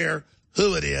don't care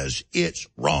who it is. It's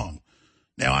wrong.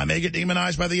 Now, I may get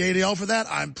demonized by the ADL for that.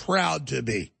 I'm proud to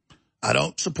be. I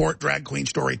don't support drag queen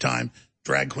story time,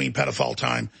 drag queen pedophile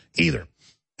time either.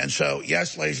 And so,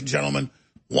 yes, ladies and gentlemen,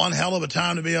 one hell of a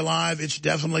time to be alive. It's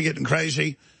definitely getting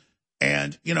crazy.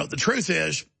 And, you know, the truth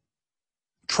is,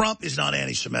 Trump is not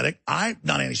anti-Semitic. I'm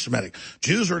not anti-Semitic.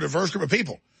 Jews are a diverse group of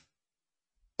people.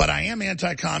 But I am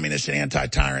anti-communist and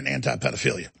anti-tyrant,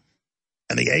 anti-pedophilia.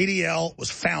 And the ADL was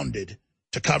founded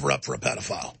to cover up for a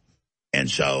pedophile. And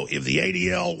so if the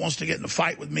ADL wants to get in a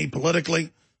fight with me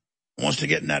politically, wants to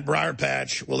get in that briar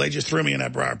patch, well, they just threw me in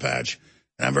that briar patch.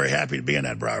 And I'm very happy to be in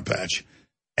that briar patch.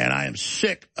 And I am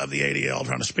sick of the ADL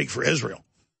trying to speak for Israel.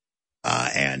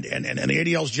 And the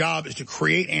ADL's job is to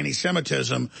create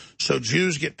anti-Semitism so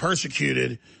Jews get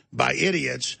persecuted by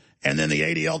idiots, and then the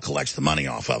ADL collects the money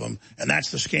off of them. And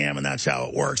that's the scam, and that's how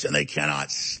it works. And they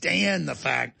cannot stand the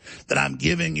fact that I'm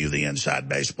giving you the inside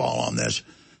baseball on this.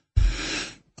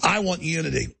 I want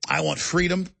unity. I want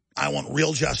freedom. I want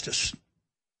real justice.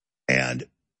 And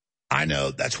I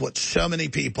know that's what so many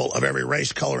people of every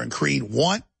race, color, and creed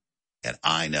want. And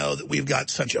I know that we've got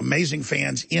such amazing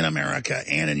fans in America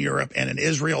and in Europe and in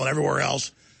Israel and everywhere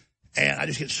else. And I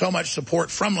just get so much support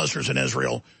from listeners in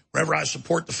Israel whenever I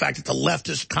support the fact that the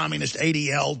leftist communist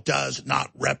ADL does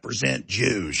not represent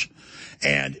Jews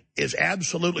and is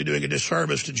absolutely doing a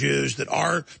disservice to Jews that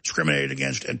are discriminated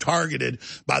against and targeted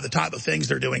by the type of things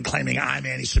they're doing, claiming I'm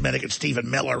anti-Semitic and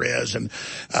Stephen Miller is and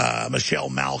Michelle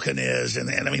Malkin is. And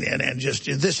I mean, and just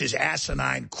this is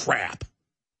asinine crap.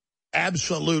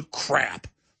 Absolute crap.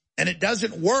 And it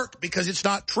doesn't work because it's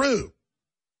not true.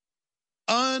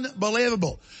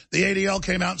 Unbelievable. The ADL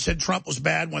came out and said Trump was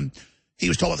bad when he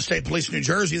was told by the state police in New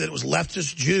Jersey that it was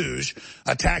leftist Jews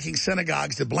attacking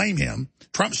synagogues to blame him.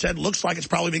 Trump said, looks like it's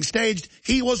probably being staged.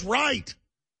 He was right.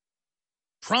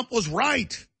 Trump was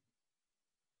right.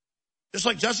 Just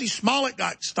like Jussie Smollett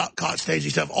got caught staging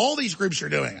stuff. All these groups are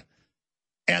doing it.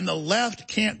 And the left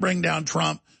can't bring down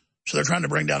Trump, so they're trying to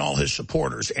bring down all his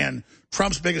supporters. And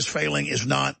Trump's biggest failing is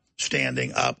not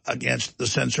standing up against the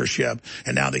censorship.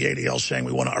 And now the ADL is saying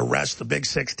we want to arrest the big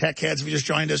six tech heads. If you just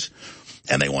joined us,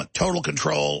 and they want total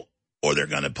control or they're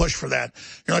going to push for that.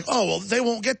 You're like, oh, well, they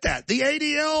won't get that. The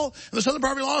ADL and the Southern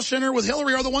Poverty Law Center with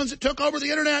Hillary are the ones that took over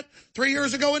the internet 3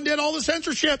 years ago and did all the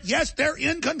censorship. Yes, they're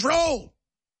in control.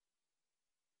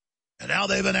 And now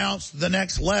they've announced the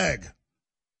next leg.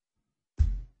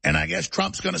 And I guess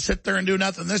Trump's going to sit there and do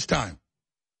nothing this time.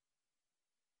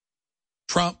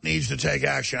 Trump needs to take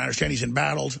action. I understand he's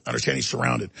embattled. I understand he's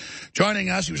surrounded. Joining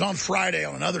us, he was on Friday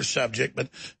on another subject, but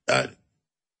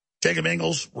Jacob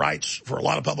Ingles writes for a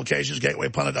lot of publications,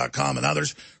 GatewayPundit.com and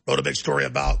others, wrote a big story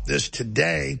about this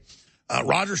today.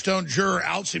 Roger Stone juror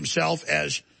outs himself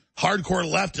as hardcore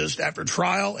leftist after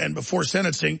trial and before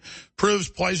sentencing, proves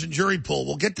poison jury pool.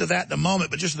 We'll get to that in a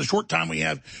moment, but just in the short time we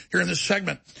have here in this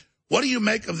segment, what do you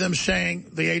make of them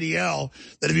saying, the ADL,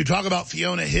 that if you talk about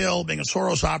Fiona Hill being a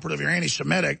Soros operative, you're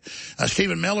anti-Semitic?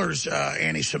 Stephen Miller's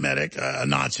anti-Semitic, a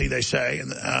Nazi, they say,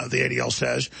 and the ADL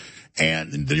says,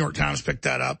 and the New York Times picked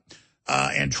that up.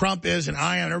 And Trump is, and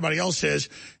I am, and everybody else is.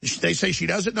 They say she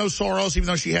doesn't know Soros, even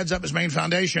though she heads up his main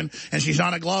foundation, and she's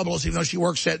not a globalist, even though she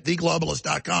works at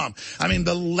theglobalist.com. I mean,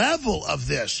 the level of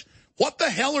this. What the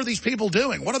hell are these people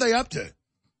doing? What are they up to?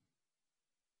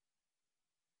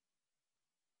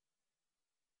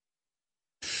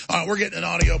 All right, we're getting an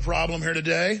audio problem here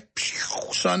today.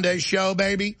 Sunday show,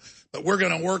 baby. But we're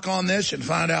going to work on this and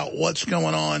find out what's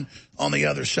going on the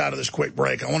other side of this quick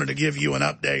break. I wanted to give you an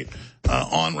update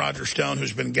on Roger Stone,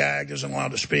 who's been gagged, isn't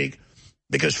allowed to speak,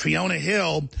 because Fiona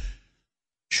Hill,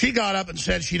 she got up and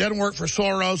said she doesn't work for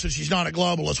Soros and she's not a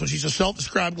globalist, when she's a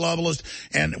self-described globalist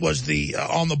and was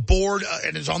on the board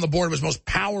and is on the board of his most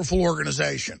powerful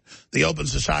organization, the Open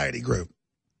Society Group.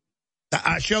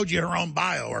 I showed you her own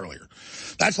bio earlier.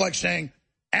 That's like saying,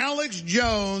 Alex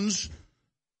Jones,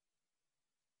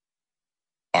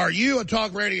 are you a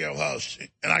talk radio host?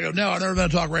 And I go, no, I've never been a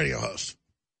talk radio host.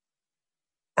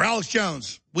 Or Alex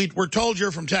Jones, we're told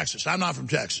you're from Texas. I'm not from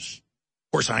Texas.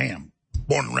 Of course I am,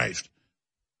 born and raised.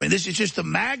 I mean, this is just the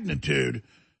magnitude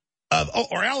of,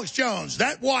 or Alex Jones,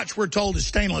 that watch we're told is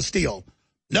stainless steel.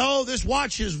 No, this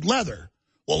watch is leather.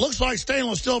 Well, it looks like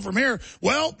stainless steel from here.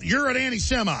 Well, you're an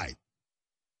anti-Semite.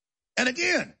 And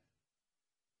again,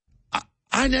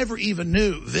 I never even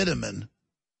knew Vitamin,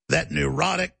 that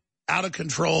neurotic,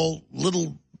 out-of-control,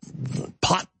 little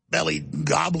pot-bellied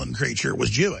goblin creature, was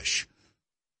Jewish.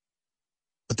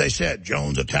 But they said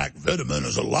Jones attacked Vitamin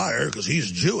as a liar because he's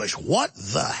Jewish. What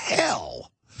the hell?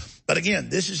 But again,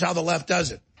 this is how the left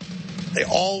does it. They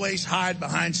always hide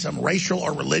behind some racial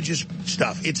or religious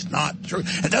stuff. It's not true.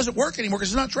 It doesn't work anymore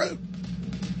because it's not true.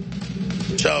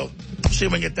 So, see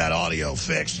if we can get that audio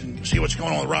fixed and see what's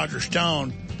going on with Roger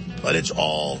Stone. But it's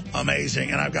all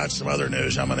amazing. And I've got some other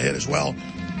news I'm going to hit as well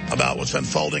about what's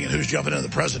unfolding and who's jumping into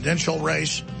the presidential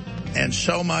race and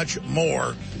so much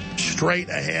more. Straight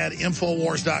ahead,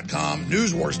 Infowars.com,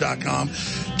 Newswars.com.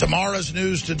 Tomorrow's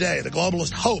news today. The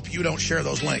globalists hope you don't share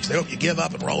those links. They hope you give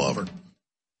up and roll over.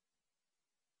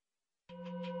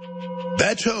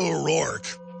 Beto O'Rourke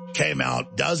came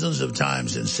out dozens of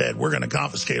times and said, we're going to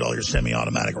confiscate all your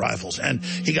semi-automatic rifles. And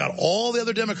he got all the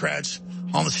other Democrats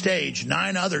on the stage,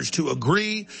 9 others, to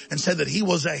agree and said that he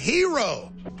was a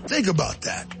hero. Think about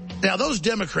that. Now, those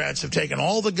Democrats have taken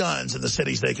all the guns in the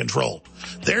cities they control.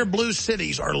 Their blue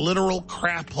cities are literal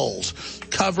crap holes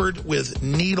covered with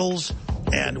needles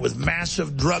and with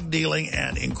massive drug dealing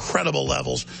and incredible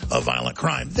levels of violent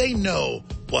crime. They know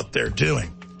what they're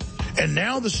doing. And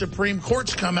now the Supreme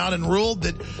Court's come out and ruled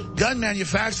that gun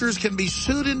manufacturers can be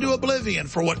sued into oblivion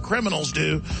for what criminals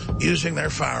do using their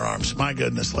firearms. My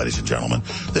goodness, ladies and gentlemen,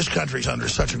 this country's under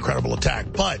such incredible attack.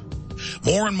 But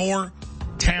more and more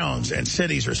towns and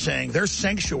cities are saying they're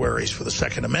sanctuaries for the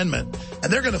Second Amendment,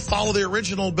 and they're going to follow the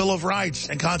original Bill of Rights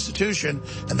and Constitution,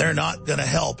 and they're not going to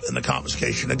help in the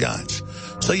confiscation of guns.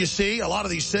 So you see, a lot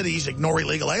of these cities ignore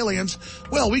illegal aliens.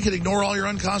 Well, we could ignore all your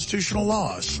unconstitutional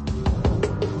laws.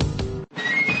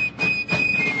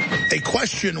 A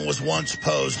question was once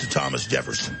posed to Thomas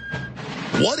Jefferson.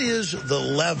 What is the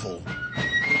level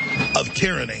of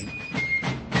tyranny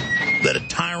that a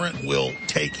tyrant will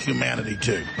take humanity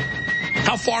to?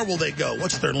 How far will they go?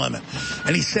 What's their limit?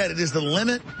 And he said it is the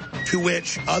limit to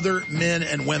which other men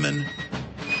and women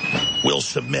will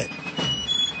submit.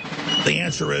 The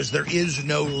answer is there is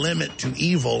no limit to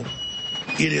evil.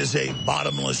 It is a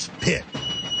bottomless pit.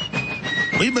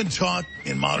 We've been taught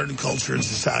in modern culture and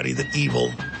society that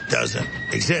evil doesn't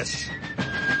exist,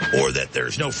 or that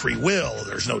there's no free will, or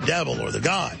there's no devil or the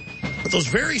God. But those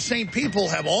very same people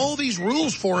have all these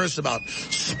rules for us about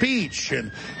speech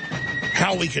and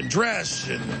how we can dress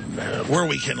and where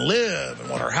we can live and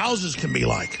what our houses can be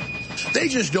like. They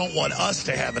just don't want us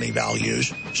to have any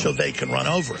values so they can run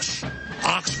over us.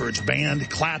 Oxford's banned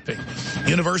clapping.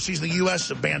 Universities in the U.S.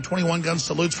 have banned 21-gun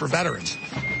salutes for veterans.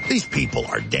 These people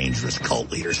are dangerous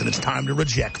cult leaders, and it's time to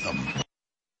reject them.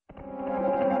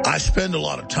 I spend a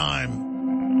lot of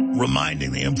time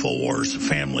reminding the InfoWars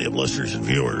family of listeners and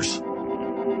viewers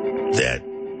that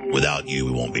without you,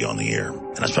 we won't be on the air.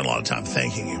 And I spend a lot of time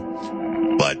thanking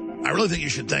you. But I really think you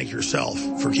should thank yourself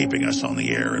for keeping us on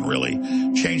the air and really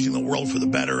changing the world for the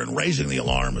better and raising the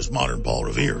alarm as modern Paul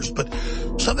Revere's. But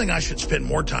something I should spend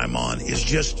more time on is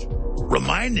just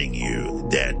reminding you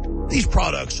that these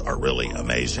products are really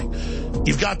amazing.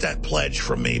 You've got that pledge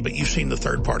from me, but you've seen the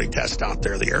third-party tests out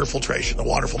there, the air filtration, the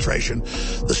water filtration,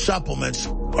 the supplements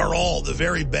are all the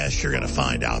very best you're going to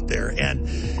find out there.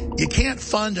 And you can't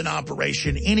fund an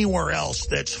operation anywhere else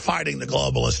that's fighting the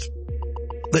globalists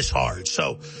this hard.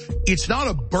 So it's not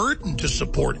a burden to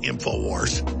support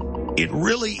InfoWars. It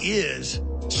really is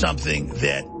something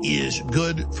that is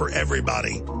good for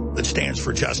everybody that stands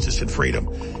for justice and freedom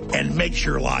and makes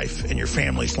your life and your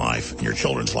family's life and your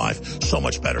children's life so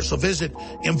much better. So visit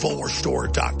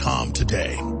InfoWarsStore.com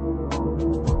today.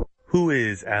 Who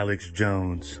is Alex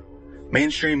Jones?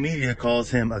 Mainstream media calls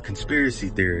him a conspiracy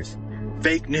theorist,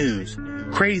 fake news,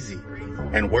 crazy,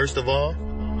 and worst of all,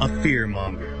 a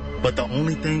fearmonger. But the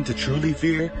only thing to truly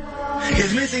fear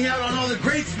is missing out on all the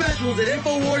great specials at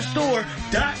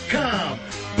InfoWarsStore.com.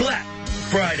 Black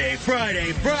Friday,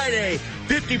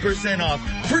 50% off,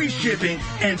 free shipping,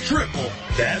 and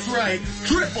that's right,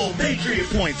 triple Patriot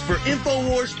points for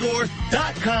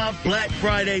InfoWarsStore.com Black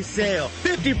Friday sale.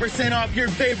 50% off your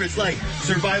favorites like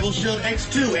Survival Shield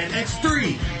X2 and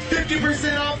X3.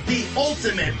 50% off the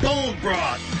Ultimate Bone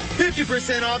Broth.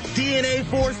 50% off DNA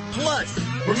Force Plus.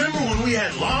 Remember when we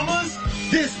had llamas?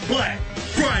 This Black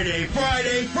Friday.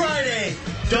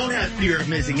 Don't have fear of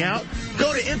missing out.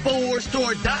 Go to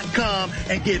InfoWarsStore.com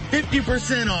and get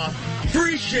 50% off,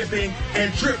 free shipping,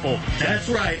 and that's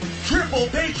right, triple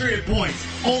Patriot points.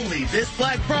 Only this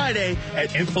Black Friday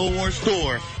at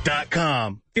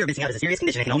InfoWarsStore.com. Fear of missing out is a serious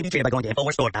condition and can only be treated by going to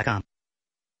InfoWarsStore.com.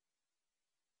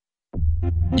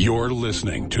 You're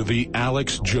listening to The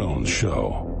Alex Jones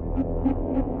Show.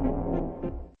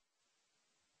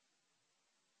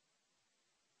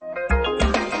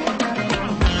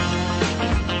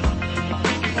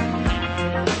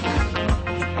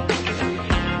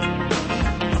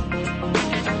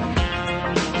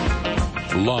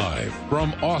 Live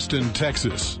from Austin,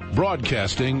 Texas,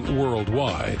 broadcasting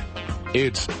worldwide,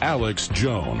 it's Alex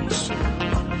Jones.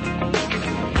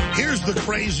 Here's the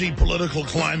crazy political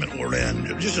climate we're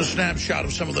in. Just a snapshot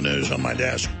of some of the news on my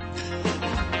desk.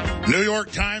 New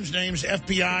York Times names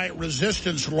FBI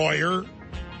resistance lawyer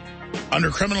under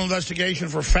criminal investigation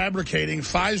for fabricating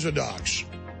FISA docs.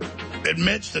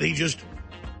 Admits that he just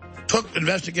took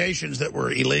investigations that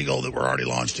were illegal, that were already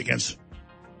launched against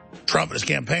Trump and his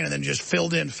campaign, and then just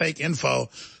filled in fake info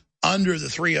under the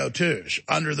 302s,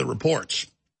 under the reports.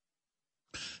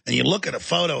 And you look at a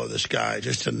photo of this guy,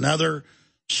 just another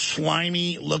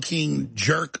slimy-looking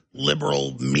jerk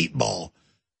liberal meatball.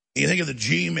 You think of the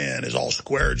G-men as all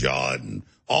square-jawed and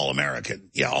all-American.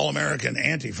 Yeah, all-American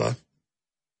Antifa.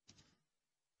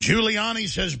 Giuliani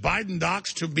says Biden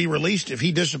docs to be released if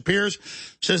he disappears.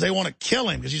 Says they want to kill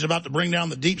him because he's about to bring down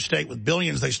the deep state with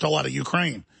billions they stole out of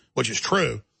Ukraine, which is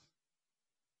true.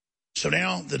 So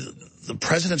now the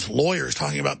president's lawyer is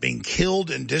talking about being killed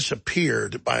and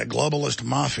disappeared by a globalist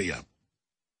mafia.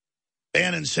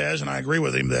 Bannon says, and I agree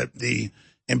with him, that the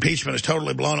impeachment has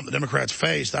totally blown up the Democrats'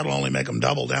 face. That'll only make them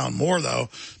double down more, though,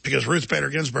 because Ruth Bader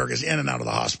Ginsburg is in and out of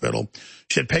the hospital.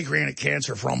 She had pancreatic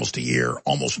cancer for almost a year.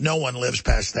 Almost no one lives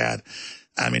past that.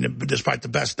 I mean, despite the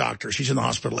best doctors, she's in the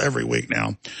hospital every week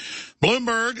now.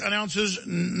 Bloomberg announces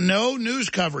no news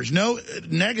coverage, no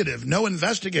negative, no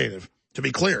investigative, to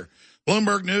be clear.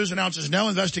 Bloomberg News announces no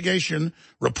investigation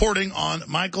reporting on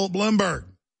Michael Bloomberg.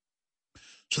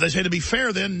 So they say, to be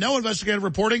fair then, no investigative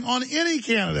reporting on any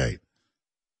candidate.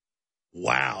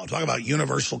 Wow, talk about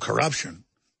universal corruption.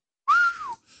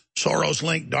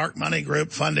 Soros-linked dark money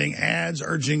group funding ads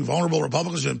urging vulnerable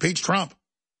Republicans to impeach Trump.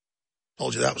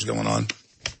 Told you that was going on.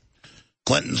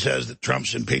 Clinton says that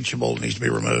Trump's impeachable, needs to be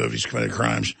removed. He's committed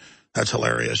crimes. That's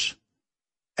hilarious.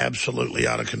 Absolutely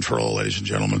out of control, ladies and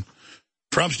gentlemen.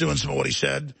 Trump's doing some of what he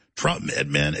said. Trump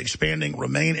admin expanding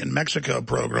Remain in Mexico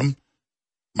program.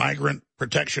 Migrant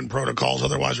protection protocols,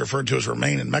 otherwise referred to as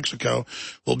Remain in Mexico,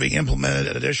 will be implemented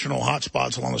at additional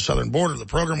hotspots along the southern border. The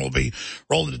program will be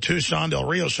rolled into Tucson, Del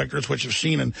Rio sectors, which have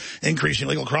seen an increase in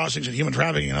illegal crossings and human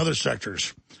trafficking in other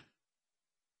sectors.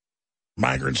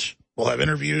 Migrants will have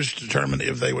interviews to determine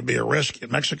if they would be a risk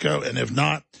in Mexico, and if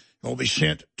not, they will be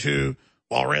sent to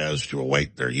Juarez to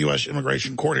await their U.S.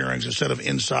 immigration court hearings instead of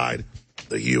inside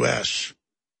the U.S.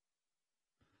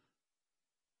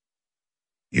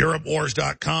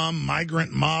 EuropeWars.com,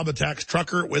 migrant mob attacks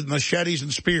trucker with machetes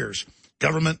and spears.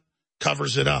 Government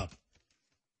covers it up.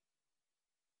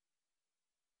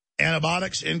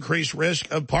 Antibiotics increase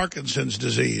risk of Parkinson's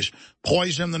disease.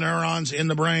 Poison the neurons in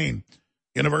the brain.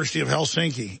 University of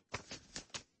Helsinki.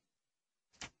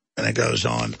 And it goes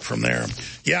on from there.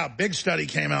 Yeah, big study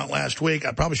came out last week.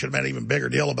 I probably should have made an even bigger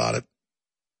deal about it.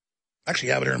 I actually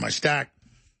have it here in my stack.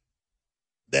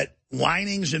 That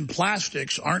linings and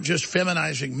plastics aren't just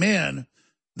feminizing men.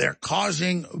 They're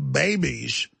causing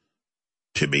babies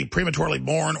to be prematurely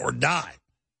born or die.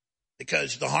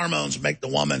 Because the hormones make the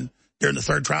woman during the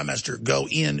third trimester go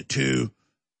into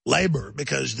labor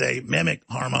because they mimic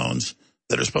hormones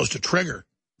that are supposed to trigger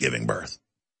giving birth.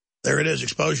 There it is.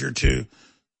 Exposure to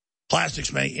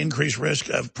plastics may increase risk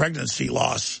of pregnancy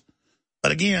loss.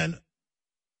 But again,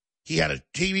 he had a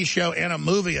TV show and a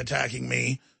movie attacking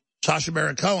me, Sacha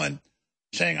Baron Cohen,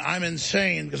 saying I'm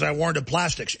insane because I warned of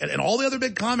plastics. And all the other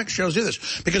big comic shows do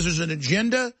this because there's an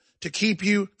agenda to keep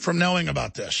you from knowing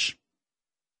about this.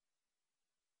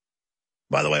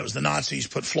 By the way, it was the Nazis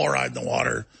put fluoride in the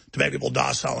water to make people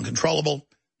docile and controllable.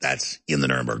 That's in the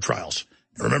Nuremberg trials.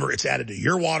 And remember, it's added to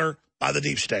your water by the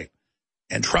deep state.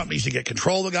 And Trump needs to get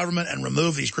control of the government and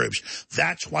remove these groups.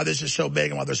 That's why this is so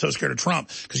big and why they're so scared of Trump,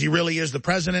 because he really is the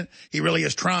president. He really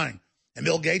is trying. And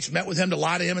Bill Gates met with him to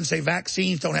lie to him and say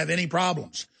vaccines don't have any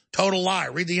problems. Total lie.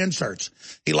 Read the inserts.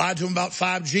 He lied to him about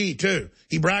 5G, too.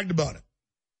 He bragged about it.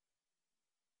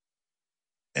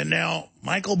 And now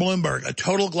Michael Bloomberg, a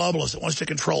total globalist that wants to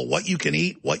control what you can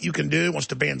eat, what you can do, wants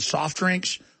to ban soft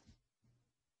drinks.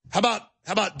 How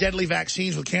about deadly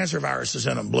vaccines with cancer viruses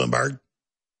in them, Bloomberg?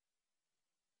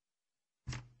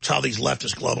 It's how these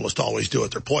leftist globalists always do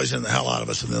it. They're poisoning the hell out of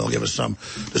us, and then they'll give us some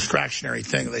distractionary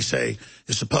thing they say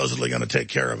is supposedly going to take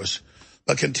care of us.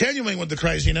 But continuing with the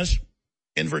craziness,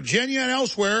 in Virginia and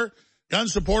elsewhere, gun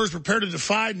supporters prepare to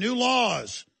defy new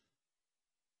laws.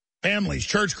 Families,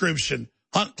 church groups, and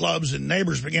hunt clubs and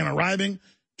neighbors began arriving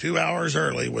 2 hours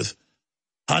early, with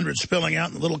hundreds spilling out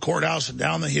in the little courthouse and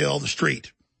down the hill, the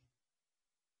street.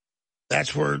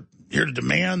 That's where here to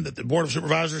demand that the Board of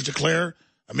Supervisors declare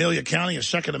Amelia County a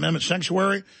Second Amendment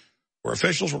sanctuary where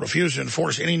officials will refuse to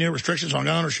enforce any new restrictions on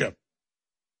gun ownership.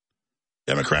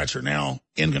 Democrats are now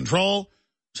in control,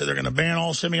 so they're going to ban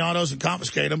all semi-autos and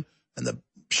confiscate them, and the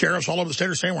sheriffs all over the state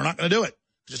are saying we're not going to do it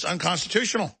because it's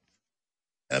unconstitutional.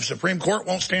 And if the Supreme Court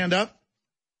won't stand up,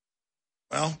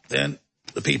 well, then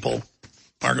the people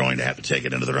are going to have to take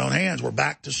it into their own hands. We're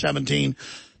back to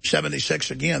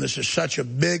 1776 again. This is such a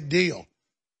big deal.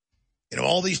 You know,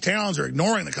 all these towns are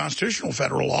ignoring the constitutional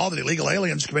federal law that illegal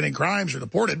aliens committing crimes are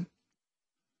deported.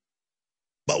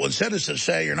 But when citizens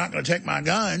say you're not going to take my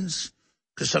guns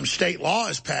because some state law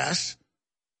is passed,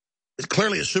 it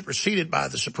clearly is superseded by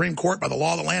the Supreme Court, by the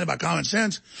law of the land, by common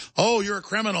sense. Oh, you're a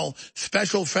criminal.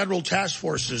 Special federal task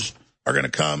forces are going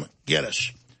to come get us.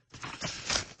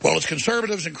 Well, it's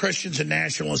conservatives and Christians and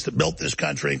nationalists that built this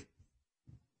country,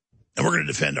 and we're going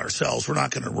to defend ourselves. We're not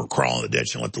going to crawl in the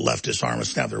ditch and let the leftists arm us,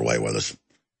 snap their way with us.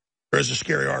 There is a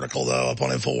scary article, though, up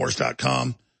on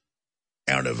Infowars.com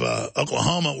out of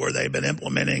Oklahoma, where they've been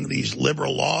implementing these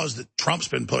liberal laws that Trump's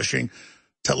been pushing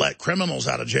to let criminals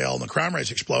out of jail, and the crime rate's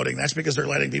exploding. That's because they're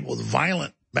letting people with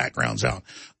violent backgrounds out.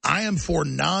 I am for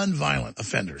nonviolent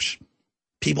offenders,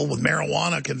 people with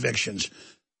marijuana convictions,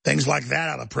 things like that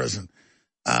out of prison.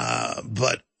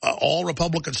 But all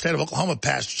Republican state of Oklahoma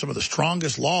passed some of the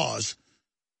strongest laws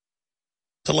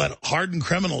to let hardened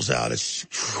criminals out. It's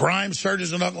crime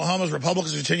surges in Oklahoma as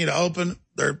Republicans continue to open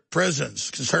their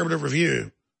prisons. Conservative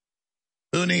Review.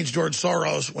 Who needs George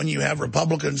Soros when you have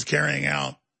Republicans carrying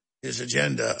out his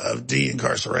agenda of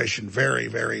de-incarceration? Very,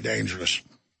 very dangerous.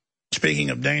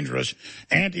 Speaking of dangerous,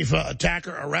 Antifa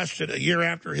attacker arrested a year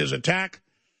after his attack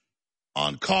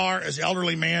on car as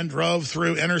elderly man drove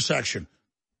through intersection.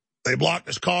 They blocked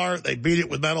his car. They beat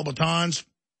it with metal batons.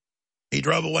 He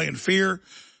drove away in fear,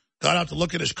 got out to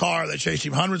look at his car. They chased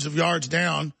him hundreds of yards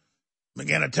down,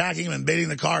 began attacking him and beating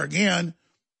the car again.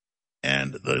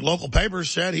 And the local papers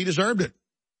said he deserved it.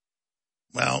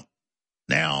 Well,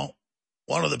 now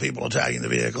one of the people attacking the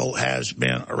vehicle has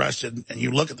been arrested. And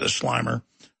you look at this Slimer.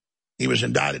 He was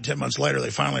indicted 10 months later. They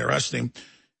finally arrested him.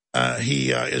 He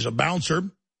is a bouncer.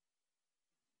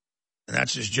 And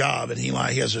that's his job. And he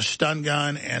has a stun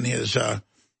gun and his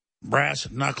brass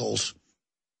knuckles.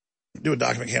 Do a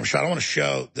document cam shot. I want to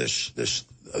show this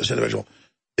individual.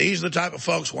 These are the type of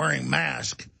folks wearing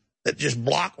masks that just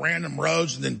block random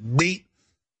roads and then beat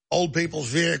old people's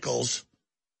vehicles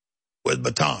with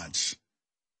batons.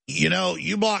 you know,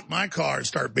 you block my car and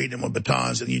start beating him with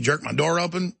batons and you jerk my door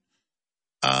open,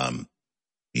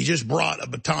 you just brought a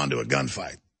baton to a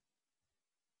gunfight.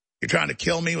 You're trying to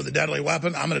kill me with a deadly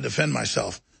weapon, I'm going to defend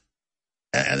myself.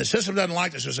 And the system doesn't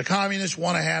like this. As the communists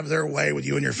want to have their way with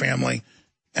you and your family,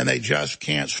 and they just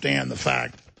can't stand the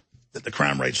fact that the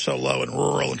crime rate's so low in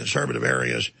rural and conservative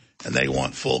areas, and they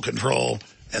want full control,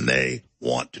 and they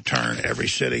want to turn every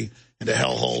city into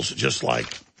hellholes, just like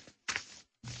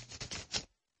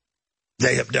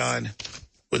they have done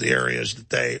with the areas that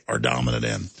they are dominant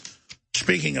in.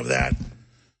 Speaking of that,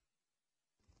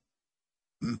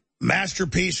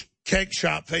 Masterpiece Cake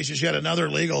Shop faces yet another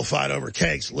legal fight over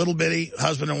cakes. Little bitty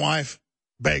husband and wife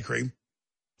bakery.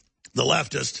 The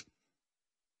leftist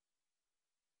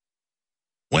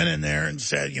went in there and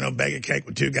said, you know, bake a cake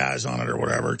with two guys on it or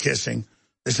whatever, kissing.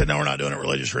 They said, no, we're not doing it for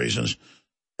religious reasons.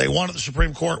 They won at the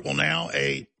Supreme Court. Well, now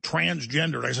a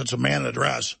transgender, I guess it's a man in a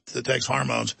dress that takes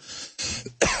hormones,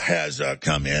 has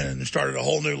come in and started a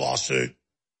whole new lawsuit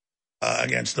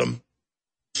against them.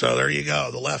 So there you go.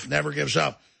 The left never gives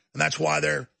up. And that's why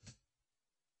they're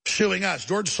suing us.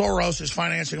 George Soros is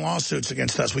financing lawsuits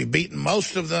against us. We've beaten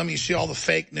most of them. You see all the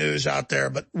fake news out there.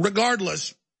 But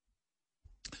regardless,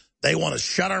 they want to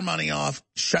shut our money off,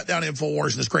 shut down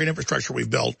InfoWars and this great infrastructure we've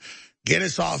built, get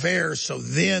us off air so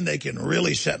then they can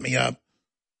really set me up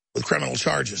with criminal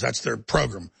charges. That's their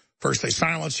program. First they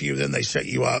silence you, then they set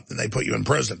you up, then they put you in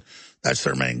prison. That's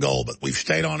their main goal. But we've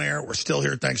stayed on air. We're still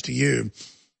here thanks to you.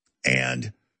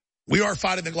 And we are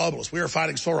fighting the globalists. We are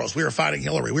fighting Soros. We are fighting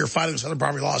Hillary. We are fighting the Southern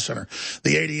Poverty Law Center,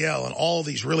 the ADL, and all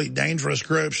these really dangerous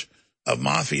groups of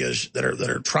mafias that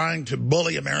are trying to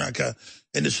bully America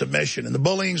into submission. And the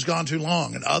bullying's gone too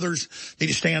long, and others need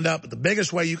to stand up. But the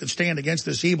biggest way you can stand against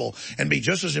this evil and be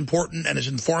just as important and as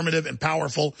informative and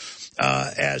powerful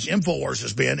as InfoWars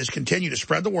has been is continue to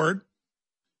spread the word,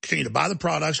 continue to buy the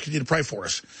products, continue to pray for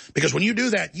us. Because when you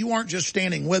do that, you aren't just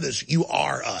standing with us, you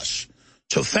are us.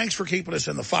 So thanks for keeping us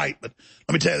in the fight. But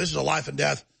let me tell you, this is a life and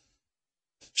death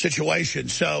situation.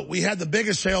 So we had the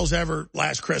biggest sales ever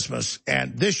last Christmas.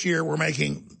 And this year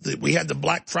we had the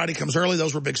Black Friday comes early.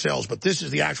 Those were big sales. But this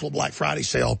is the actual Black Friday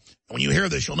sale. And when you hear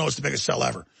this, you'll know it's the biggest sale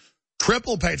ever.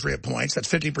 Triple Patriot points. That's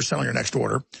 50% on your next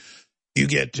order. You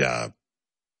get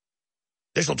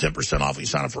additional 10% off when you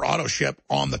sign up for auto ship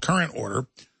on the current order.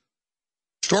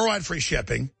 Store-wide free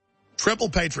shipping. Triple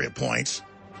Patriot points.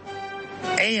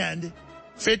 And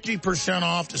 50%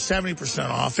 off to 70%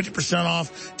 off, 50%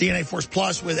 off DNA Force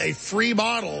Plus with a free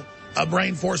bottle of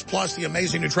Brain Force Plus, the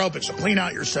amazing nootropic. So clean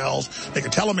out your cells, make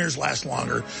your telomeres last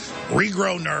longer,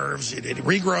 regrow nerves. It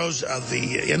regrows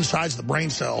the insides of the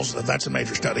brain cells. That's in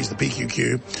major studies, the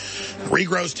PQQ.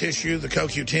 Regrows tissue, the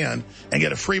CoQ10, and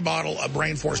get a free bottle of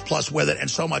Brain Force Plus with it and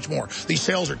so much more. These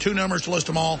sales are 2 numbers to list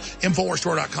them all.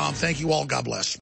 InfoWarsStore.com. Thank you all. God bless.